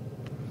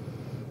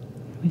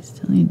 We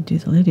still need to do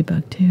the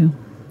ladybug too.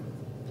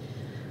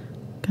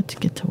 Got to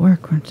get to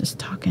work. We're just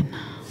talking.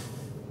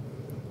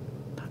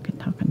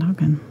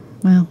 Talking.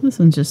 Well, this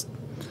one's it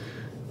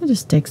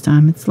just takes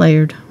time. It's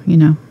layered, you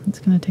know. It's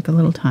going to take a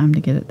little time to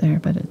get it there,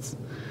 but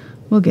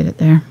we'll get it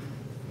there.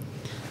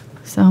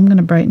 So I'm going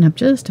to brighten up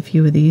just a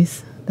few of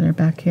these that are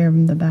back here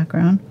in the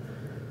background.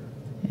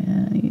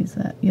 And use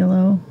that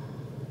yellow,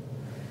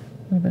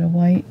 a little bit of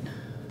white.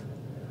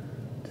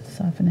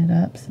 Soften it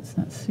up so it's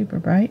not super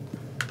bright.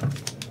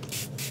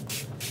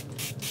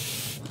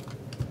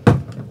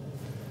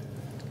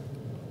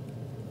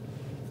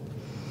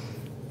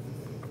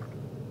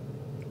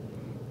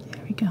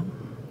 There we go.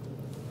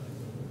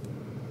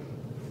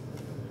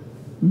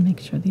 And make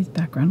sure these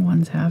background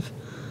ones have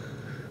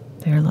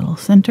their little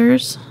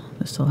centers.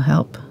 This will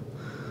help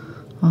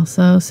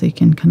also, so you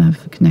can kind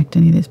of connect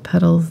any of these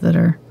petals that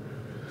are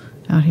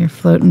out here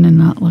floating and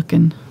not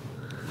looking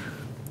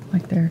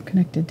like they're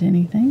connected to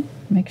anything.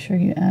 Make sure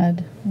you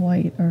add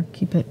white or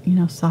keep it, you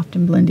know, soft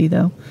and blendy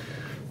though.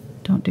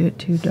 Don't do it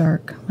too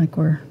dark like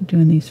we're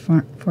doing these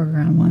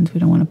foreground ones.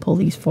 We don't want to pull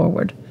these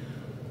forward.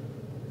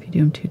 If you do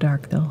them too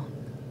dark, they'll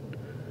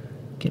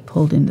get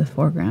pulled into the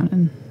foreground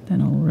and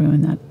then it'll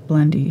ruin that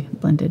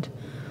blended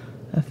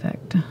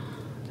effect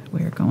that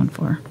we're going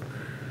for.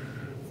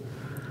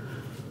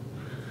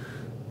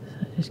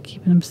 So just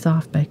keeping them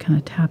soft by kind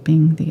of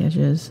tapping the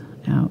edges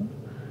out.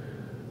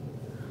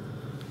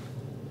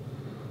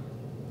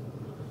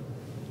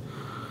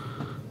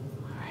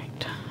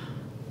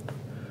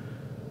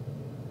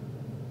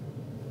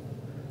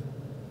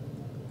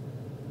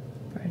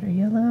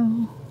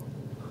 Yellow.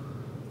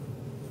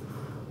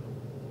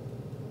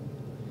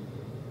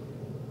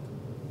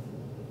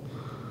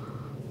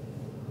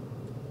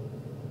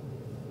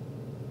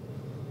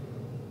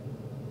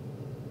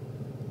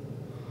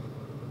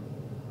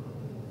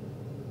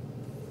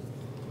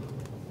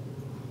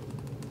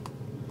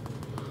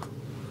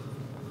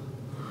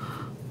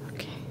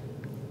 Okay.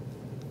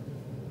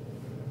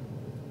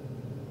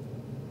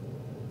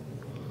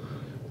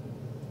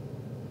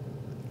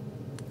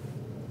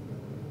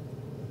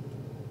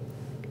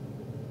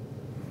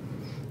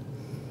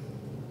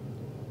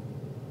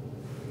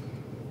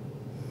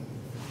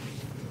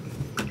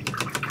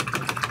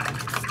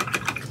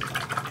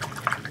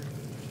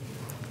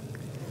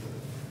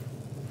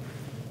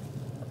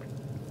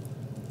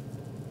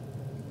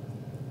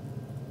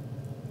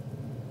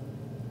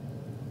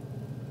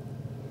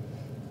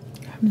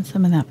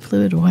 Some of that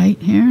fluid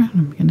white here.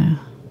 I'm gonna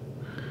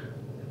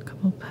a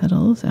couple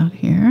petals out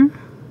here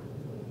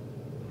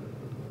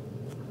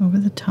over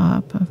the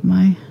top of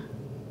my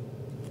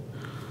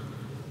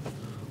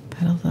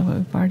petals that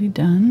we've already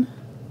done.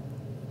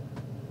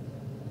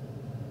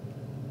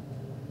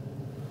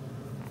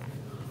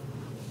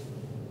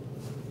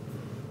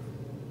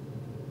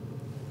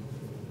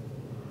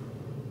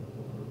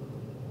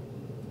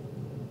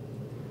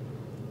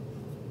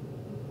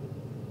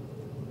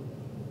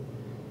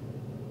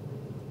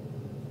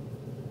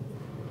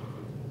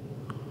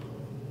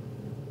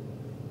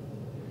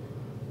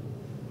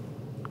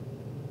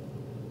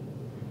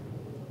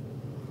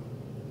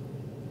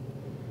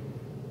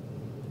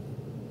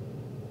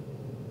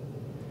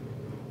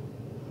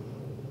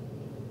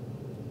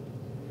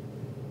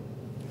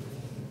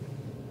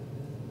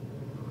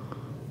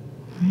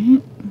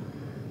 Right,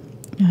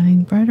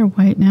 adding brighter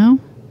white now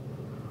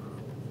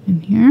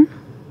in here,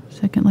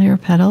 second layer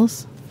of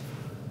petals.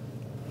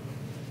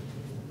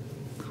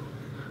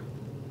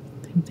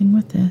 Same thing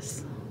with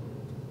this.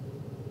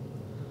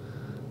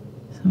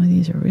 Some of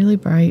these are really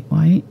bright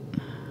white.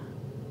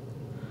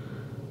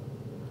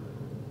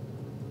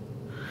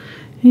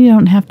 And you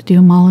don't have to do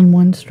them all in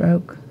one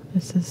stroke.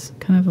 This is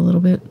kind of a little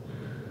bit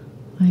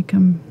like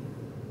I'm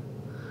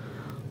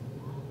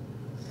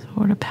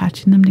sort of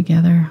patching them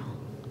together.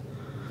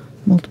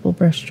 Multiple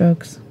brush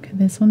strokes. Okay,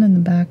 this one in the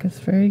back is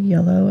very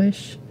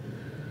yellowish.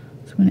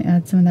 So I'm going to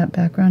add some of that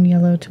background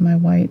yellow to my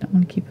white. I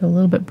want to keep it a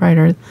little bit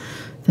brighter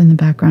than the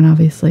background,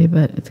 obviously,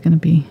 but it's going to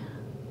be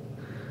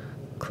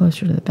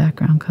closer to the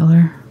background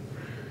color.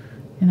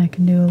 And I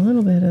can do a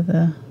little bit of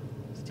the,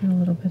 let's do a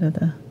little bit of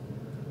the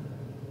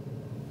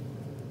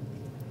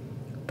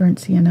burnt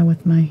sienna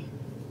with my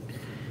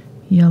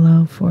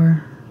yellow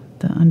for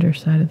the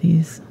underside of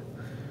these.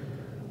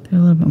 They're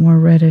a little bit more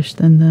reddish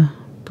than the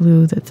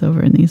blue that's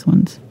over in these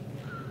ones.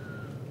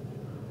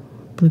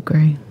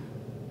 Blue-gray.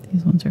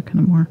 These ones are kind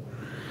of more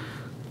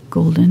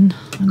golden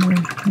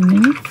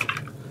underneath.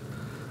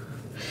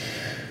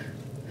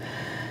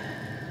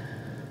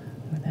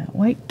 With that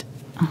white.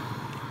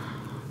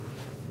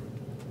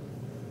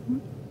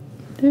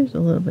 There's a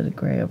little bit of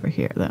gray over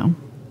here, though.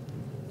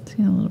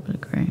 See a little bit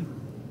of gray.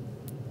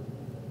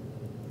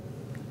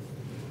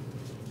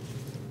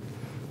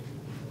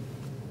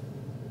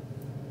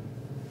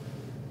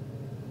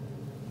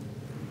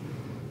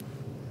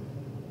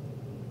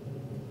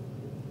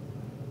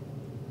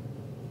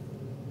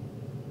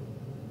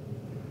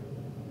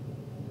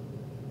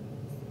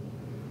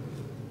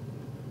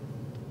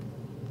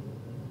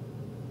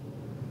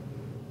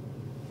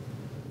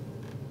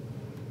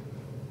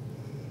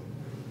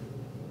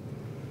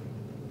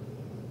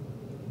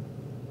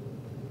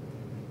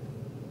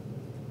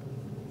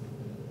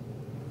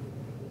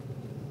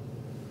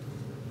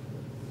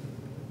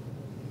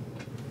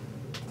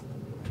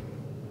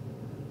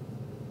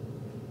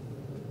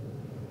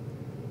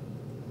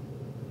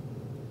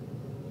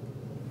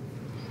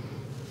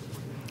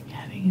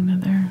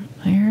 Another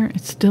layer.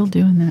 It's still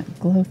doing that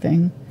glow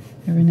thing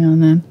every now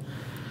and then.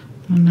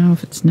 I don't know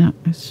if it's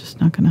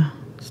just not gonna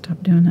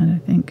stop doing that, I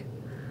think.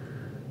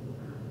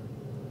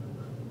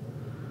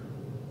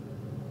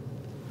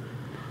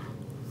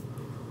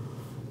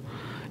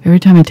 Every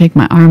time I take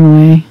my arm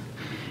away,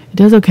 it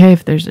does okay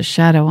if there's a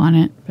shadow on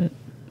it, but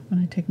when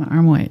I take my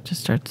arm away, it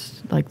just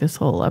starts, like, this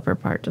whole upper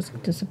part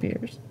just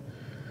disappears.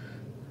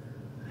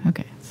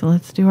 Okay, so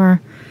let's do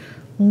our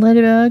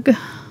Ladybug.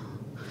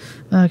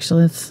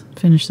 Actually, let's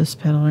finish this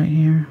petal right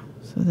here.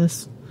 So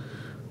this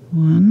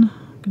one,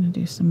 I'm going to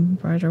do some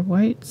brighter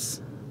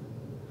whites.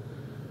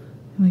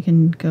 And we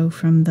can go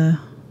from the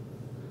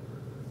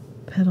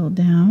petal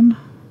down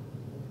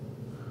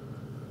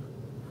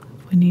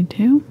if we need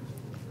to.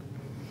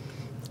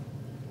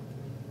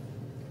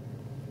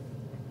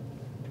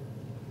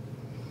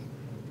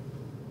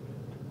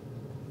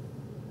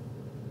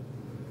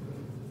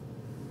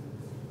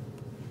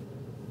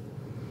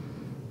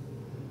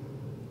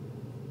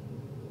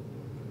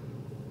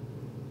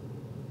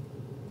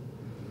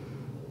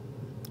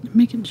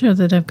 Making sure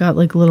that I've got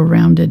like little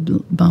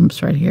rounded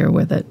bumps right here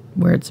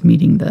where it's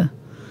meeting the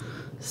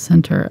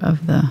center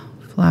of the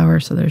flower,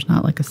 so there's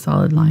not like a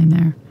solid line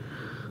there.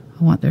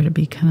 I want there to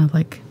be kind of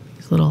like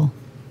these little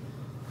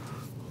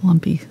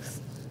lumpy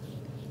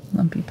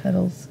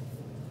petals.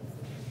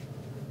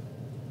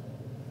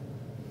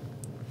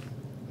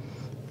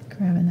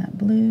 Grabbing that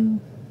blue.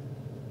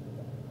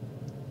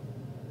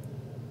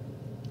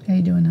 How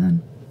you doing,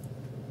 hon?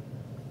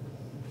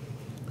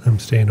 I'm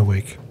staying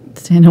awake.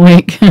 Staying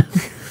awake.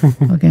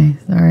 Okay,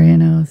 sorry, I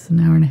know it's an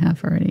hour and a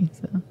half already,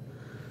 so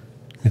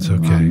it's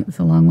okay. It's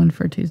a long one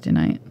for Tuesday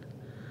night.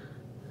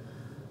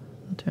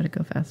 I'll try to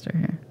go faster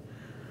here.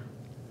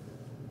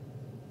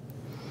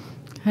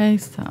 Okay,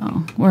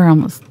 so we're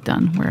almost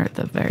done. We're at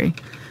the very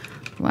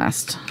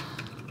last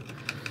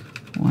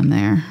one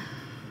there.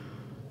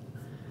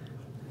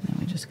 Now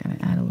we just got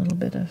to add a little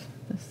bit of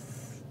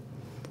this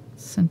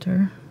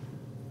center.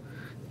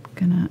 I'm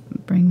gonna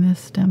bring this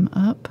stem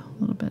up a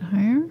little bit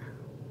higher.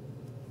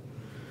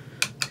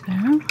 There.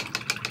 And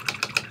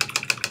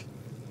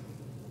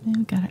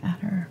we gotta add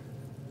our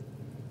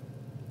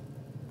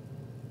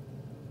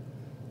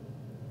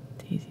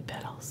daisy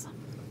petals.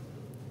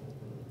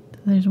 So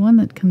there's one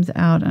that comes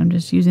out. I'm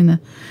just using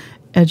the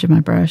edge of my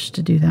brush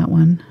to do that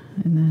one,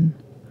 and then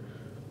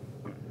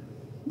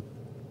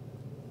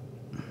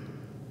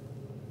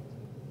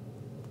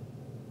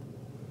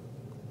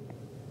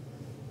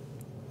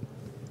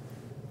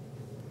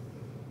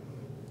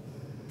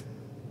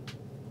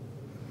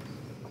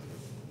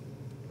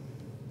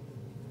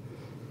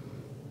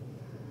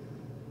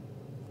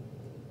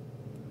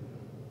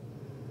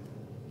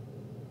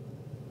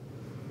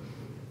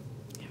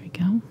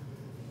go.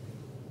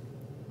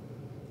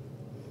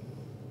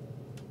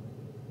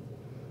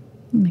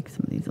 Make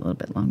some of these a little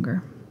bit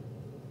longer.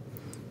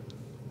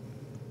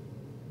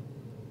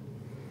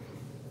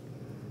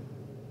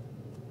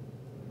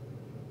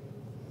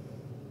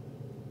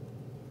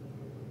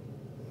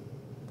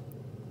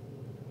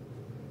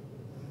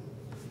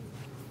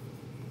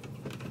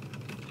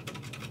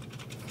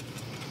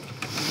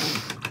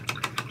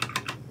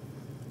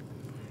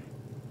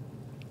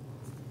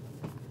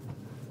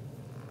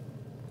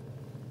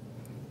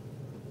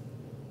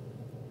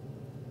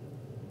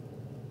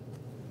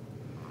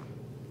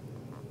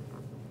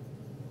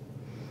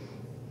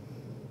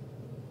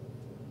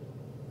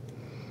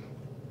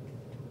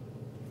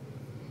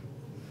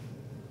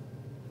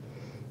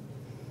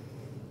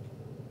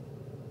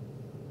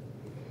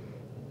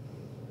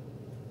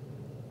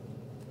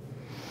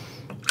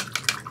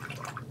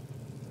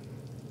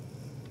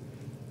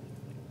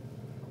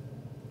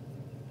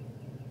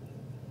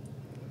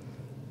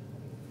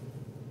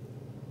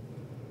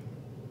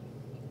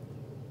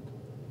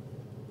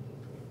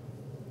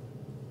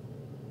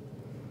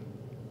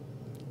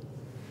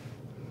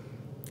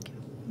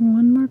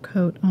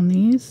 coat on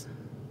these.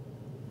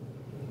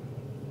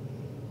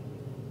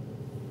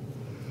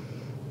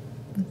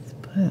 Let's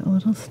put a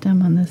little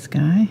stem on this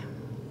guy.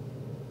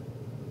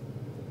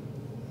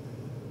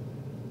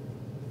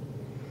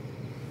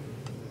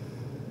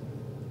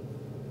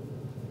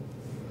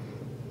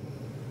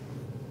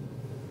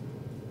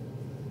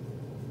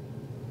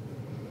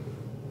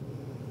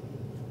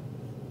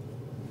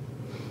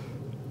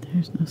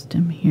 There's no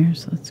stem here,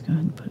 so let's go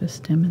ahead and put a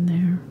stem in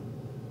there.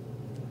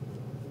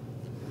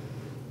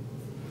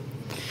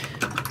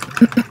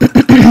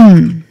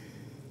 I'm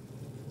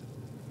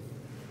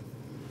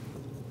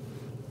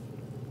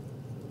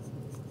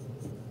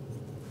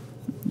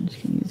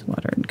just going to use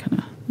water and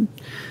kind of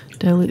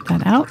dilute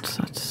that out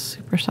so it's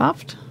super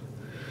soft.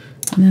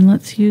 And then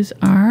let's use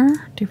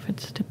our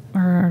Deerfoot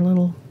or our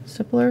little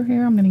stippler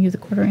here. I'm going to use a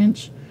 1/4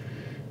 inch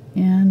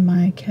and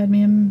my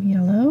Cadmium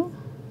Yellow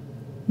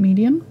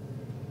Medium.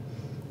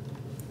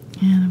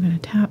 And I'm going to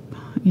tap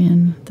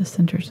in the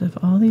centers of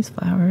all these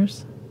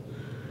flowers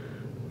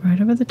right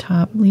over the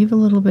top. Leave a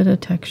little bit of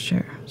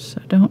texture.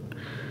 So don't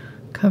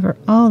cover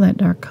all that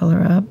dark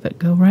color up, but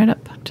go right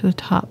up to the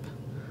top.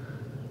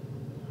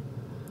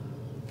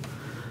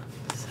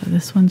 So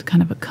this one's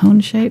kind of a cone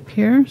shape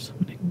here. So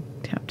I'm going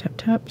to tap, tap,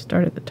 tap,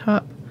 start at the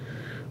top,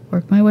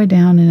 work my way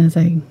down, and as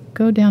I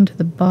go down to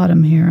the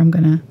bottom here, I'm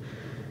going to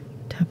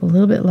tap a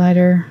little bit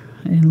lighter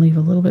and leave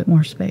a little bit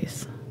more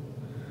space.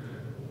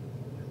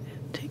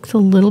 Takes a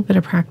little bit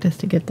of practice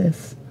to get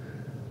this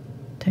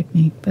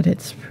technique, but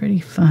it's pretty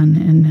fun,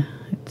 and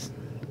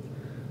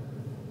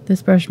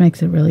this brush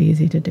makes it really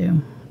easy to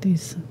do,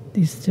 these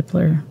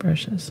stippler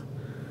brushes.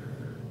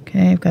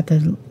 Okay, I've got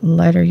the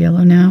lighter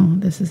yellow now.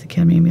 This is the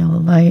Cadmium Yellow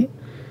Light.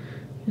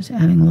 Just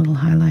adding a little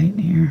highlight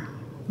here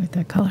with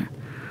that color.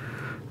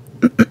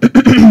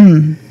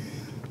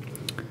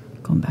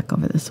 Going back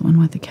over this one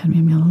with the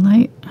Cadmium Yellow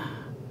Light.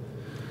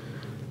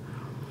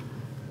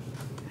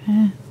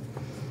 Okay.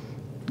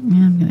 And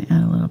I'm going to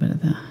add a little bit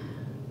of the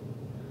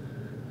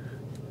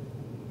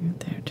right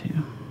there too.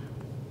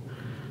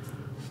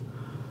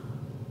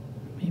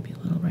 Maybe a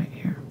little right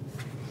here.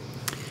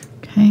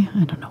 Okay,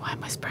 I don't know why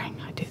am I spraying.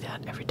 I do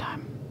that every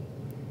time.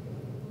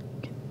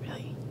 Get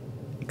really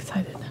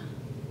excited.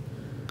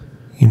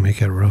 You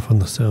make it rough on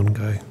the sound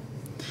guy.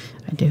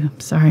 I do, I'm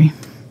sorry.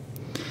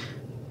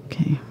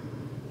 Okay.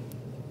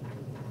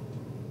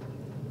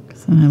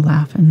 Because then I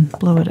laugh and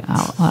blow it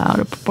out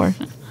of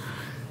proportion.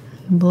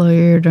 Blow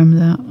your eardrums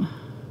out.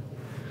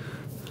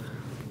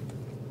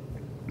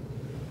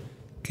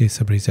 Okay,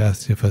 somebody's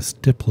asked if a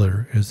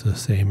stippler is the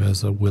same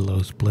as a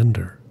Willow's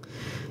blender.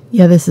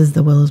 Yeah, this is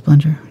the Willow's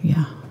blender.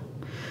 Yeah,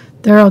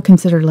 they're all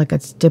considered like a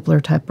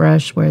stippler type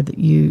brush, where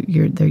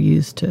they're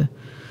used to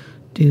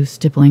do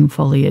stippling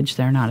foliage.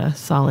 They're not a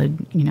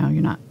solid.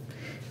 You're not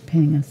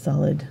painting a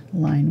solid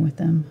line with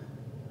them.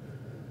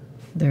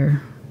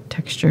 They're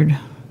textured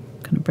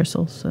kind of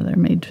bristles, so they're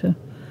made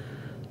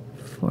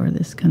for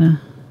this kind of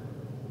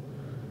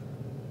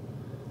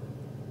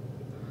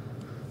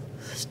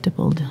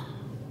stippled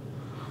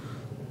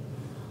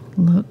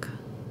look.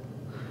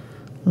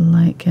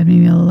 Light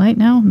Cadmium Yellow Light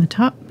now on the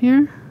top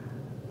here.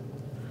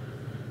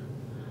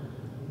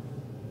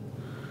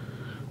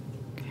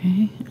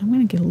 Okay, I'm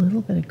going to get a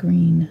little bit of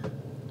green.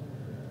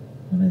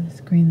 A little bit of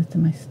this green that's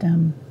in my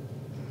stem.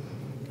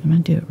 I'm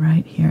going to do it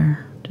right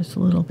here. Just a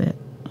little bit.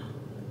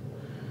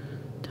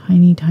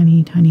 Tiny,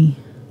 tiny, tiny,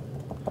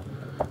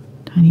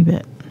 tiny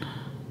bit.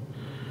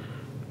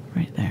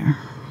 Right there.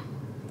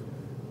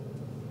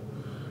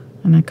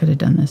 And I could have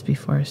done this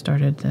before I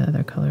started the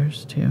other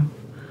colors too,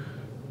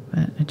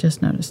 but I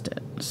just noticed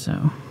it,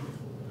 so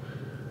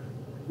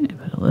I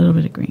put a little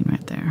bit of green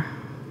right there.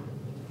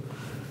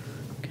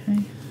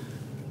 Okay,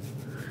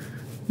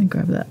 let me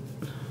grab that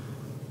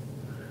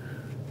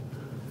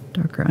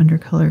darker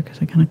undercolor because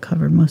I kind of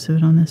covered most of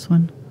it on this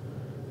one.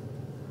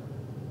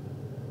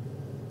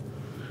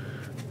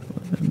 A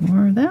little bit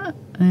more of that,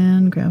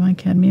 and grab my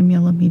Cadmium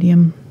Yellow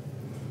Medium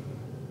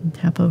and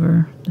tap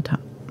over the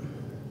top.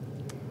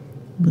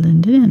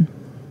 Blend it in.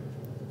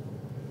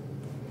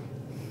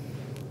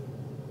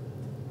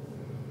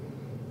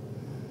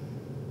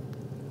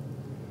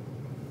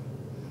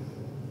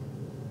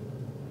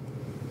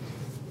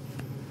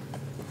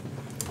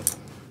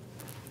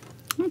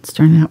 It's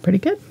turning out pretty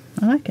good.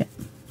 I like it.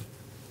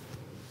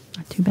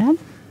 Not too bad.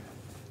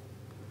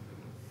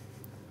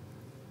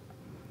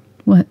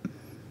 What?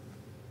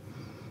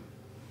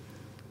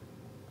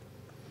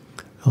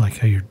 I like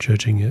how you're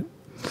judging it.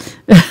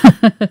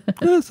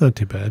 That's not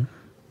too bad.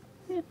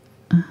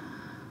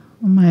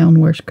 I'm my own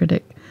worst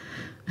critic.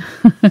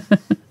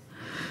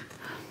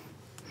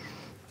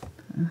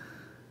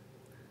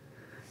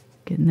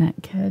 Getting that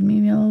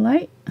Cadmium Yellow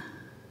Light.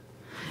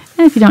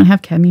 And if you don't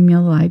have Cadmium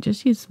Yellow Light,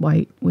 just use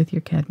white with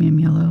your Cadmium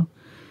Yellow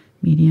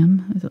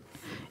Medium.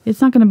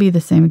 It's not going to be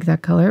the same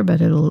exact color, but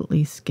it'll at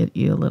least get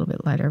you a little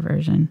bit lighter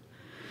version.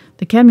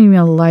 The Cadmium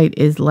Yellow Light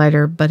is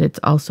lighter, but it's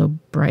also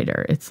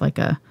brighter. It's like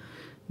a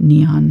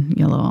neon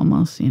yellow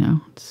almost,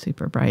 It's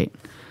super bright.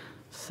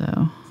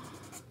 So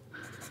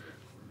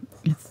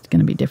it's going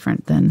to be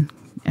different than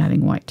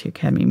adding white to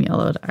cadmium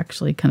yellow. It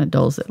actually kind of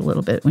dulls it a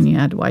little bit when you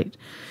add white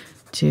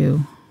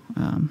to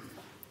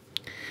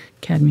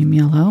cadmium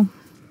yellow.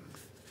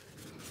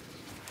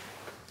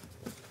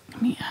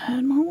 Let me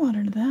add more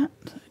water to that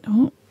so I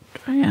don't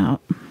dry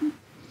out.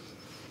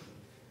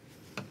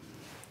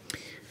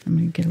 I'm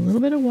going to get a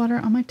little bit of water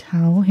on my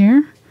towel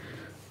here.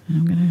 And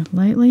I'm going to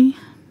lightly,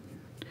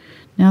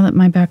 now that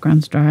my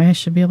background's dry, I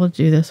should be able to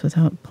do this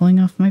without pulling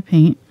off my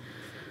paint.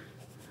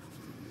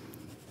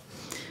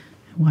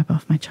 And wipe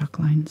off my chalk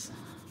lines.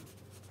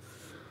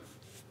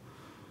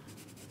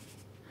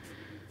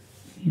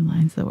 Any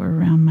lines that were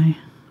around my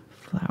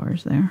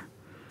flowers there.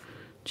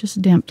 Just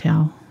a damp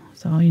towel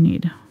is all you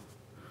need.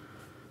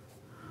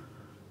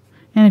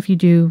 And if you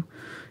do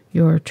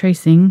your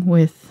tracing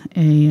with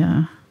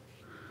a,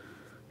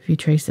 if you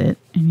trace it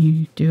and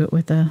you do it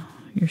with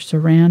your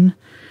saran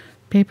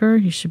paper,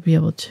 you should be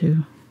able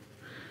to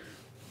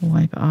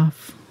wipe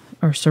off,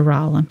 or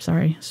Saral, I'm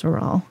sorry,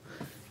 Saral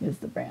is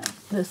the brand.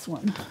 This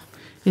one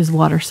is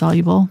water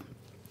soluble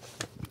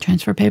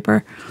transfer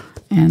paper,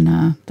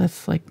 and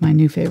that's like my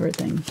new favorite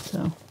thing.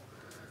 So,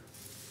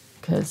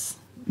 because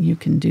you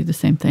can do the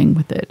same thing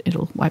with it,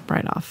 it'll wipe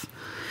right off.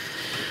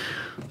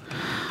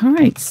 All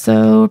right,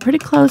 so we're pretty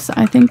close.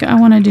 I think I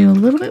want to do a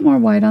little bit more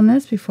white on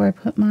this before I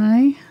put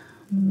my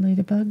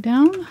Ladybug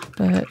down,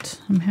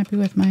 but I'm happy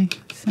with my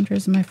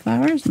centers of my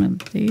flowers. My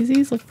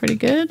daisies look pretty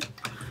good.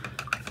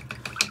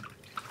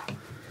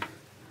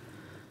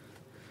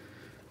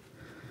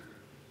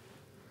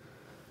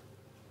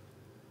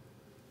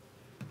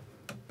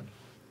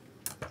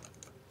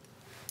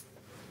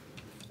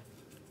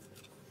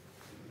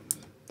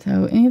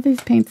 So any of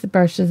these paints, the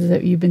brushes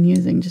that you've been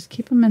using, just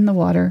keep them in the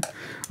water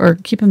or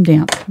keep them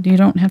damp. You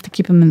don't have to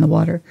keep them in the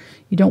water.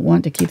 You don't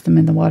want to keep them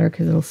in the water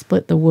because it'll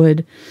split the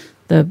wood.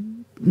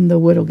 The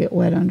wood will get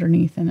wet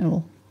underneath and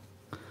it'll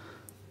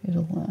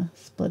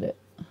split it.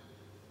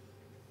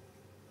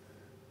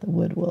 The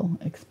wood will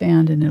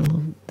expand and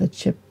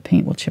the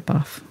paint will chip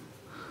off.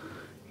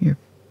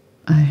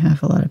 I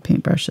have a lot of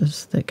paint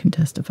brushes that can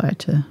testify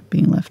to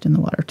being left in the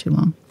water too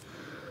long.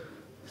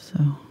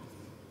 So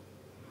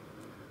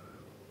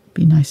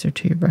be nicer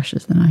to your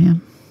brushes than I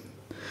am.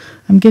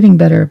 I'm getting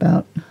better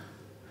about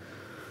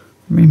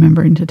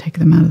remembering to take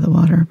them out of the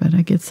water, but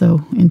I get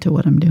so into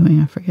what I'm doing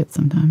I forget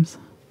sometimes.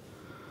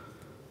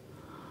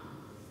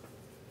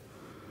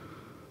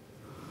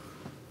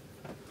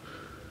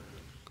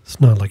 It's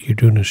not like you're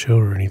doing a show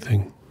or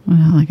anything.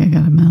 Well, like I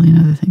got a million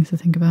other things to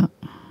think about.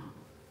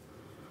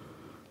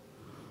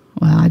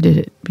 Well, I did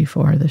it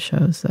before the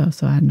shows, though,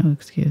 so I had no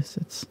excuse.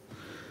 It's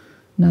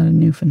not a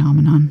new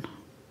phenomenon.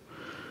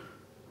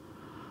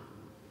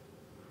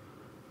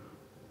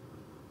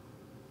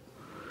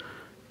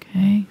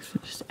 Okay, so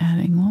just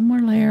adding one more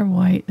layer of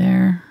white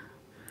there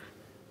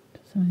to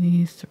some of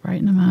these to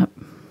brighten them up.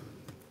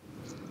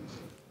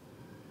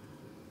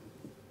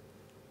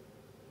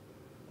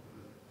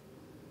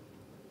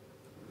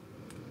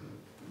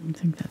 I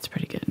think that's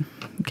pretty good.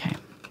 Okay,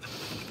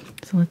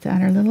 so let's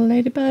add our little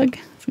ladybug.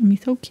 It's going to be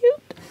so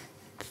cute.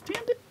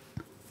 Stand it.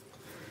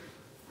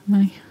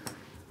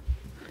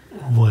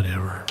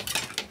 Whatever.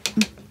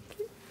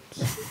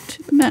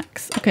 To the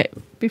max. Okay,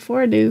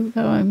 before I do,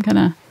 though, I'm going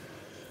to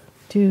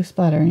do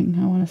splattering.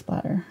 I want to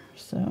splatter,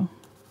 so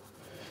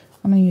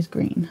I'm going to use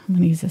green. I'm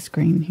going to use this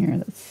green here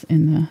that's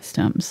in the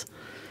stems,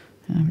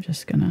 and I'm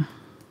just going to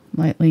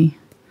lightly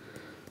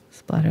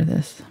splatter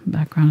this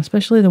background,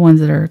 especially the ones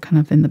that are kind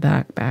of in the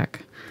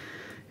back.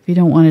 If you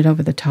don't want it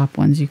over the top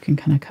ones, you can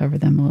kind of cover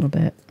them a little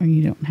bit, or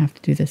you don't have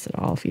to do this at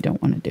all if you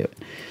don't want to do it.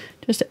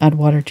 Just add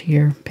water to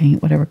your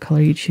paint, whatever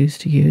color you choose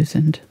to use,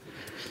 and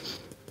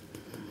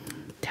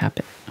tap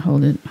it.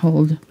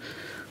 Hold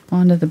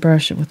onto the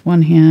brush with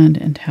one hand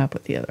and tap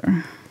with the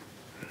other.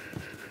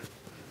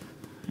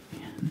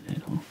 And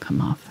it'll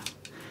come off.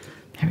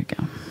 There we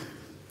go.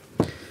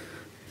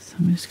 So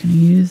I'm just going to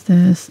use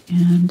this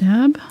and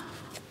dab.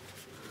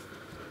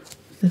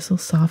 This will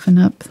soften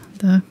up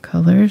the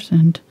colors,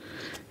 and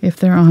if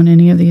they're on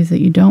any of these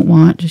that you don't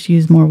want, just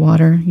use more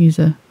water. Use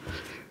a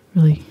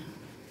really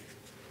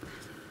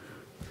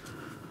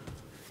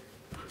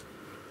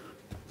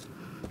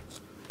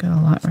got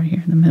a lot right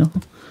here in the middle.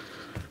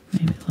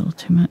 Maybe a little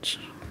too much.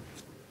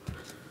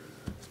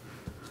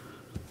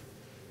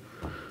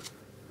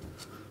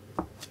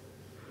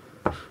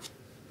 You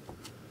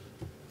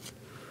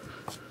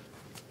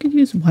could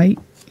use white.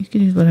 You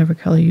could use whatever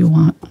color you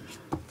want.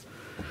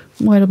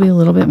 White will be a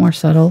little bit more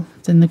subtle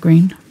than the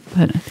green,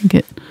 but I think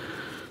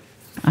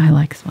I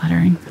like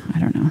splattering. I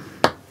don't know.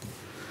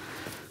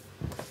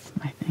 It's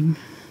my thing.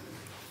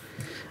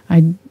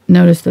 I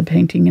noticed the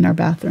painting in our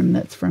bathroom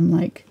that's from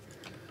like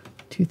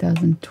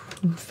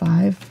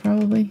 2005,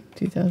 probably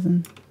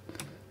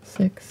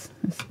 2006.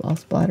 It's all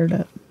splattered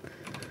up.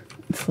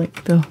 It's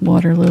like the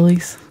water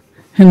lilies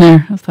in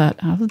there. I thought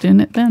I was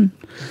doing it then.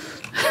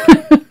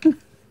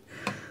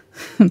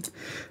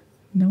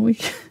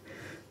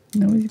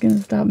 Nobody's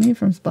gonna stop me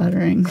from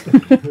splattering.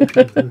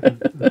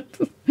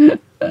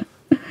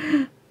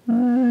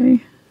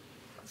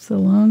 So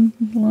long.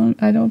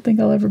 I don't think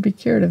I'll ever be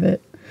cured of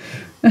it.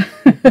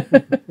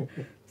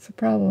 It's a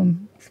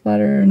problem.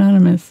 Splatter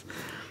Anonymous.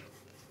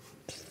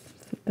 It's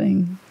the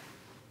thing.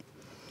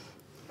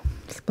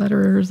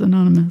 Splatterers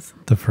Anonymous.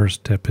 The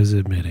first step is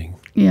admitting.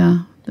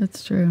 Yeah,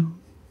 that's true.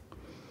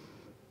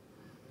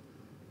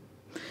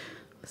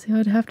 See, I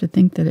would have to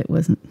think that it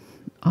wasn't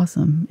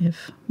awesome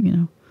if, you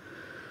know.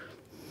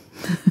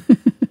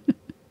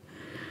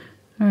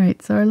 All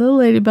right, so our little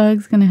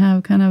ladybug's going to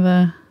have kind of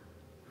a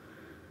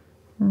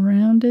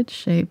rounded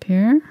shape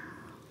here.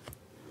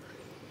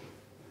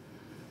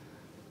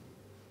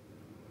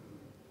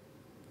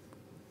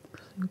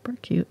 Super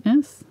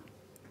cuteness.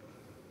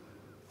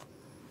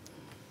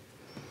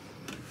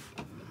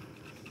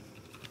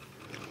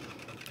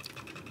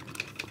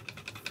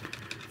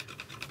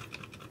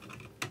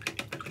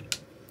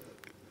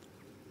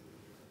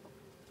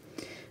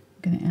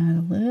 I'm going to add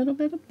a little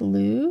bit of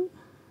blue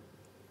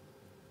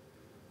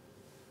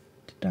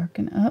to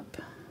darken up.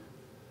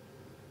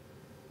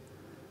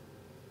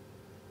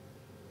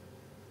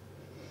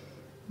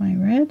 My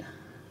red.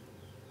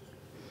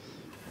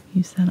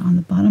 Use that on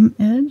the bottom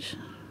edge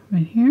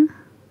right here.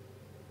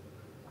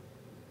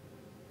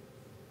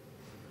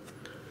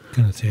 I'm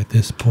going to say at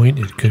this point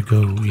it could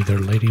go either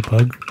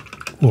ladybug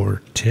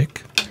or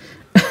tick.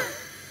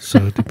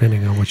 So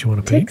depending on what you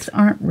want to paint. Ticks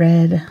aren't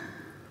red.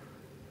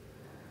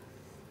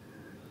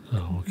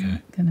 Oh, okay.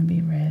 It's going to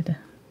be red.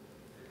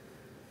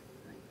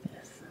 Like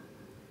this.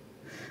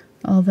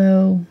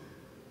 Although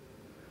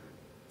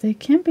they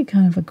can be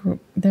kind of a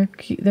group. They're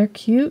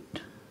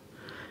cute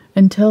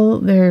until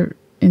they're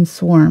in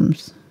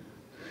swarms.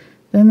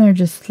 Then they're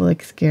just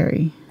like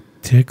scary.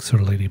 Ticks or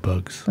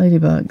ladybugs?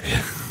 Ladybugs.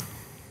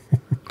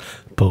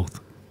 Both.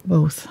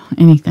 Both.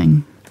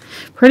 Anything.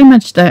 Pretty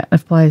much that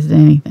applies to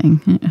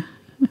anything.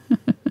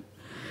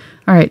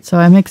 All right, so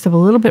I mixed up a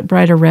little bit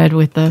brighter red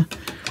with the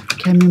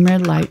Cadmium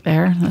Red Light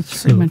there.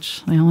 That's pretty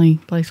much the only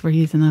place we're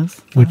using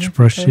those. Which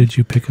brush did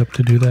you pick up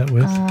to do that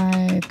with?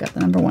 I've got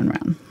the number 1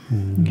 round.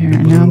 Here,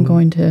 and now I'm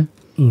going to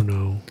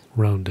Uno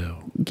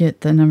Rondo.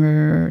 Get the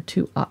number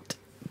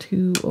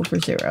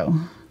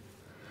 2/0.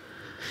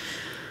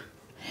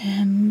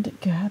 And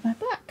grab my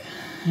black.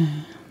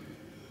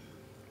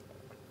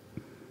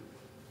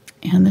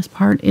 And this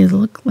part is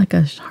look like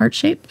a heart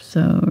shape,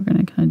 so we're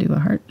going to kind of do a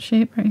heart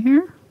shape right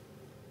here.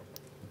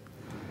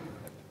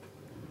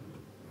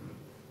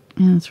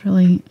 And it's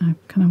really, I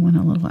kind of went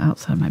a little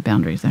outside my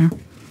boundaries there.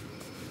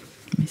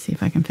 Let me see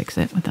if I can fix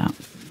it without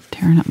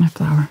tearing up my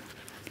flower.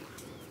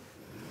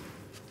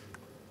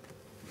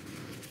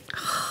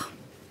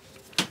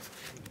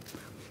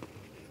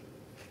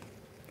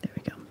 There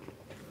we go.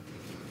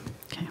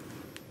 Okay.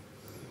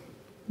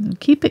 Now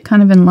keep it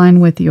kind of in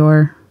line with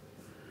your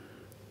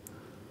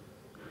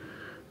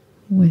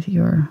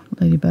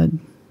ladybug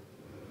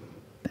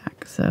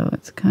back. So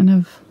it's kind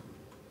of,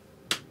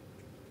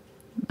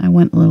 I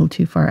went a little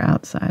too far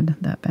outside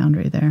that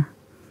boundary there.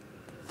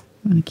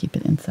 I'm going to keep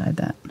it inside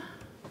that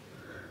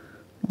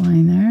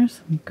line there.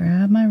 So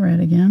grab my red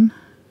again,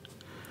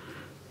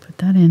 put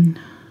that in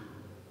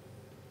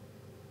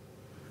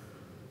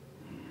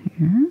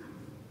here.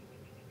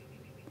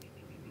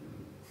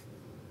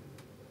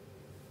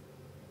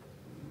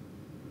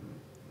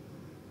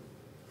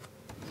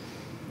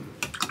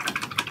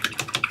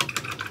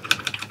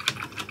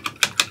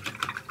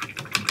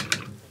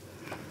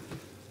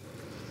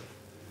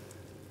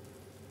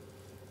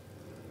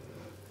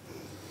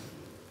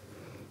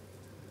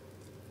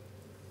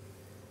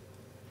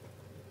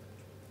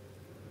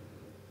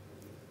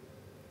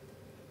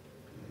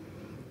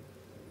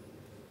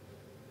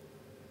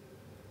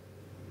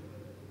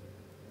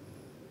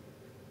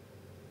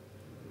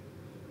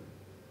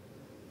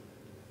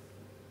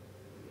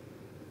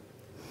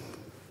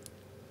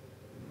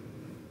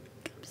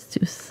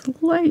 Too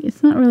slight.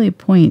 It's not really a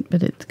point,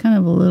 but it's kind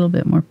of a little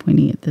bit more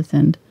pointy at this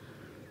end.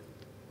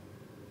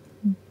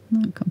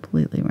 Not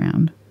completely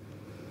round.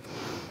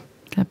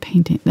 That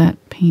paint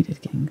is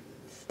getting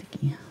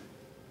sticky.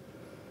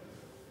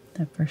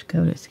 That first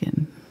coat is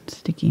getting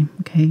sticky.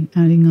 Okay,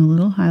 adding a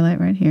little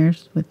highlight right here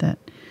with that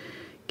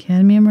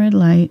Cadmium Red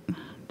Light,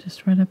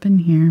 just right up in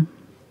here.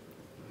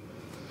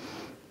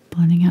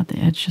 Blending out the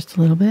edge just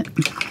a little bit.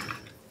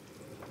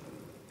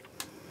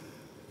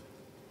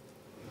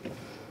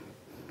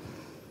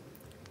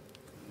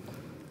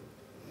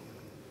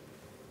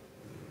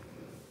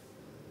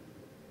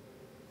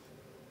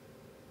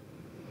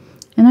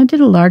 And I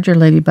did a larger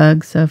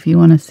ladybug, so if you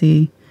want to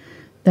see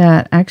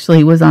that,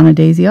 actually was on a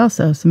daisy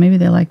also, so maybe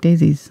they like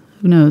daisies.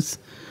 Who knows?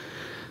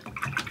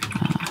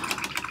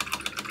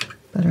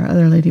 But our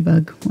other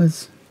ladybug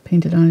was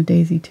painted on a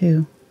daisy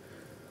too.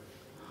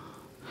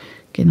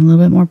 Getting a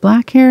little bit more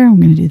black here.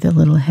 I'm going to do the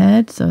little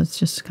head, so it's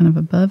just kind of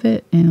above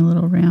it in a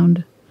little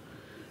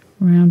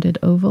rounded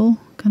oval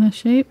kind of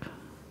shape.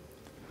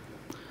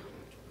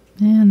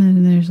 And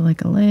then there's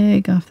like a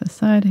leg off the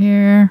side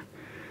here.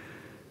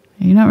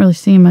 You're not really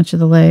seeing much of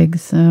the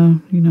legs, so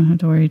you don't have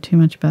to worry too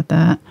much about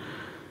that.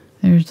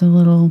 There's the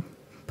little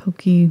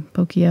pokey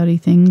outy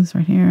things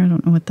right here. I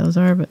don't know what those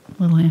are, but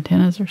little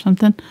antennas or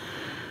something.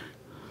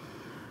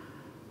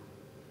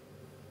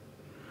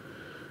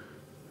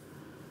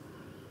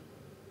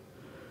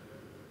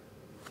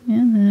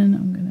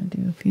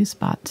 few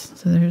spots.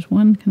 So there's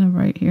one kind of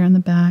right here on the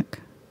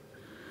back.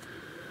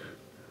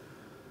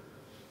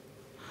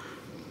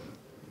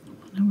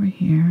 One over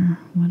here,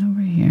 one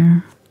over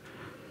here,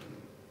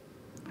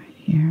 right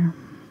here.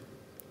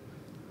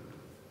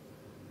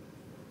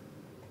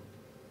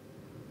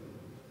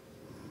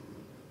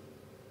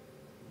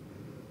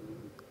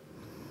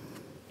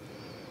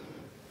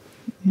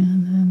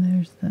 And then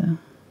there's the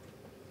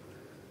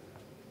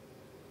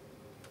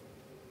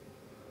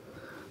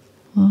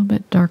little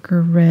bit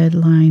darker red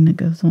line that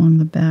goes along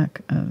the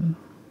back of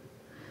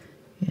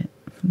it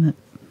from the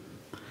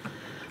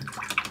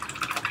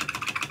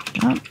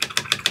top.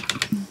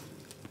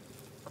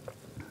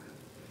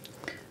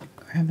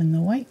 Grabbing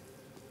the white.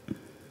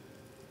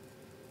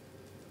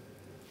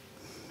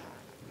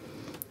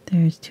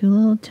 There's two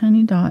little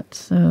tiny dots,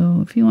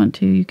 so if you want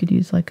to, you could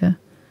use like a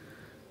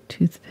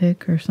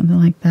toothpick or something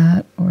like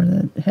that, or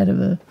the head of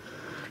a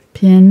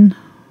pin,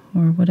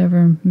 or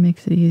whatever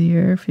makes it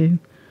easier if you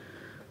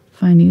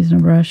find using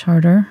a brush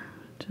harder.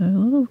 So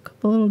a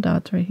couple little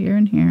dots right here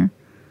and here.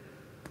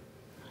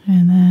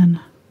 And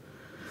then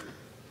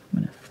I'm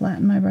going to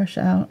flatten my brush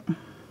out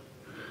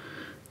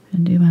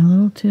and do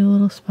my two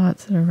little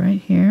spots that are right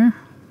here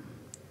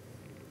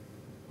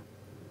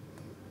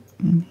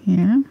and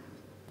here.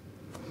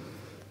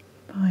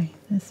 Boy,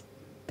 this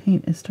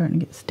paint is starting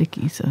to get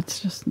sticky, so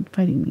it's just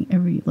fighting me.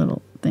 Every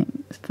little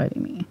thing is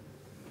fighting me.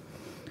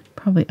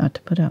 Probably ought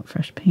to put out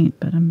fresh paint,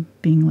 but I'm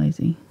being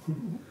lazy.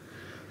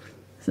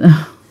 So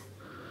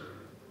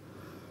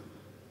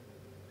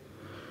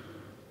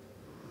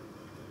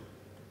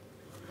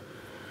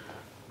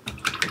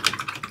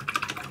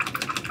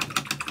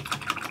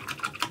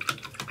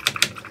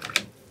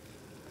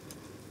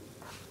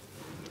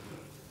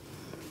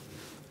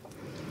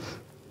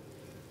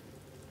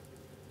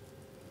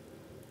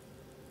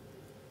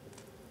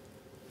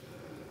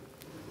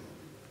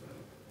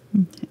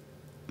okay.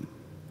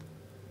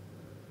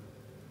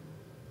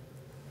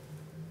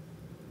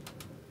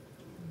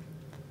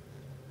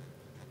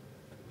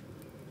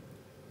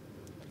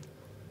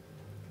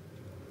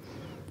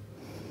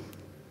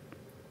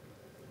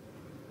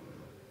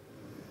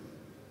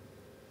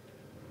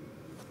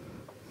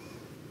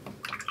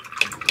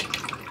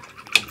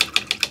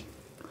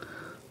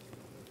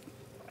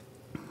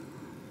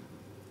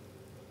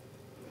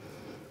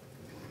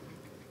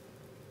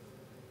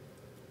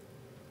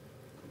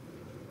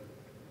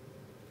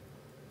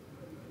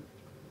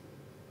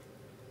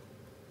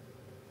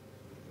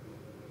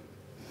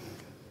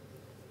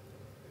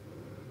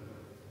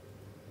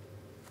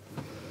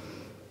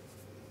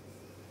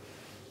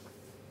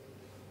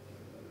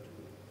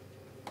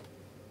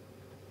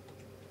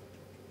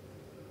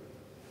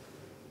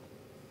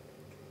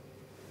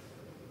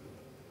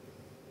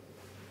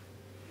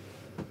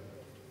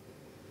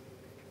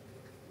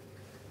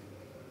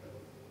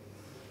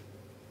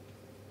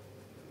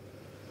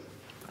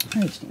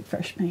 I just need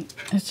fresh paint.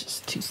 It's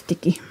just too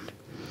sticky.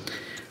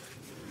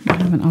 I'm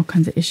having all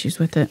kinds of issues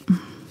with it.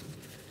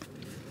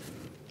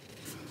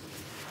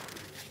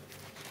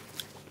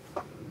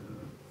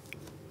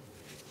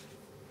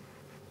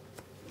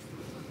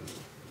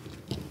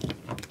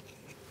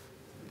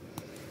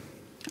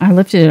 I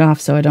lifted it off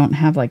so I don't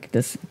have like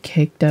this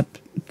caked up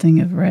thing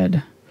of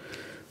red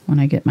when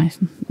I get my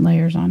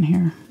layers on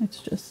here. It's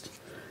just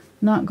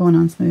not going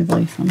on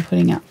smoothly, so I'm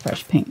putting out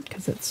fresh paint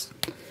because it's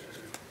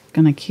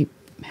going to keep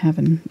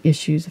having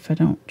issues if I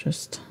don't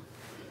just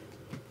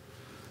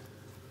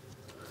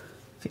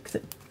fix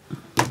it.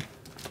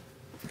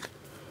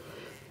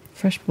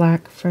 Fresh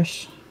black,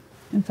 fresh.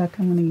 In fact,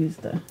 I'm going to use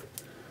the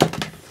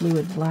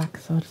fluid black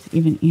so it's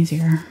even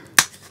easier.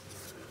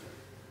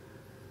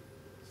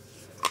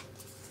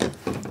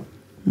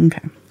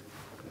 Okay.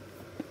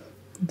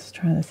 Let's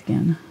try this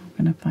again.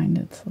 I'm going to find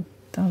it's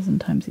 1,000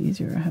 times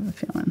easier, I have a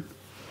feeling.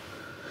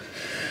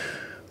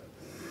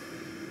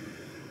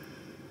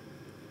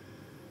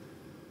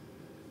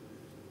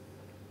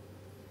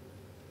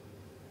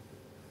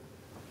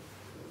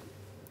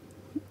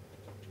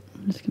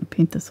 I'm just going to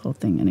paint this whole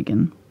thing in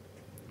again.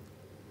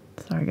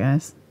 Sorry,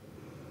 guys.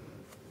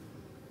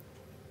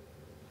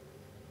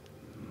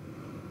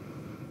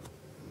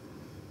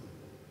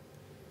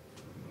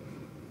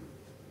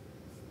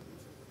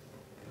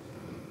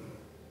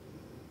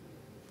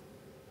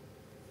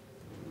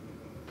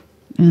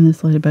 And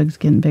this ladybug's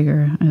getting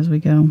bigger as we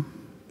go.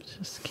 It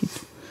just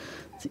keeps,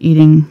 it's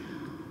eating.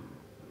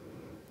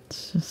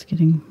 It's just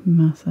getting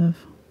massive.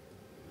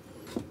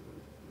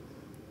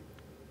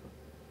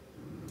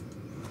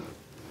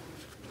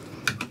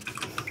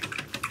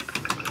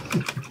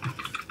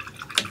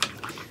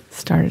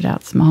 Started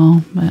out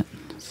small, but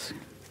it's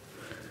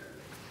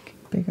getting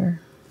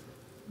bigger,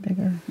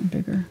 bigger, and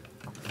bigger.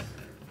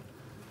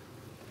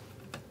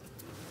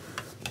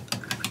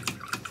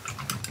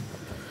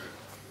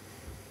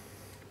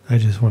 I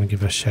just want to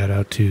give a shout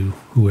out to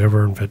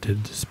whoever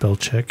invented spell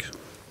check.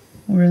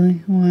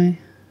 Really? Why?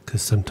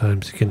 Because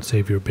sometimes it can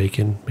save your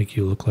bacon,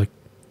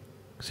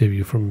 save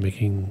you from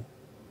making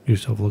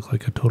yourself look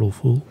like a total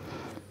fool.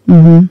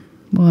 Mm-hmm.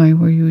 Why?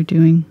 What were you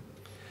doing?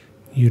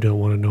 You don't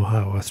want to know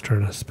how I was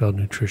trying to spell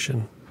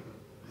nutrition.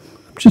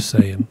 I'm just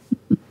saying.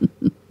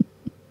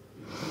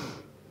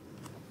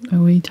 Are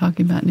we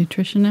talking about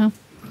nutrition now?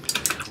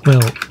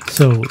 Well,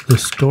 so the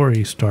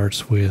story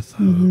starts with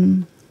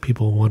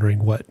people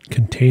wondering what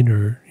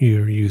container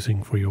you're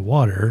using for your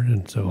water.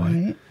 And so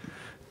I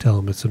tell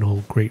them it's an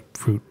old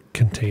grapefruit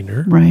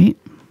container. Right.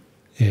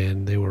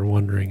 And they were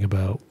wondering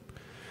about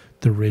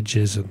the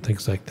ridges and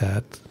things like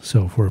that.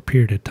 So for a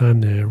period of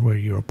time there where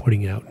you were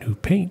putting out new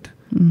paint,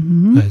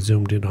 I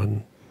zoomed in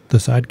on the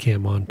side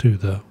cam onto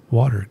the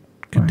water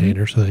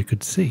container so they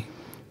could see.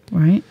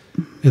 Right.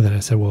 And then I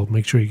said, well,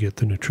 make sure you get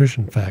the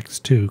nutrition facts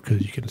too,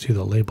 because you can see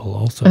the label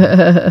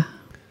also.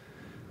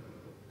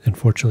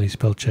 Unfortunately,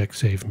 spell check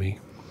saved me.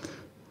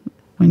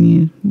 When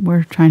you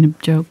were trying to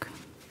joke.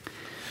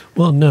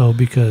 Well, no,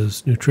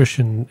 because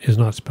nutrition is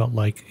not spelled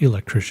like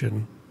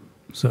electrician.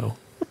 So.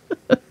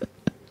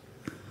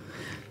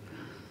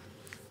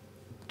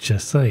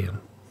 Just saying.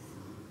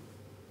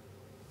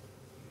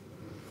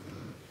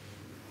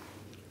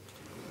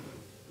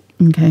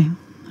 Okay.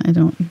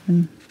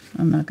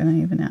 I'm not going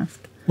to even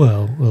ask.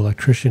 Well,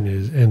 electrician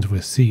ends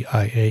with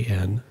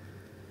C-I-A-N.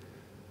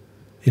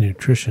 And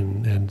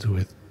nutrition ends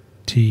with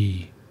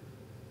T-I-O-N.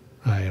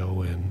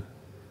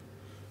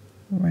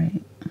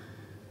 Right.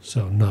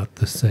 So not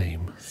the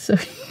same. So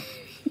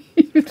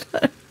you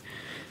thought...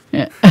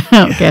 Yeah.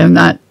 Okay, I'm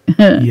not...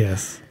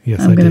 Yes,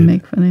 I'm going to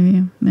make fun of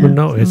you. No, well,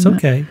 no, so it's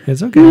okay.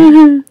 It's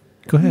okay.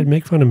 Go ahead,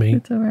 make fun of me.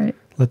 It's all right.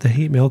 Let the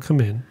hate mail come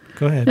in.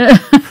 Go ahead.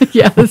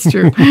 Yeah, that's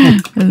true.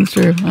 That's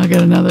true. I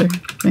got another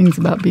things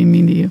about being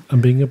mean to you.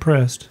 I'm being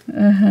oppressed.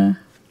 I'm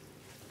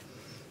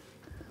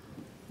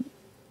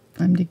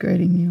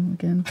degrading you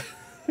again.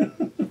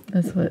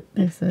 That's what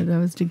they said. I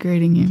was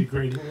degrading you.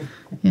 Degrading?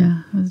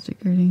 Yeah, I was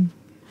degrading.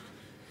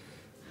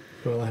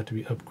 Well, I have to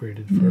be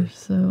upgraded You're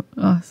first. so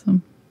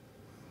awesome.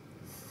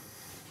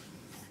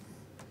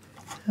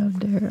 How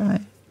dare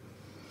I?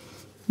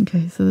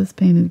 Okay, so this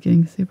paint is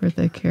getting super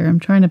thick here. I'm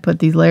trying to put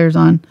these layers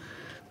on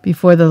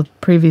before the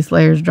previous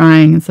layer's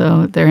drying, and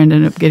so they're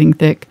ended up getting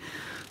thick.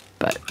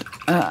 But,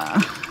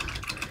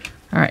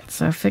 alright,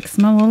 so I fixed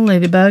my little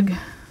ladybug.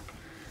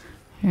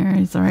 Here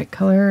is the right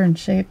color and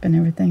shape and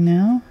everything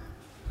now.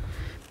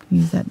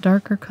 Use that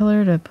darker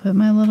color to put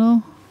my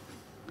little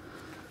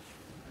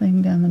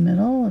thing down the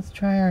middle. Let's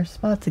try our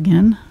spots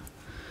again.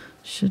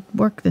 Should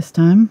work this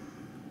time.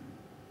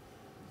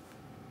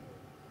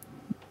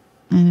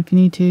 And if you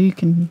need to, you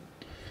can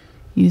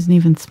use an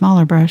even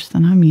smaller brush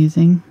than I'm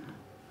using.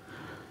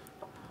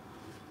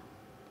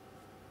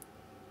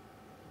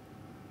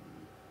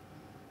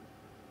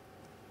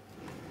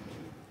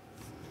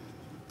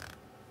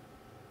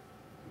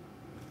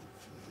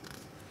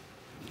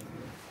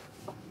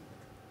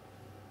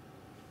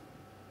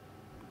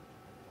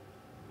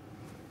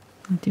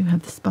 I do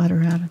have the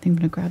spotter out. I think I'm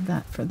going to grab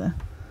that for the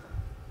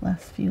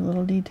last few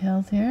little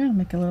details here. It'll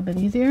make it a little bit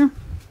easier.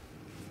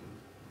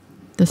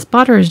 The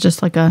spotter is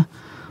just like a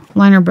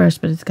liner brush,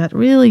 but it's got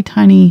really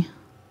tiny,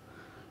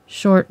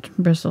 short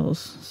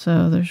bristles.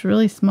 So there's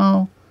really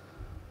small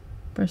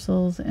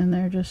bristles, and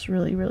they're just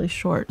really, really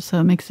short. So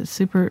it makes it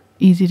super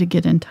easy to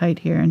get in tight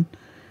here, and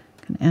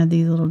can add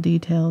these little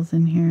details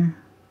in here.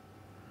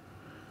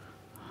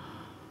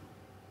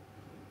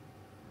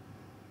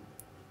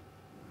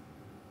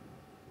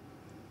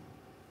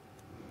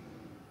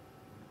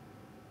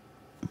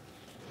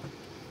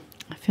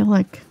 I feel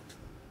like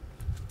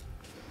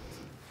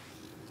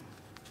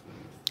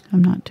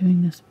I'm not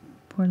doing this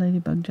poor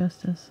ladybug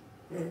justice.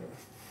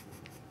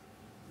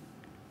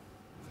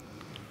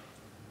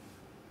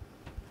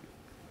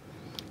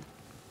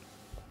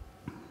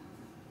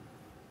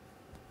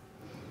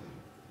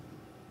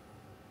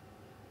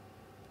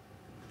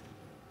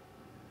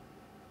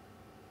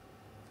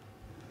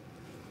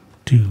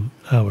 2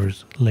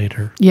 hours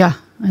later. Yeah,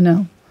 I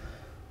know.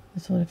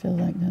 That's what it feels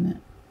like, doesn't it?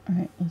 All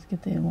right, let's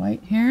get the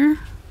white here.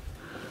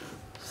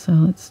 So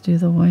let's do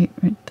the white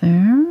right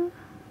there.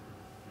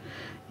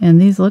 And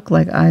these look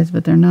like eyes,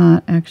 but they're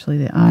not actually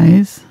the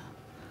eyes.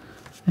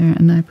 There,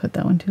 and I put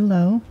that one too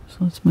low, so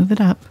let's move it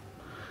up.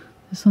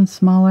 This one's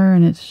smaller,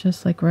 and it's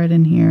just like right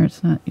in here.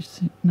 It's not,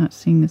 you're not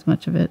seeing as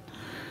much of it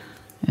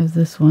as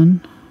this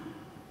one.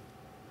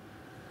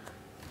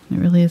 It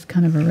really is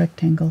kind of a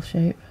rectangle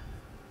shape.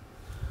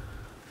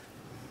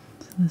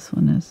 So this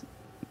one is,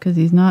 because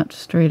he's not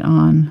straight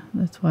on,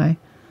 that's why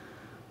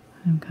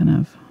I'm kind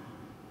of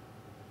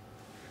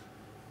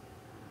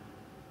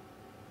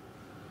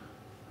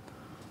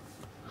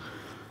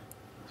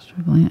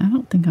struggling. I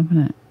don't think I'm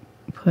going to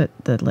put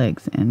the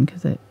legs in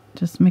because it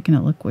just making it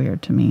look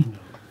weird to me.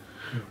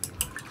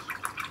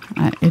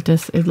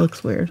 It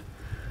looks weird.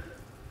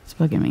 It's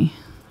bugging me,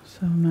 so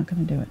I'm not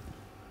going to do it.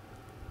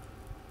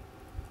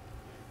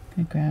 I'm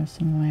going to grab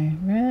some of my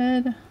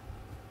red,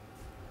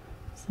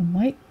 some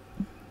white.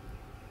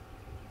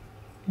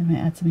 I'm going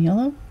to add some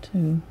yellow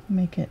to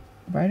make it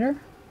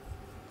brighter.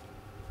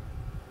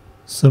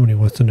 Somebody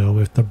wants to know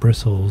if the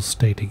bristles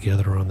stay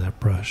together on that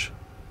brush.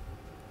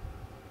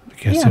 I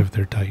guess if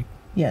they're tight.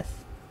 Yes,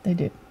 they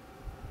do.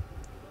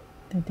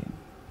 They do.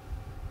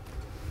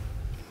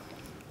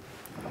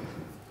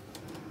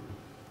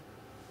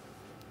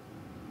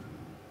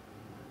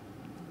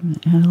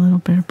 Add a little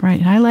bit of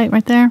bright highlight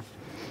right there.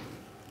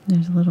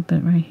 There's a little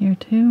bit right here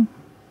too.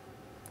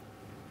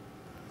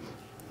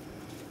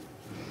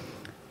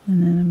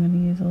 And then I'm going to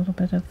use a little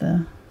bit of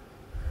the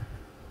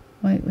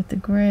white with the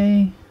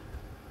gray.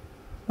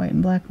 White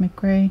and black make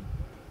gray.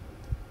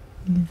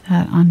 Use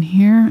that on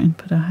here and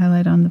put a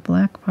highlight on the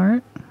black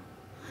part.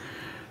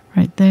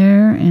 Right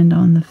there and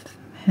on the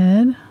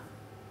head.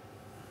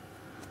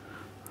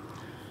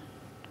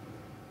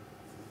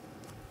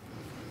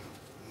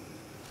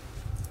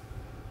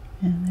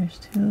 And there's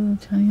two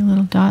tiny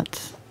little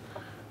dots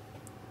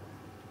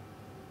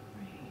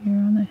right here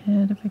on the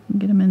head, if I can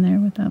get them in there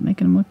without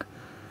making them look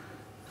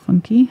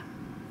funky.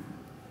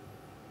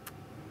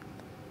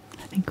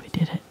 I think we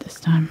did it this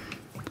time.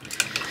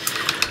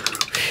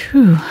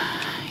 Phew,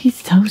 he's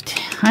so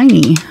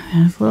tiny.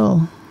 His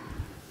little...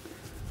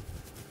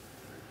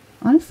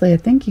 Honestly, I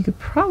think you could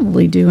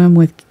probably do him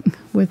with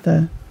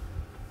the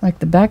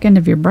back end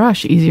of your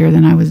brush easier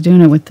than I was doing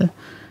it with the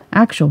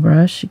actual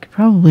brush. You could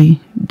probably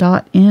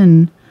dot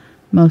in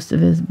most of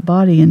his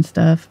body and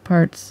stuff,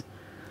 parts,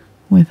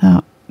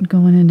 without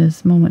going into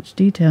so much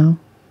detail.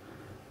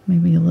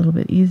 Maybe a little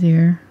bit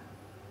easier.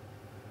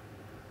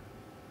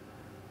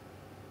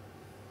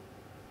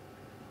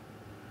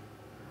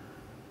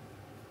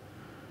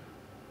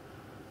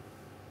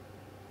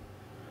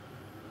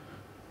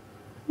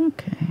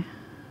 Okay.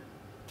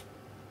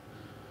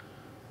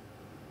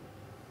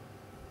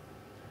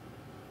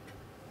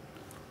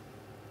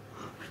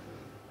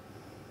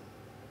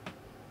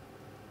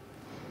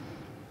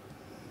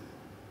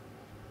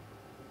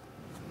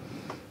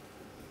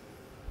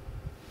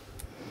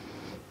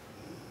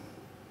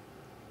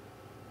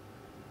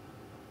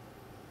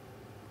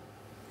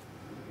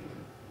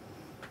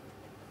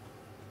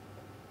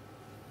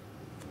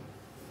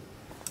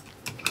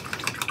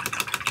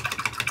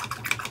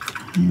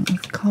 And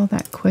let's call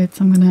that quits.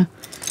 I'm going to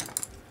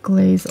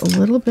glaze a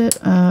little bit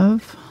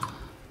of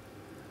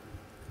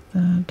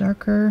the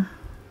darker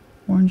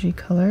orangey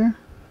color.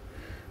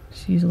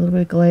 Just use a little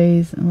bit of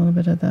glaze and a little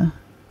bit of the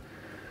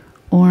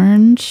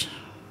orange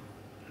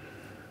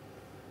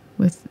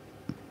with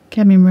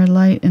Cadmium Red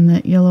Light and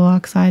the yellow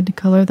oxide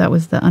color. That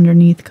was the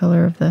underneath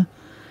color of the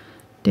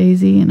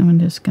daisy, and I'm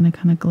just going to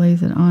kind of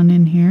glaze it on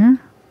in here.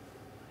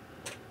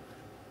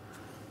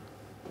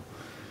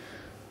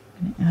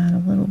 Add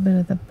a little bit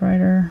of the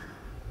brighter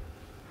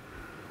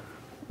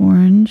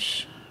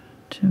orange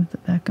to the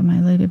back of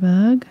my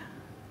ladybug.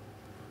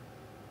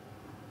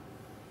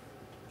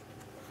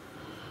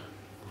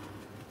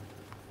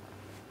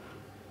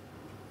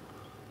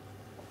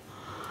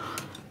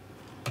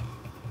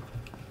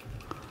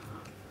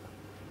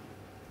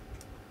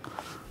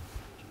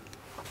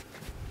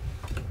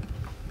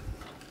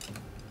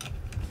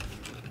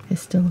 It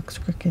still looks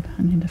crooked.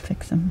 I need to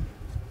fix him.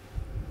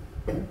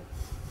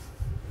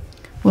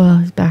 Well,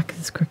 his back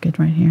is crooked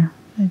right here.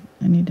 I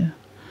need to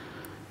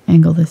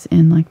angle this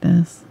in like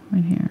this,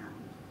 right here.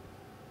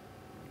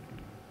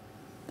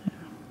 There.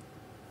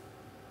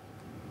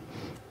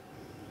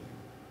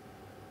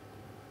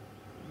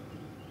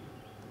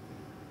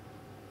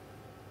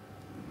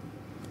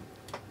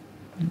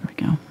 There we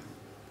go.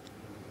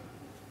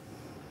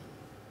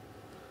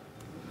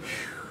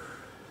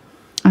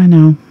 I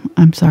know.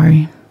 I'm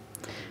sorry.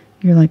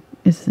 You're like,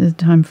 is it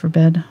time for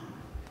bed?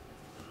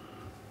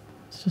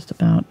 Just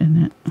about,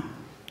 isn't it?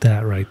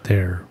 That right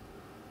there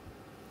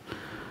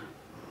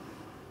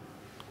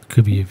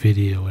could be a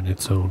video in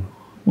its own.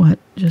 What?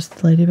 Just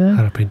the ladybug?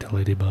 How to paint a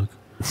ladybug.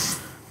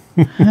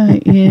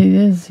 It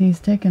is.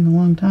 He's taken a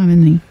long time,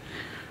 isn't he?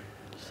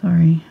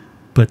 Sorry.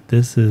 But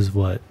this is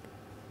what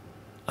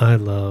I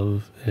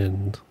love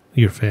and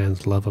your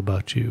fans love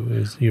about you,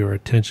 is your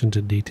attention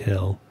to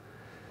detail.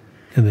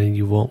 And then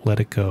you won't let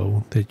it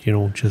go. That you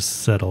don't just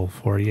settle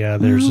for, yeah,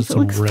 there's well, some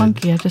red. It looks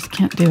funky. I just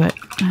can't do it.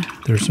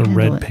 There's some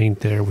red paint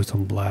there with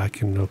some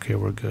black, and okay,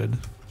 we're good.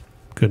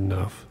 Good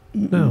enough.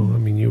 No, I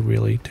mean, you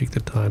really take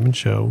the time and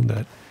show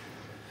that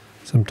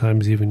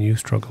sometimes even you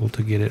struggle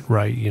to get it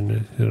right.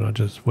 You're not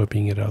just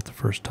whipping it out the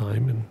first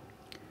time. And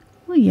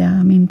well, yeah,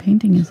 I mean,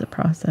 painting is a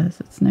process.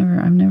 It's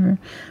never,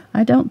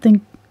 I don't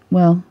think,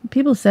 well,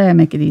 people say I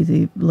make it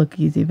easy, look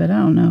easy, but I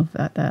don't know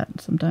about that.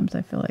 Sometimes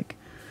I feel like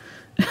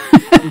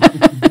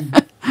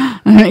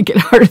I make it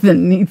harder than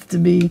it needs to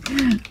be.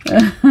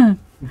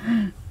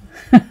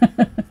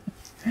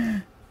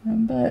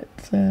 But,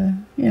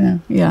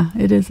 yeah,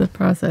 it is a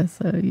process.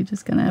 So you're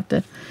just going to have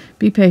to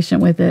be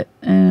patient with it.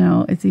 And,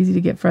 it's easy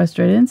to get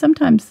frustrated. And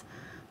sometimes,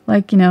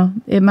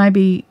 it might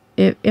be,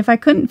 if I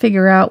couldn't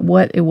figure out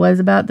what it was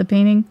about the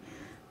painting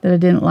that I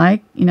didn't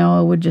like,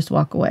 I would just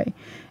walk away.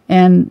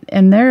 And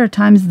there are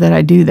times that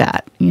I do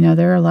that.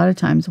 There are a lot of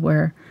times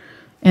where,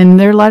 and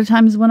there are a lot of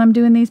times when I'm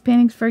doing these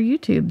paintings for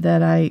YouTube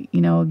that I,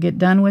 get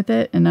done with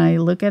it and I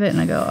look at it and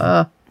I go,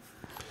 oh,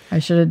 I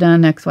should have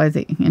done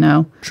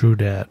XYZ, True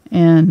dat.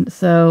 And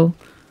so,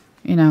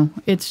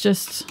 it's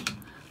just,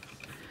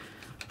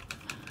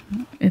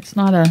 it's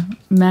not a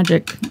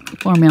magic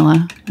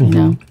formula,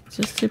 It's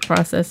just a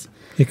process.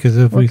 because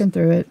working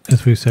through it.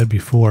 As we've said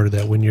before,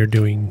 that when you're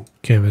doing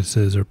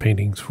canvases or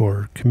paintings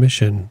for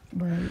commission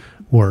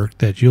work,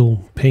 that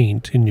you'll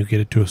paint and you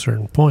get it to a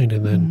certain point,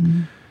 and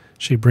then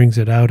she brings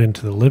it out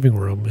into the living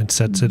room and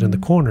sets it in the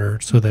corner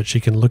so that she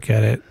can look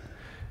at it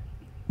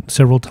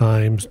several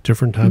times,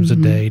 different times a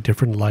day,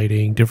 different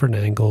lighting, different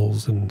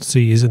angles, and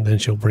sees, and then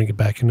she'll bring it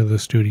back into the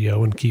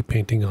studio and keep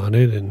painting on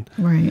it. And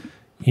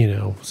you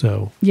know,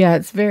 so yeah,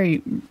 it's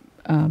very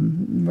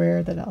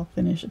rare that I'll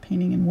finish a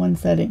painting in one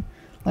setting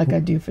like I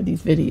do for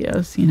these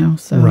videos, you know.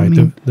 So right, I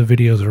mean, the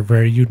videos are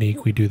very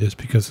unique. We do this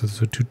because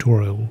it's a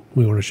tutorial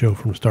we want to show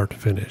from start to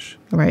finish.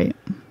 Right.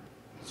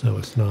 So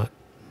it's not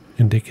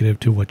indicative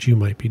to what you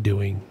might be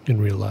doing in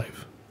real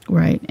life.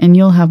 Right. And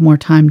you'll have more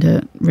time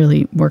to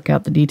really work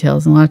out the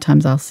details. And a lot of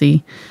times I'll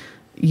see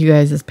you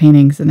guys'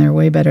 paintings and they're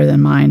way better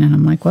than mine. And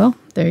I'm like, well,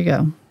 there you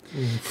go.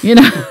 You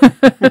know,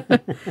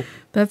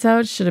 that's how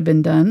it should have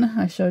been done.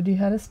 I showed you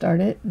how to start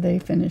it. They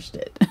finished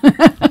it.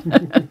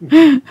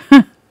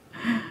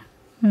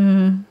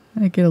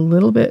 I get a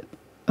little bit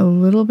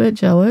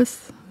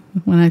jealous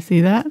when I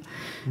see that.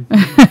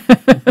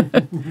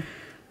 I'm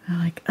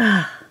like,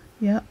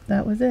 yep,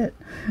 that was it.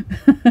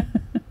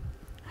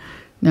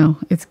 No,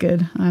 it's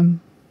good.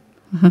 I'm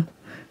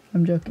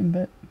joking,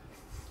 but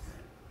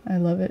I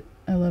love it.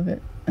 I love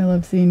it. I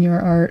love seeing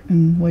your art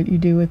and what you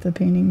do with the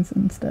paintings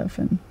and stuff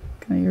and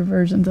kind of your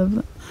versions of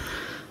them.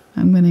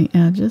 I'm going to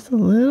add just a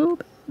little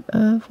bit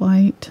of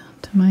white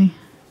to my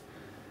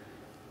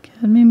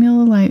cadmium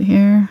yellow light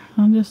here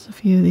on just a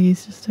few of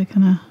these, just to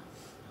kind of,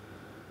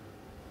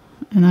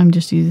 and I'm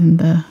just using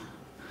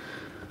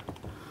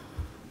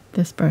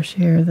this brush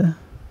here, the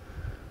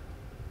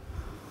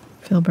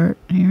Filbert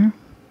here.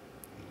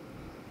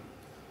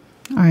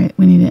 All right,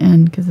 we need to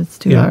end because it's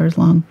 2 hours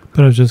long.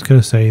 But I was just going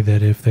to say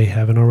that if they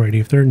haven't already,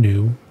 if they're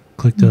new,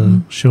 click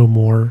the show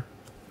more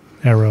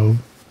arrow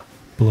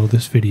below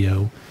this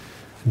video.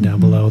 And down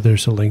below,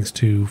 there's the links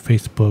to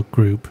Facebook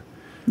group.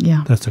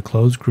 Yeah. That's a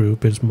closed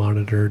group. It's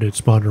monitored.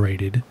 It's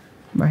moderated.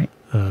 Right.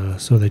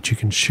 So that you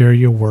can share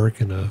your work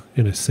in a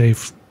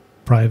safe,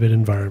 private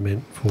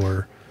environment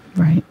for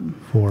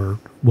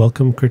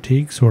welcome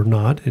critiques or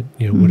not.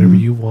 Whatever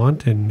you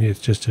want. And it's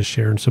just to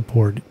share and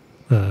support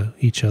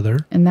each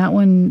other. And that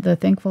one, the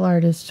thankful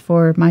art is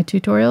for my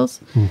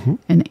tutorials.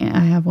 And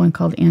I have one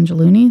called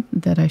Angeluni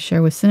that I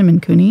share with Cinnamon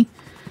Cooney.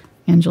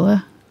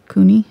 Angela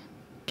Cooney.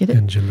 Get it?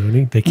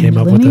 Angeluni. They came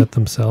up with that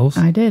themselves.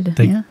 I did.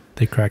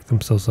 They cracked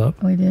themselves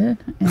up. We did.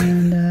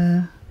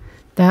 And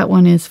that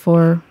one is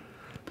for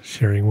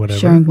sharing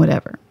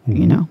whatever.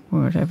 You know,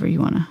 or whatever you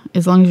want to.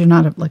 As long as you're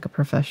not like a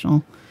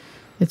professional.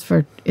 It's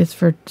for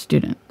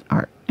student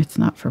art. It's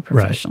not for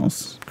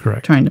professionals. Right.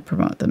 Correct. Trying to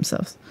promote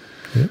themselves.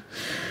 Yeah.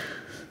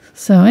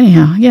 So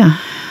anyhow, yeah.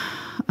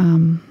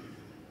 And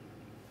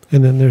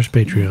then there's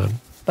Patreon.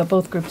 But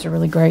both groups are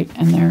really great,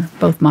 and they're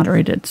both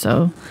moderated.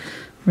 So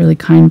really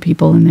kind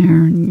people in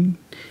there. And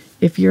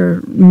if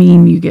you're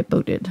mean, you get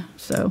booted.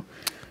 So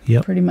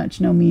pretty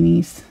much no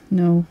meanies,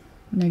 no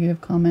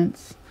negative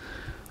comments.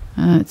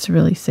 It's a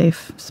really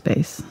safe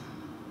space.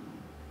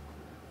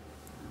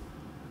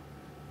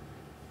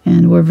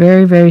 And we're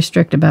very, very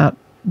strict about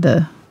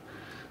the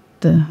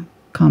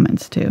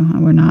comments too.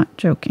 We're not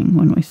joking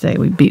when we say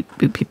we boot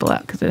people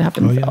out, because it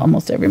happens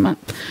almost every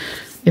month,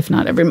 if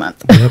not every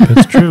month. Yep,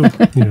 it's true.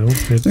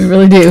 We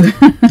really do.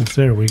 It's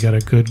there. We got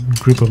a good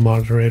group of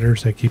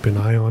moderators that keep an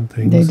eye on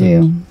things. They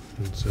do.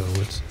 And so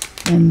it's.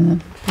 And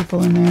the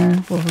people in there,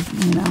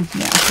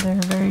 they're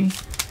very,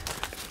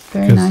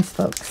 very nice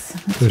folks.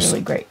 It's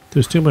really great.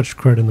 There's too much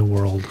crud in the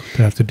world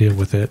to have to deal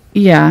with it.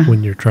 Yeah.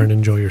 When you're trying to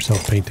enjoy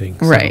yourself painting.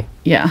 So. Right.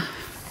 Yeah.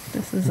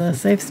 This is a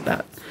safe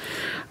spot.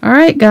 All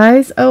right,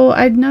 guys. Oh,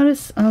 I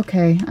noticed.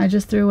 Okay, I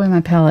just threw away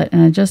my palette,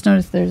 and I just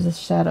noticed there's a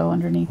shadow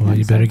underneath. Well,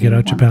 you better get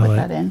out your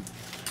palette. Put that in.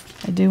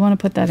 I do want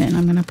to put that in.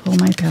 I'm going to pull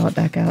my palette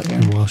back out here.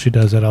 And while she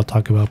does that, I'll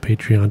talk about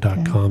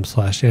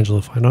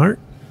patreon.com/AngelaFineArt.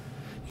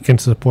 You can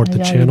support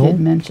the channel. I did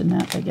mention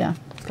that, but yeah,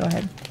 go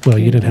ahead. Well,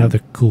 you didn't have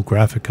the cool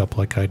graphic up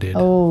like I did.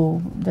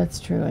 Oh,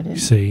 that's true. I didn't.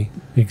 See,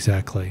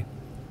 exactly.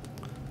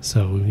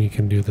 So you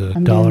can do the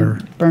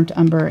burnt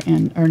umber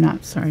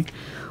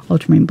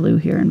ultramarine blue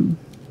here and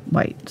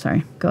white.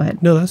 Sorry, go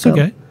ahead. No, that's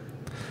okay.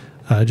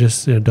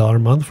 Just $1 a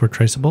month for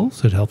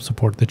traceables. It helps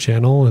support the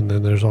channel. And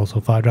then there's also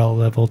 $5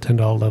 level,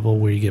 $10 level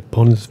where you get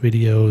bonus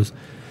videos.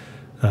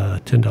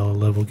 $10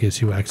 level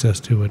gives you access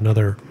to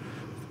another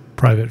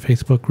private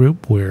Facebook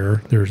group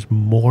where there's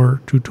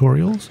more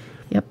tutorials.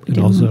 Yep, we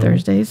do them on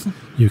Thursdays.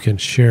 You can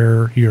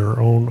share your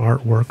own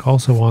artwork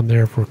also on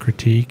there for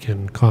critique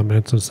and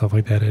comments and stuff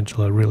like that.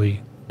 Angela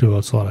really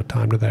devotes a lot of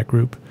time to that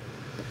group.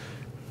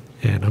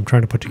 And I'm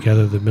trying to put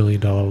together the $1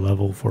 million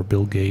level for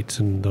Bill Gates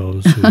and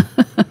those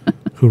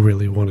who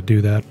really want to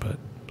do that. But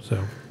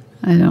so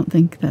I don't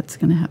think that's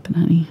going to happen,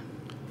 honey.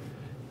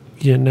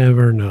 You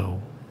never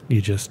know.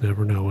 You just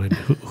never know. And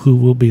who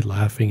will be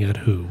laughing at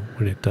who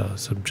when it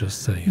does? I'm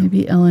just saying.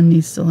 Maybe Ellen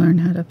needs to learn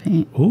how to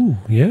paint. Oh,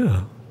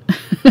 yeah.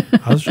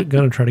 I was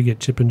going to try to get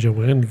Chip and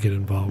Joanne to get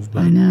involved.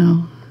 But I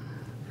know.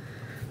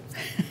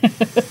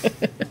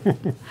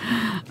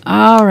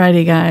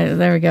 Alrighty, guys.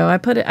 There we go. I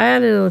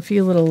added a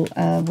few little,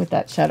 with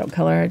that shadow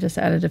color, I just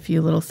added a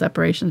few little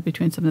separations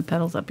between some of the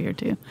petals up here,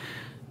 too.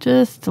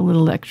 Just a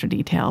little extra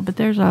detail. But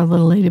there's our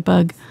little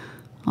ladybug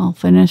all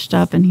finished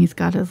up, and he's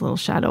got his little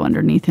shadow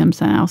underneath him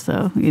now,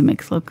 so he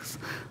looks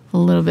a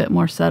little bit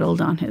more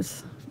settled on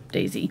his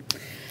daisy.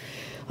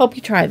 Hope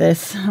you try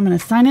this. I'm going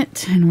to sign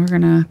it, and we're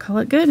going to call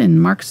it good,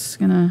 and Mark's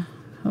going to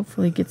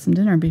hopefully get some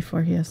dinner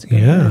before he has to go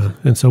to bed.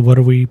 And so what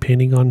are we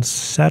painting on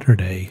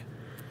Saturday?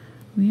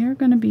 We are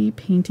going to be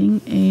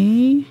painting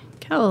a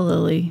calla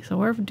lily, so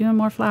we're doing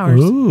more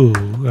flowers. Ooh,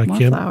 I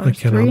cannot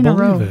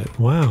believe it.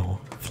 Wow,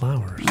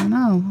 flowers. I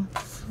know.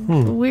 It's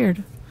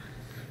weird.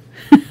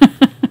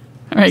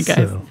 All right,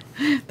 guys.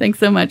 Thanks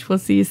so much. We'll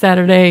see you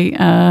Saturday.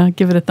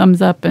 Give it a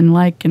thumbs up and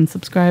like and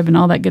subscribe and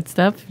all that good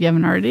stuff if you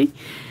haven't already.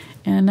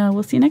 And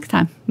we'll see you next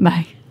time.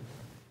 Bye.